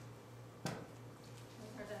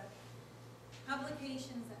 Those are the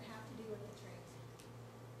publications that have to do with the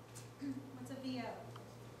trades. What's a VO?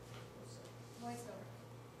 Voiceover.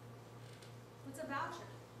 What's a voucher?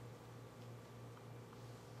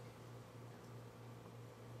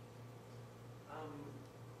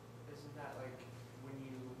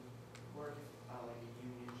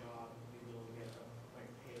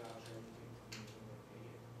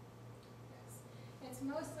 it's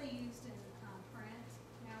mostly used in print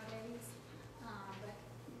nowadays, but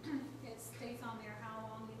it states on there how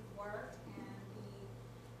long you've worked, and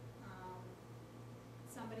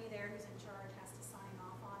somebody there who's in charge has to sign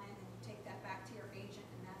off on it, and you take that back to your agent,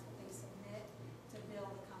 and that's what they submit to bill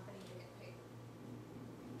the company to get paid.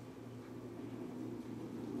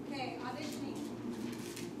 Okay, auditioning.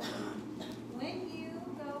 When you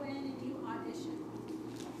go in and you audition,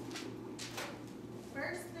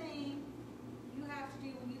 first thing you have to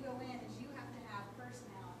do when you go in is you have to have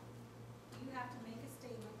personality. You have to make a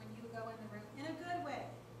statement when you go in the room in a good way,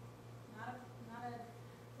 not a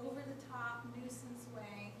over-the-top nuisance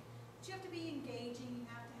way. But you have to be engaging. You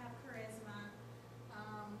have to have charisma.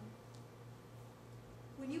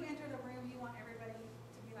 When you enter the room, you want everybody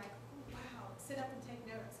to be like, oh, wow, sit up and take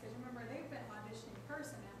notice. Because remember, they've been auditioning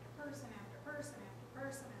person after person after person after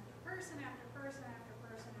person after person after person after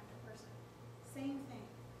person after person. Same thing,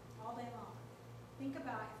 all day long. Think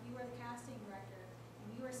about if you were the casting director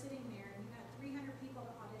and you were sitting there and you had 300 people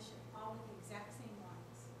to audition, all with the exact same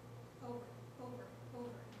lines. Over, over,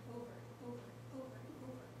 over, over, over, over,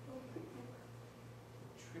 over, over, over.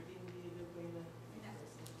 Tripping would be a good way to.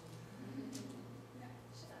 No,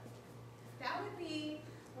 shut up. That would be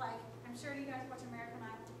like, I'm sure you guys watch American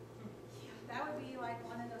Idol. That would be like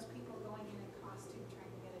one of those people going in costume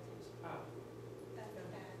trying to get attention. Oh. That's the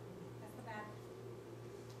bad. That's the bad.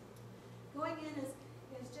 Going in is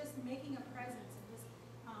just making a presence and just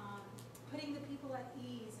putting the people at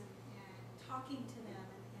ease and talking to them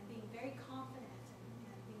and being very confident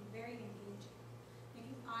and being very engaging.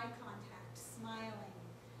 Making eye contact, smiling,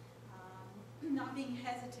 not being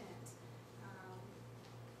hesitant,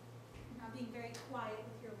 not being very quiet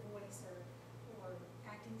with your voice or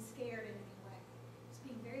acting scared in any way. Just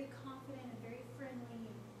being very confident and very friendly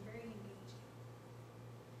and very engaging.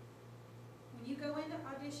 When you go into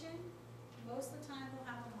audition, most of the time they'll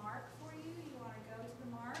have a mark for you. You want to go to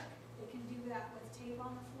the mark. They can do that with tape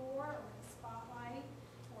on the floor or with a spotlight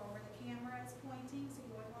or where the camera is pointing, so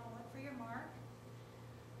you always want to look for your mark.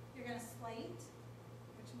 You're going to slate,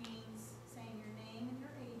 which means saying your name and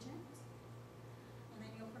your agent. And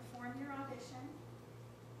then you'll perform your audition.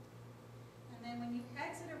 And then when you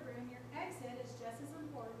exit a room, your exit is just as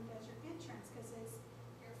important as your entrance because it's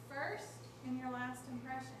your first and your last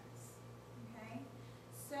impressions. Okay?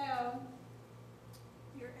 So,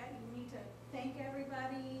 you need to thank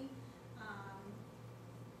everybody,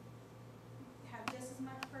 have just as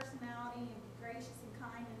much personality, and be gracious and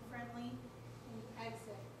kind and friendly. When you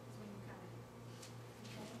exit is when you come in.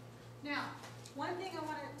 Okay? Now, one thing I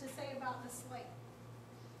wanted to say about the slate.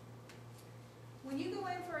 When you go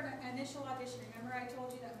in for an initial audition, remember I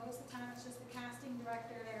told you that most of the time it's just the casting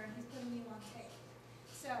director there and he's putting you on tape.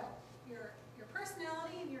 So, your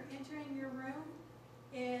personality and your entering your room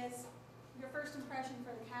is your first impression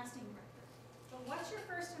for the casting director. But what's your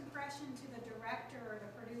first impression to the director or the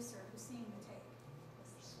producer who's seeing the tape?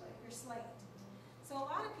 Your slate. So a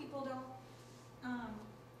lot of people don't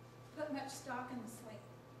put much stock in the slate.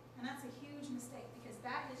 And that's a huge mistake because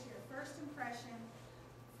that is your first impression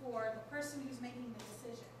for the person who's making the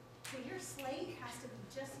decision. So your slate has to be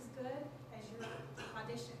just as good as your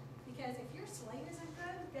audition. Because if your slate isn't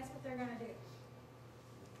good, guess what they're going to do?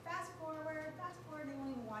 Fast forward, they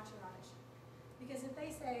won't even watch your audition. Because if they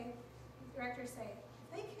say, directors say, if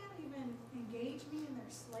they can't even engage me in their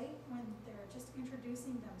slate when they're just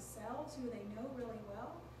introducing themselves, who they know really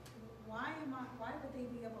well, why would they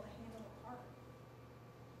be able to handle a part?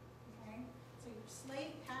 Okay? So your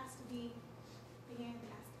slate has to be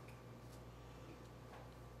fantastic.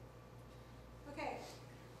 Okay.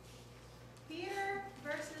 Theater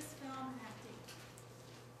versus film acting.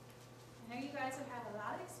 I know you guys have had a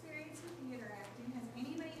lot of experience with theater acting. Has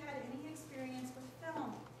anybody had any experience with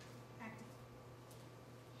film acting?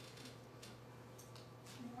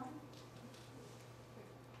 Anyone?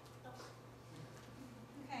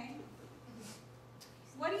 Okay.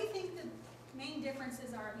 What do you think the main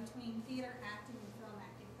differences are between theater acting and film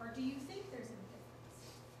acting? Or do you think there's any difference?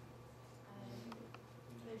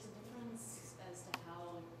 There's a difference as to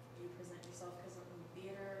how you present yourself, because in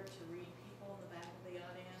theater, to read people in the back of the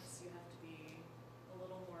audience, you have to be a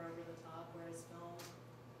little more over the top, whereas film,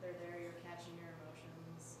 they're there, you're catching your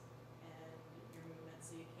emotions and your movements,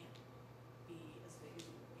 so you can't be as big as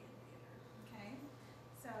you would be in theater. Okay.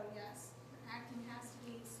 So yes, acting has to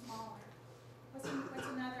be smaller. What's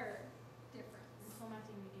another difference? In film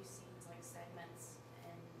acting, we do scenes like segments,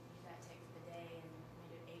 and you got to take for the day, and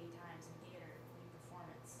we do it 80 times. In theater, we do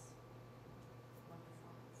performance, one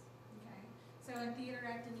performance. Okay. So in theater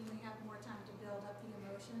acting, you may have more time to build up the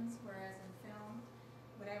emotions, whereas in film,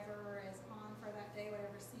 whatever is on for that day,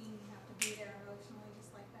 whatever scene, you have to be there emotionally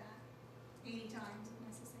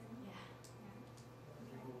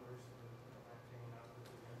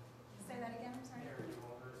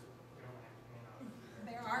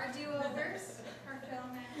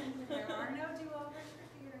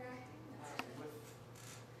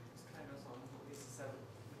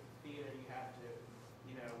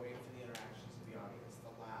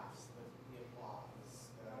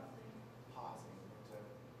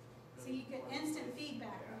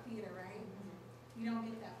You don't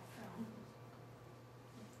get that with film.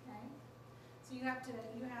 Okay? So you have to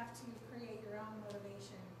create your own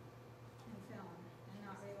motivation in film and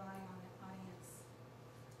not rely on the audience.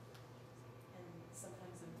 And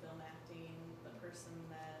sometimes in film acting, the person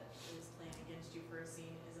that is playing against you for a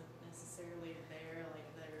scene isn't necessarily there, like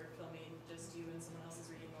they're filming just you and someone else is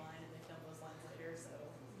reading the line and they film those lines later, so.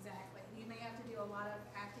 Exactly. You may have to do a lot of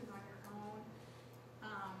acting on your own.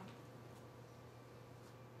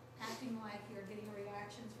 Acting like you're getting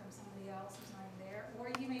reactions from somebody else who's not even there.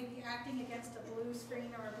 Or you may be acting against a blue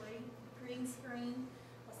screen or a green screen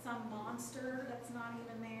with some monster that's not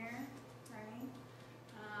even there, right?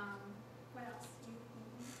 What else? Do you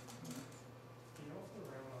know if the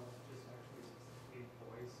realm of just actually specifically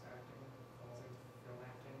voice acting falls into film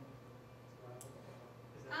acting as well?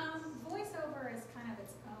 Is that Voiceover is kind of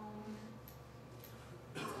its own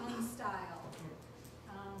style.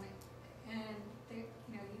 And there,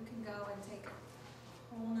 you can go and take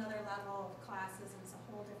a whole nother level of classes, and it's a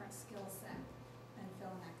whole different skill set than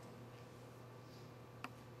film acting.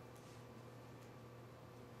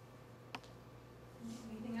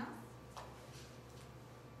 Anything else?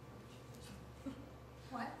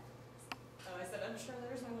 What? Oh, I said, I'm sure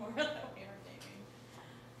there's more that we are naming.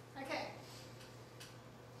 Okay.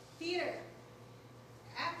 Theater.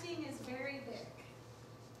 Acting is very big.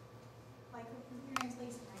 Like, your name's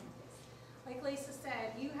Lisa, right? Like Lisa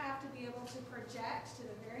said, you have to be able to project to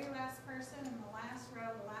the very last person in the last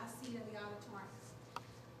row, the last seat of the auditorium.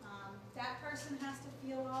 That person has to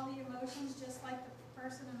feel all the emotions just like the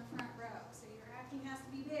person in the front row. So your acting has to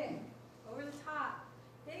be big, over the top,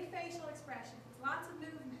 big facial expressions, lots of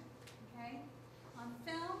movement, okay? On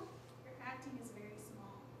film, your acting is very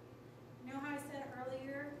small. You know how I said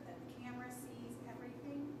earlier that the camera sees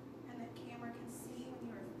everything and that camera can see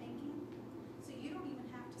when you are thinking? So you don't even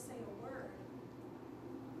have to say a word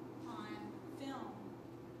on film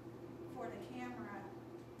for the camera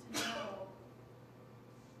to know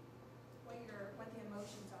what the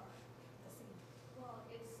emotions are of the scene. Well,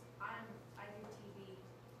 I do TV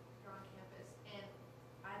here on campus, and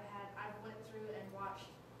I've went through and watched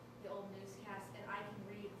the old newscasts, and I can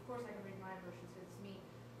read, of course I can read my emotions because it's me.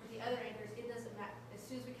 With the other anchors, it doesn't matter. As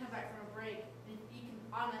soon as we come back from a break, you can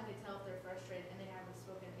automatically tell if they're frustrated and they haven't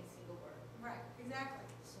spoken a single word. Right, exactly.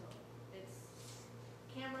 So it's,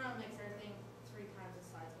 camera makes everything 3 times the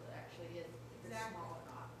size of what it actually is, if it's Exactly. small or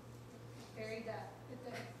not. Very good.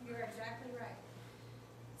 You're exactly right.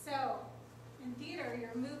 So, in theater,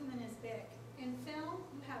 your movement is big. In film,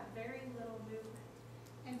 you have very little movement.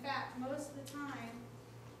 In fact, most of the time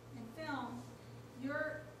in film,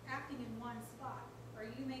 you're acting in one spot. Or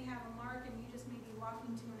you may have a mark and you just may be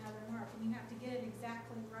walking to another mark, and you have to get it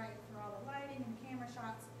exactly right for all the lighting and camera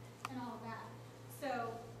shots and all of that. So,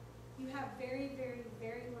 you have very, very,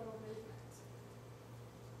 very little movement.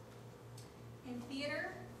 In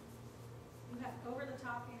theater, you have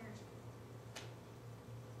over-the-top energy.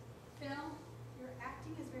 Film, your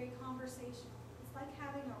acting is very conversational. It's like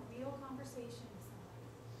having a real conversation with somebody.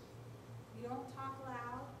 You don't talk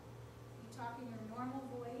loud. You talk in your normal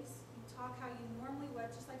voice. You talk how you normally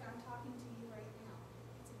would, just like I'm talking to you right now.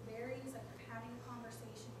 It's very, as if you're having a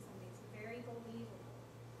conversation with somebody. It's very believable.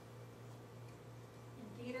 In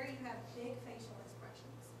theater, you have big facial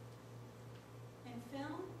expressions. In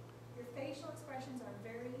film, your facial expressions are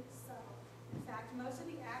very subtle. In fact, most of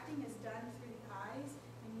the acting is done through the eyes,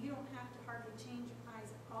 and you don't have to hardly change your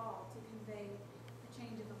eyes at all to convey a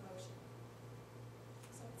change of emotion.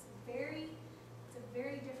 So it's a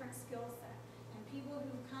very different skill set. And people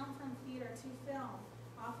who come from theater to film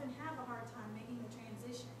often have a hard time making the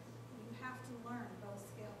transition. You have to learn those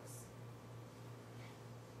skills.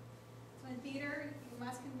 So in theater, you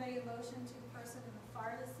must convey emotion to the person in the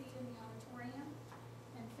farthest seat in the auditorium.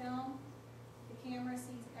 In film, the camera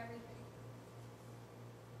sees everything.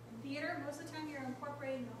 In theater, most of the time you're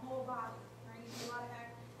incorporating the whole body, right? You do a lot of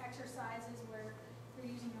exercises where you're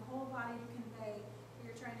using your whole body to convey what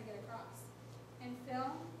you're trying to get across. In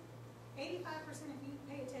film, 85%, if you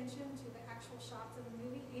pay attention to the actual shots of the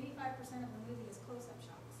movie, 85% of the movie is close-up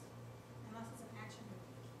shots, unless it's an action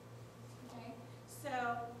movie. Okay?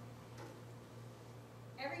 So,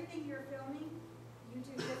 everything you're filming, you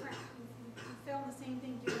do different, you film the same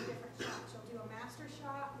thing doing different shots. You'll do a master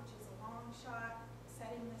shot, which is a long shot,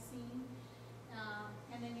 setting the scene,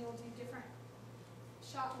 and then you'll do different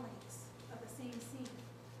shot lengths of the same scene.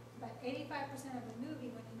 But 85% of the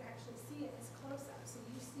movie, when you actually see it, is close-up. So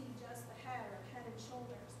you see just the head or head and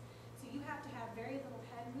shoulders. So you have to have very little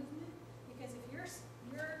head movement, because if your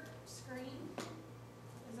screen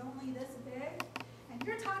is only this big, and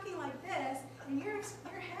you're talking like this, and your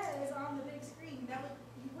head is on the big screen,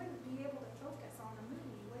 you wouldn't be able to focus on the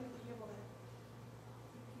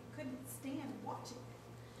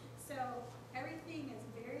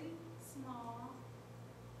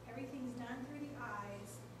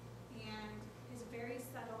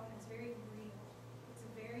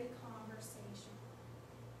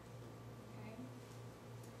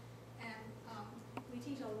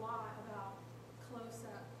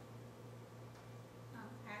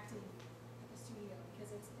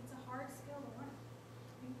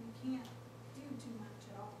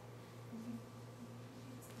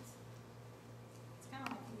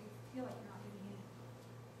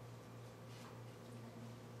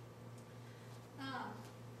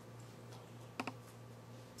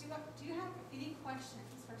do you have any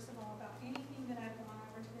questions, first of all, about anything that I've gone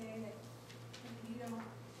over today that you don't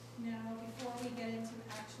know before we get into the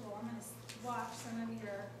actual? I'm gonna watch some of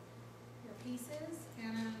your pieces,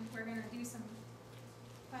 and we're gonna do some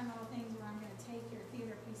fun little things where I'm gonna take your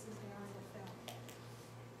theater pieces down into film.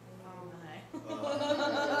 Oh my.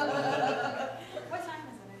 What time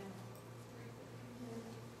is it in?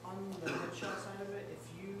 On the headshot side of it, if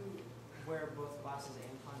you wear both glasses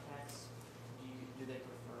and contacts, do they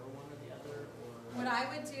prefer one or the other, or? What I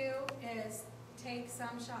would do is take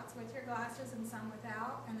some shots with your glasses and some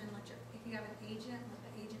without, and then if you have an agent, let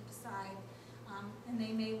the agent decide. And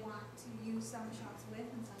they may want to use some shots with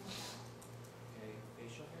and some without. Okay,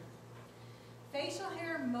 facial hair? Facial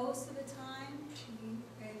hair, most of the time,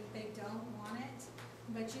 they don't want it,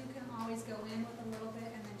 but you can always go in with a little bit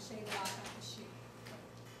and then shave it off at the shoot.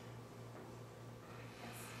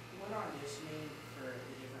 Yes. What auditioning for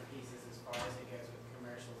the different pieces as far as it goes with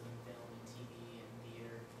commercials and film and TV and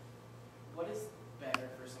theater? What is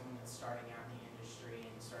better for someone that's starting out in the industry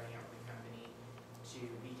and starting out with a company to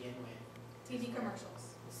begin with? TV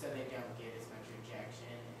commercials. So they don't get as much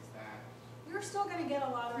rejection, is that? You're still gonna get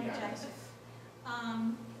a lot of rejection.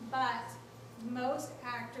 But most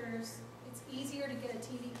actors, it's easier to get a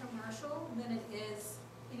TV commercial than it is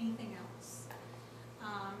anything else.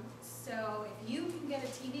 So if you can get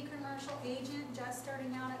a TV commercial agent just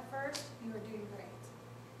starting out at first, you are doing great.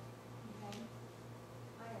 Okay?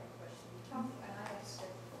 I have a question. You talked, and I asked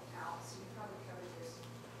it out, so you probably covered this.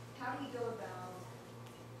 How do you go about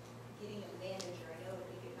getting a manager? I know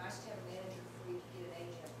it'd be nice to have a manager before you get an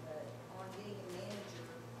agent, but on getting a manager,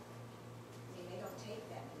 I mean, they don't take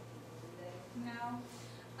that many people, do they? No.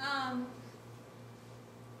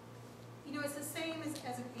 You know, it's the same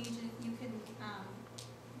as an agent. You can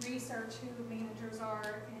research who the managers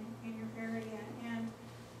are in your area. And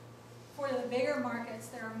for the bigger markets,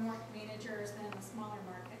 there are more managers than the smaller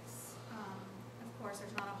markets. Of course,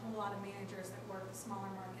 there's not a whole lot of managers that work the smaller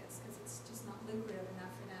markets because it's just not lucrative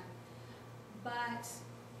enough for them. But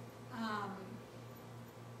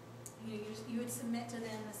you would submit to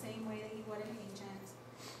them the same way that you would an agent.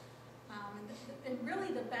 And really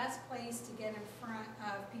the best place to get in front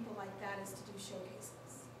of people like that is to do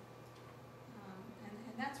showcases.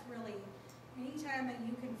 And that's really, anytime that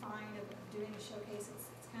you can find of doing a showcase,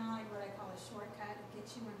 it's kind of like what I call a shortcut. It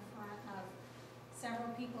gets you in front of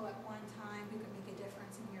several people at one time who can make a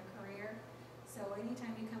difference in your career. So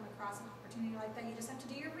anytime you come across an opportunity like that, you just have to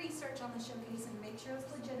do your research on the showcase and make sure it's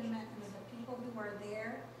legitimate and that the people who are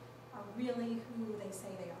there are really who they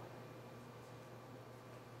say they are.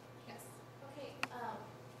 Yes. Okay, I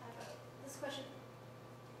have this question.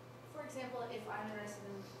 For example, if I'm interested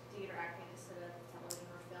in theater acting instead of television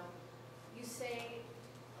or film, you say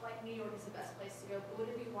like New York is the best place to go, but would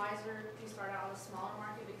it be wiser to start out on a smaller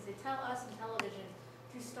market? Because they tell us in television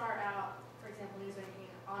to start out, for example, news making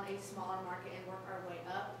on a smaller market and work our way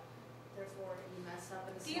up. Therefore, you mess up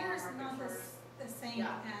in the smaller Theater's market not first. the same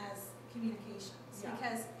as communications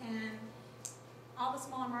because in all the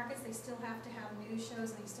smaller markets, they still have to have news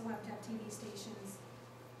shows and they still have to have TV stations.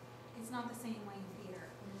 It's not the same way in theater.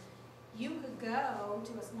 You could go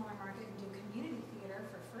to a smaller market and do community theater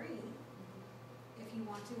for free if you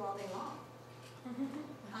want to all day long.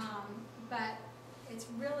 But it's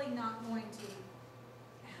really not going to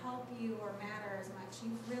help you or matter as much.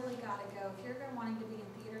 You've really got to go. If you're wanting to be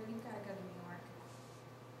in theater, you've got to go to New York.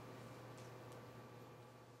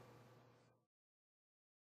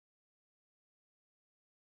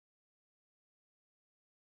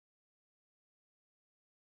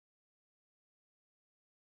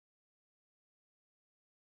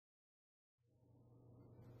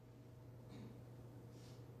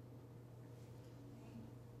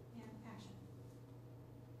 And action.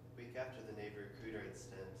 Week after the Navy recruiter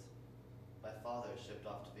incident, my father shipped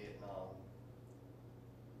off to Vietnam.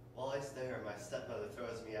 While I stay there, my stepmother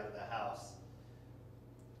throws me out of the house.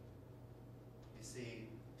 You see,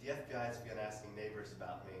 the FBI's begun asking neighbors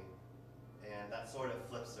about me, and that sort of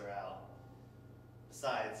flips her out.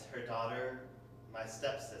 Besides, her daughter, my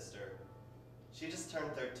stepsister, she just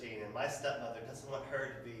turned 13, and my stepmother doesn't want her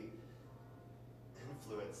to be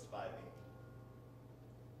influenced by me.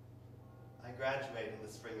 I graduate in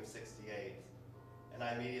the spring of '68, and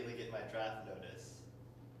I immediately get my draft notice.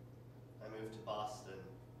 I move to Boston.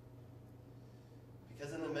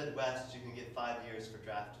 Because in the Midwest, you can get 5 years for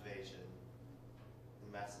draft evasion.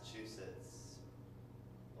 In Massachusetts,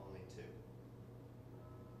 only 2.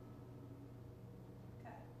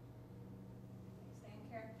 Okay. Stay in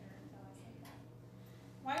character until I say cut.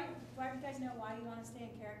 Why do you guys know why you want to stay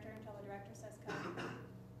in character until the director says cut?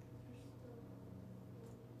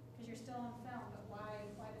 Because you're still on film, but why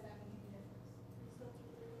does that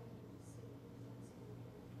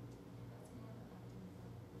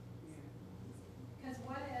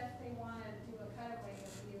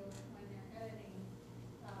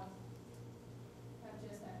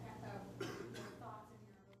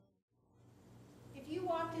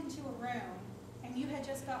room and you had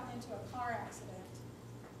just gotten into a car accident,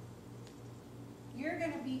 you're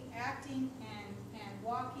going to be acting and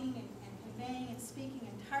walking and conveying and speaking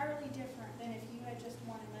entirely different than if you had just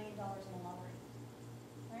won $1 million in a lottery,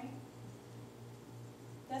 right?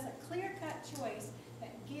 That's a clear-cut choice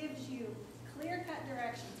that gives you clear-cut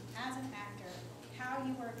directions as an actor how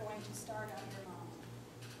you are going to start out your monologue.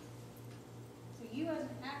 So you as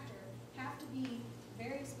an actor have to be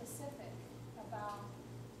very specific about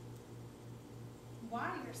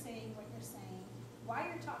why you're saying what you're saying, why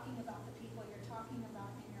you're talking about the people you're talking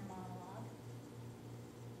about in your monologue,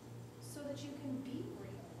 so that you can be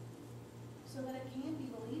real, so that it can be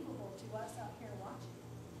believable to us out here watching.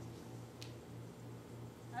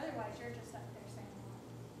 Otherwise, you're just up there saying what?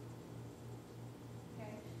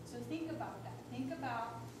 Okay? So think about that. Think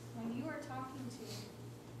about when you are talking to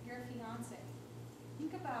your fiance,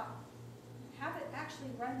 think about, have it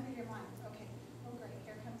actually run through your mind. Okay, oh great,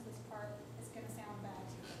 here comes this part. It's going to sound bad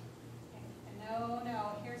to her. Okay. And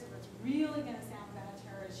no, here's what's really going to sound bad to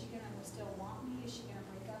her. Is she going to still want me? Is she going to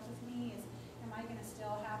break up with me? Am I going to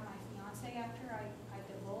still have my fiance after I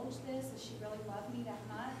divulge this? Does she really love me that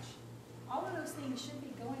much? All of those things should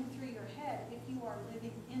be going through your head if you are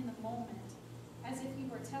living in the moment, as if you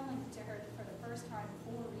were telling it to her for the first time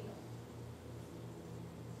for real.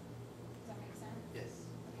 Does that make sense? Yes.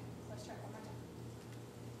 Okay, so let's try it one more time.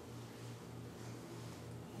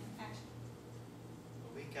 And action.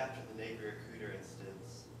 A week after the Navy recruiter incident,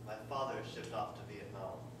 my father shipped off to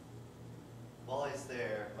Vietnam. While he's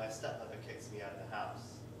there, my stepmother kicks me out of the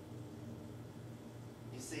house.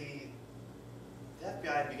 You see, the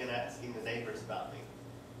FBI began asking the neighbors about me.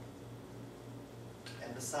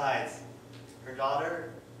 And besides, her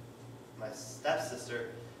daughter, my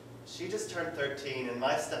stepsister, she just turned 13, and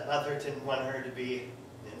my stepmother didn't want her to be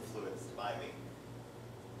influenced by me.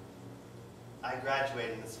 I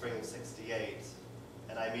graduated in the spring of '68,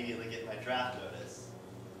 and I immediately get my draft notice.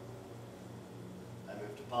 I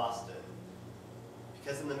moved to Boston,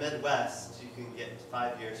 because in the Midwest, you can get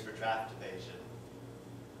 5 years for draft evasion.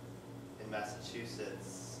 In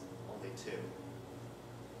Massachusetts, only 2.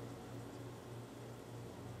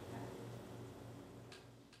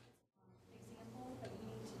 Example, but you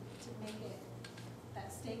need to make it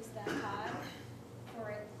that stakes that high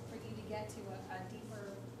for you to get to a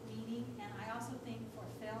deeper meaning. And I also think for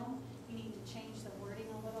film, you need to change the wording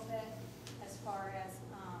a little bit as far as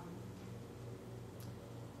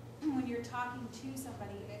when you're talking to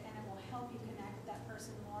somebody, and it will help you connect with that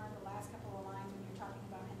person more. The last couple of lines when you're talking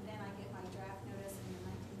about, and then I get my draft notice in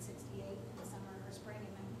 1968, in the summer or spring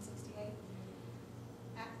of 1968.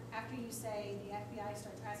 After you say the FBI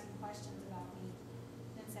starts asking questions about me,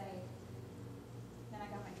 then say, then I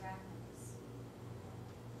got my draft notice.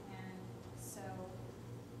 And so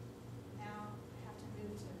now I have to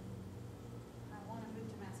move to, I want to move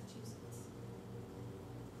to Massachusetts.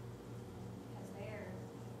 Because there,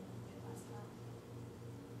 it must help.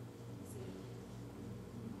 See,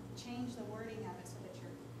 change the wording of it so that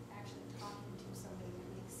you're actually talking to somebody that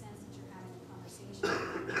makes sense, that you're having a conversation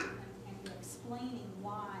and you're explaining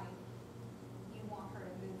why you want her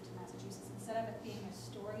to move to Massachusetts. Instead of it being a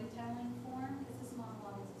storytelling form, because this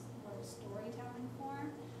monologue is more a storytelling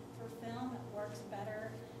form, for film it works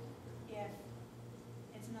better if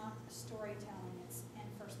it's not storytelling, it's in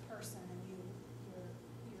first person and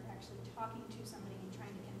you're actually talking to somebody and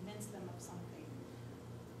trying to convince them of something.